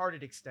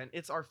heavy-hearted extent.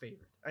 It's our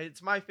favorite.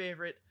 It's my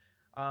favorite.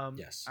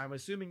 Yes. I'm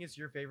assuming it's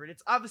your favorite.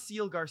 It's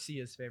Avisail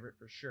Garcia's favorite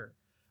for sure.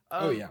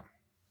 Oh, yeah.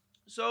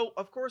 So,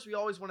 of course, we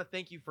always want to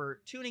thank you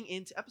for tuning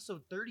in to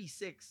episode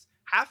 36,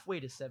 halfway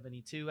to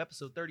 72,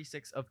 episode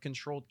 36 of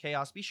Controlled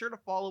Chaos. Be sure to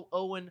follow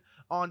Owen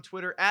on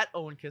Twitter at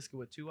Owen Kiska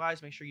with 2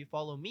 eyes. Make sure you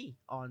follow me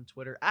on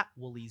Twitter at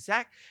Wooly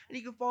Zach. And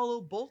you can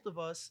follow both of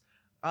us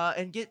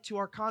and get to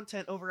our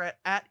content over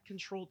at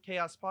Controlled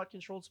Chaos Pod,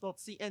 controlled spelled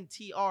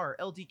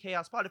CNTRLD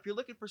Chaos Pod. If you're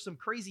looking for some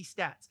crazy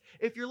stats,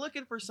 if you're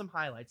looking for some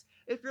highlights,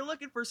 if you're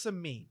looking for some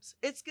memes,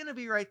 it's going to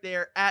be right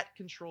there at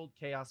Controlled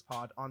Chaos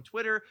Pod on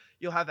Twitter.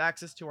 You'll have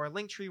access to our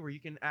link tree where you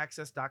can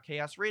access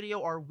 .chaos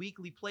Radio, our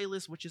weekly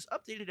playlist, which is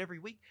updated every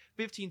week.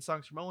 15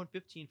 songs from Owen,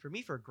 15 for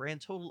me, for a grand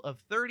total of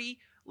 30.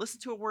 Listen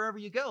to it wherever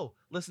you go.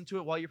 Listen to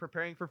it while you're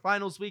preparing for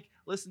finals week.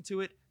 Listen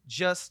to it.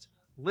 Just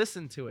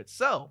listen to it.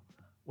 So,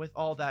 with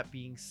all that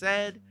being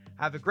said,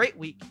 have a great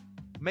week.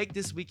 Make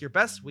this week your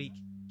best week.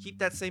 Keep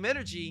that same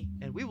energy,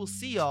 and we will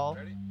see y'all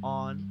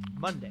on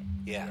Monday.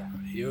 Yeah.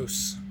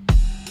 Adios.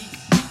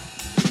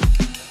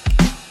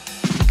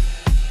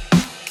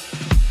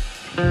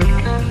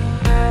 Peace.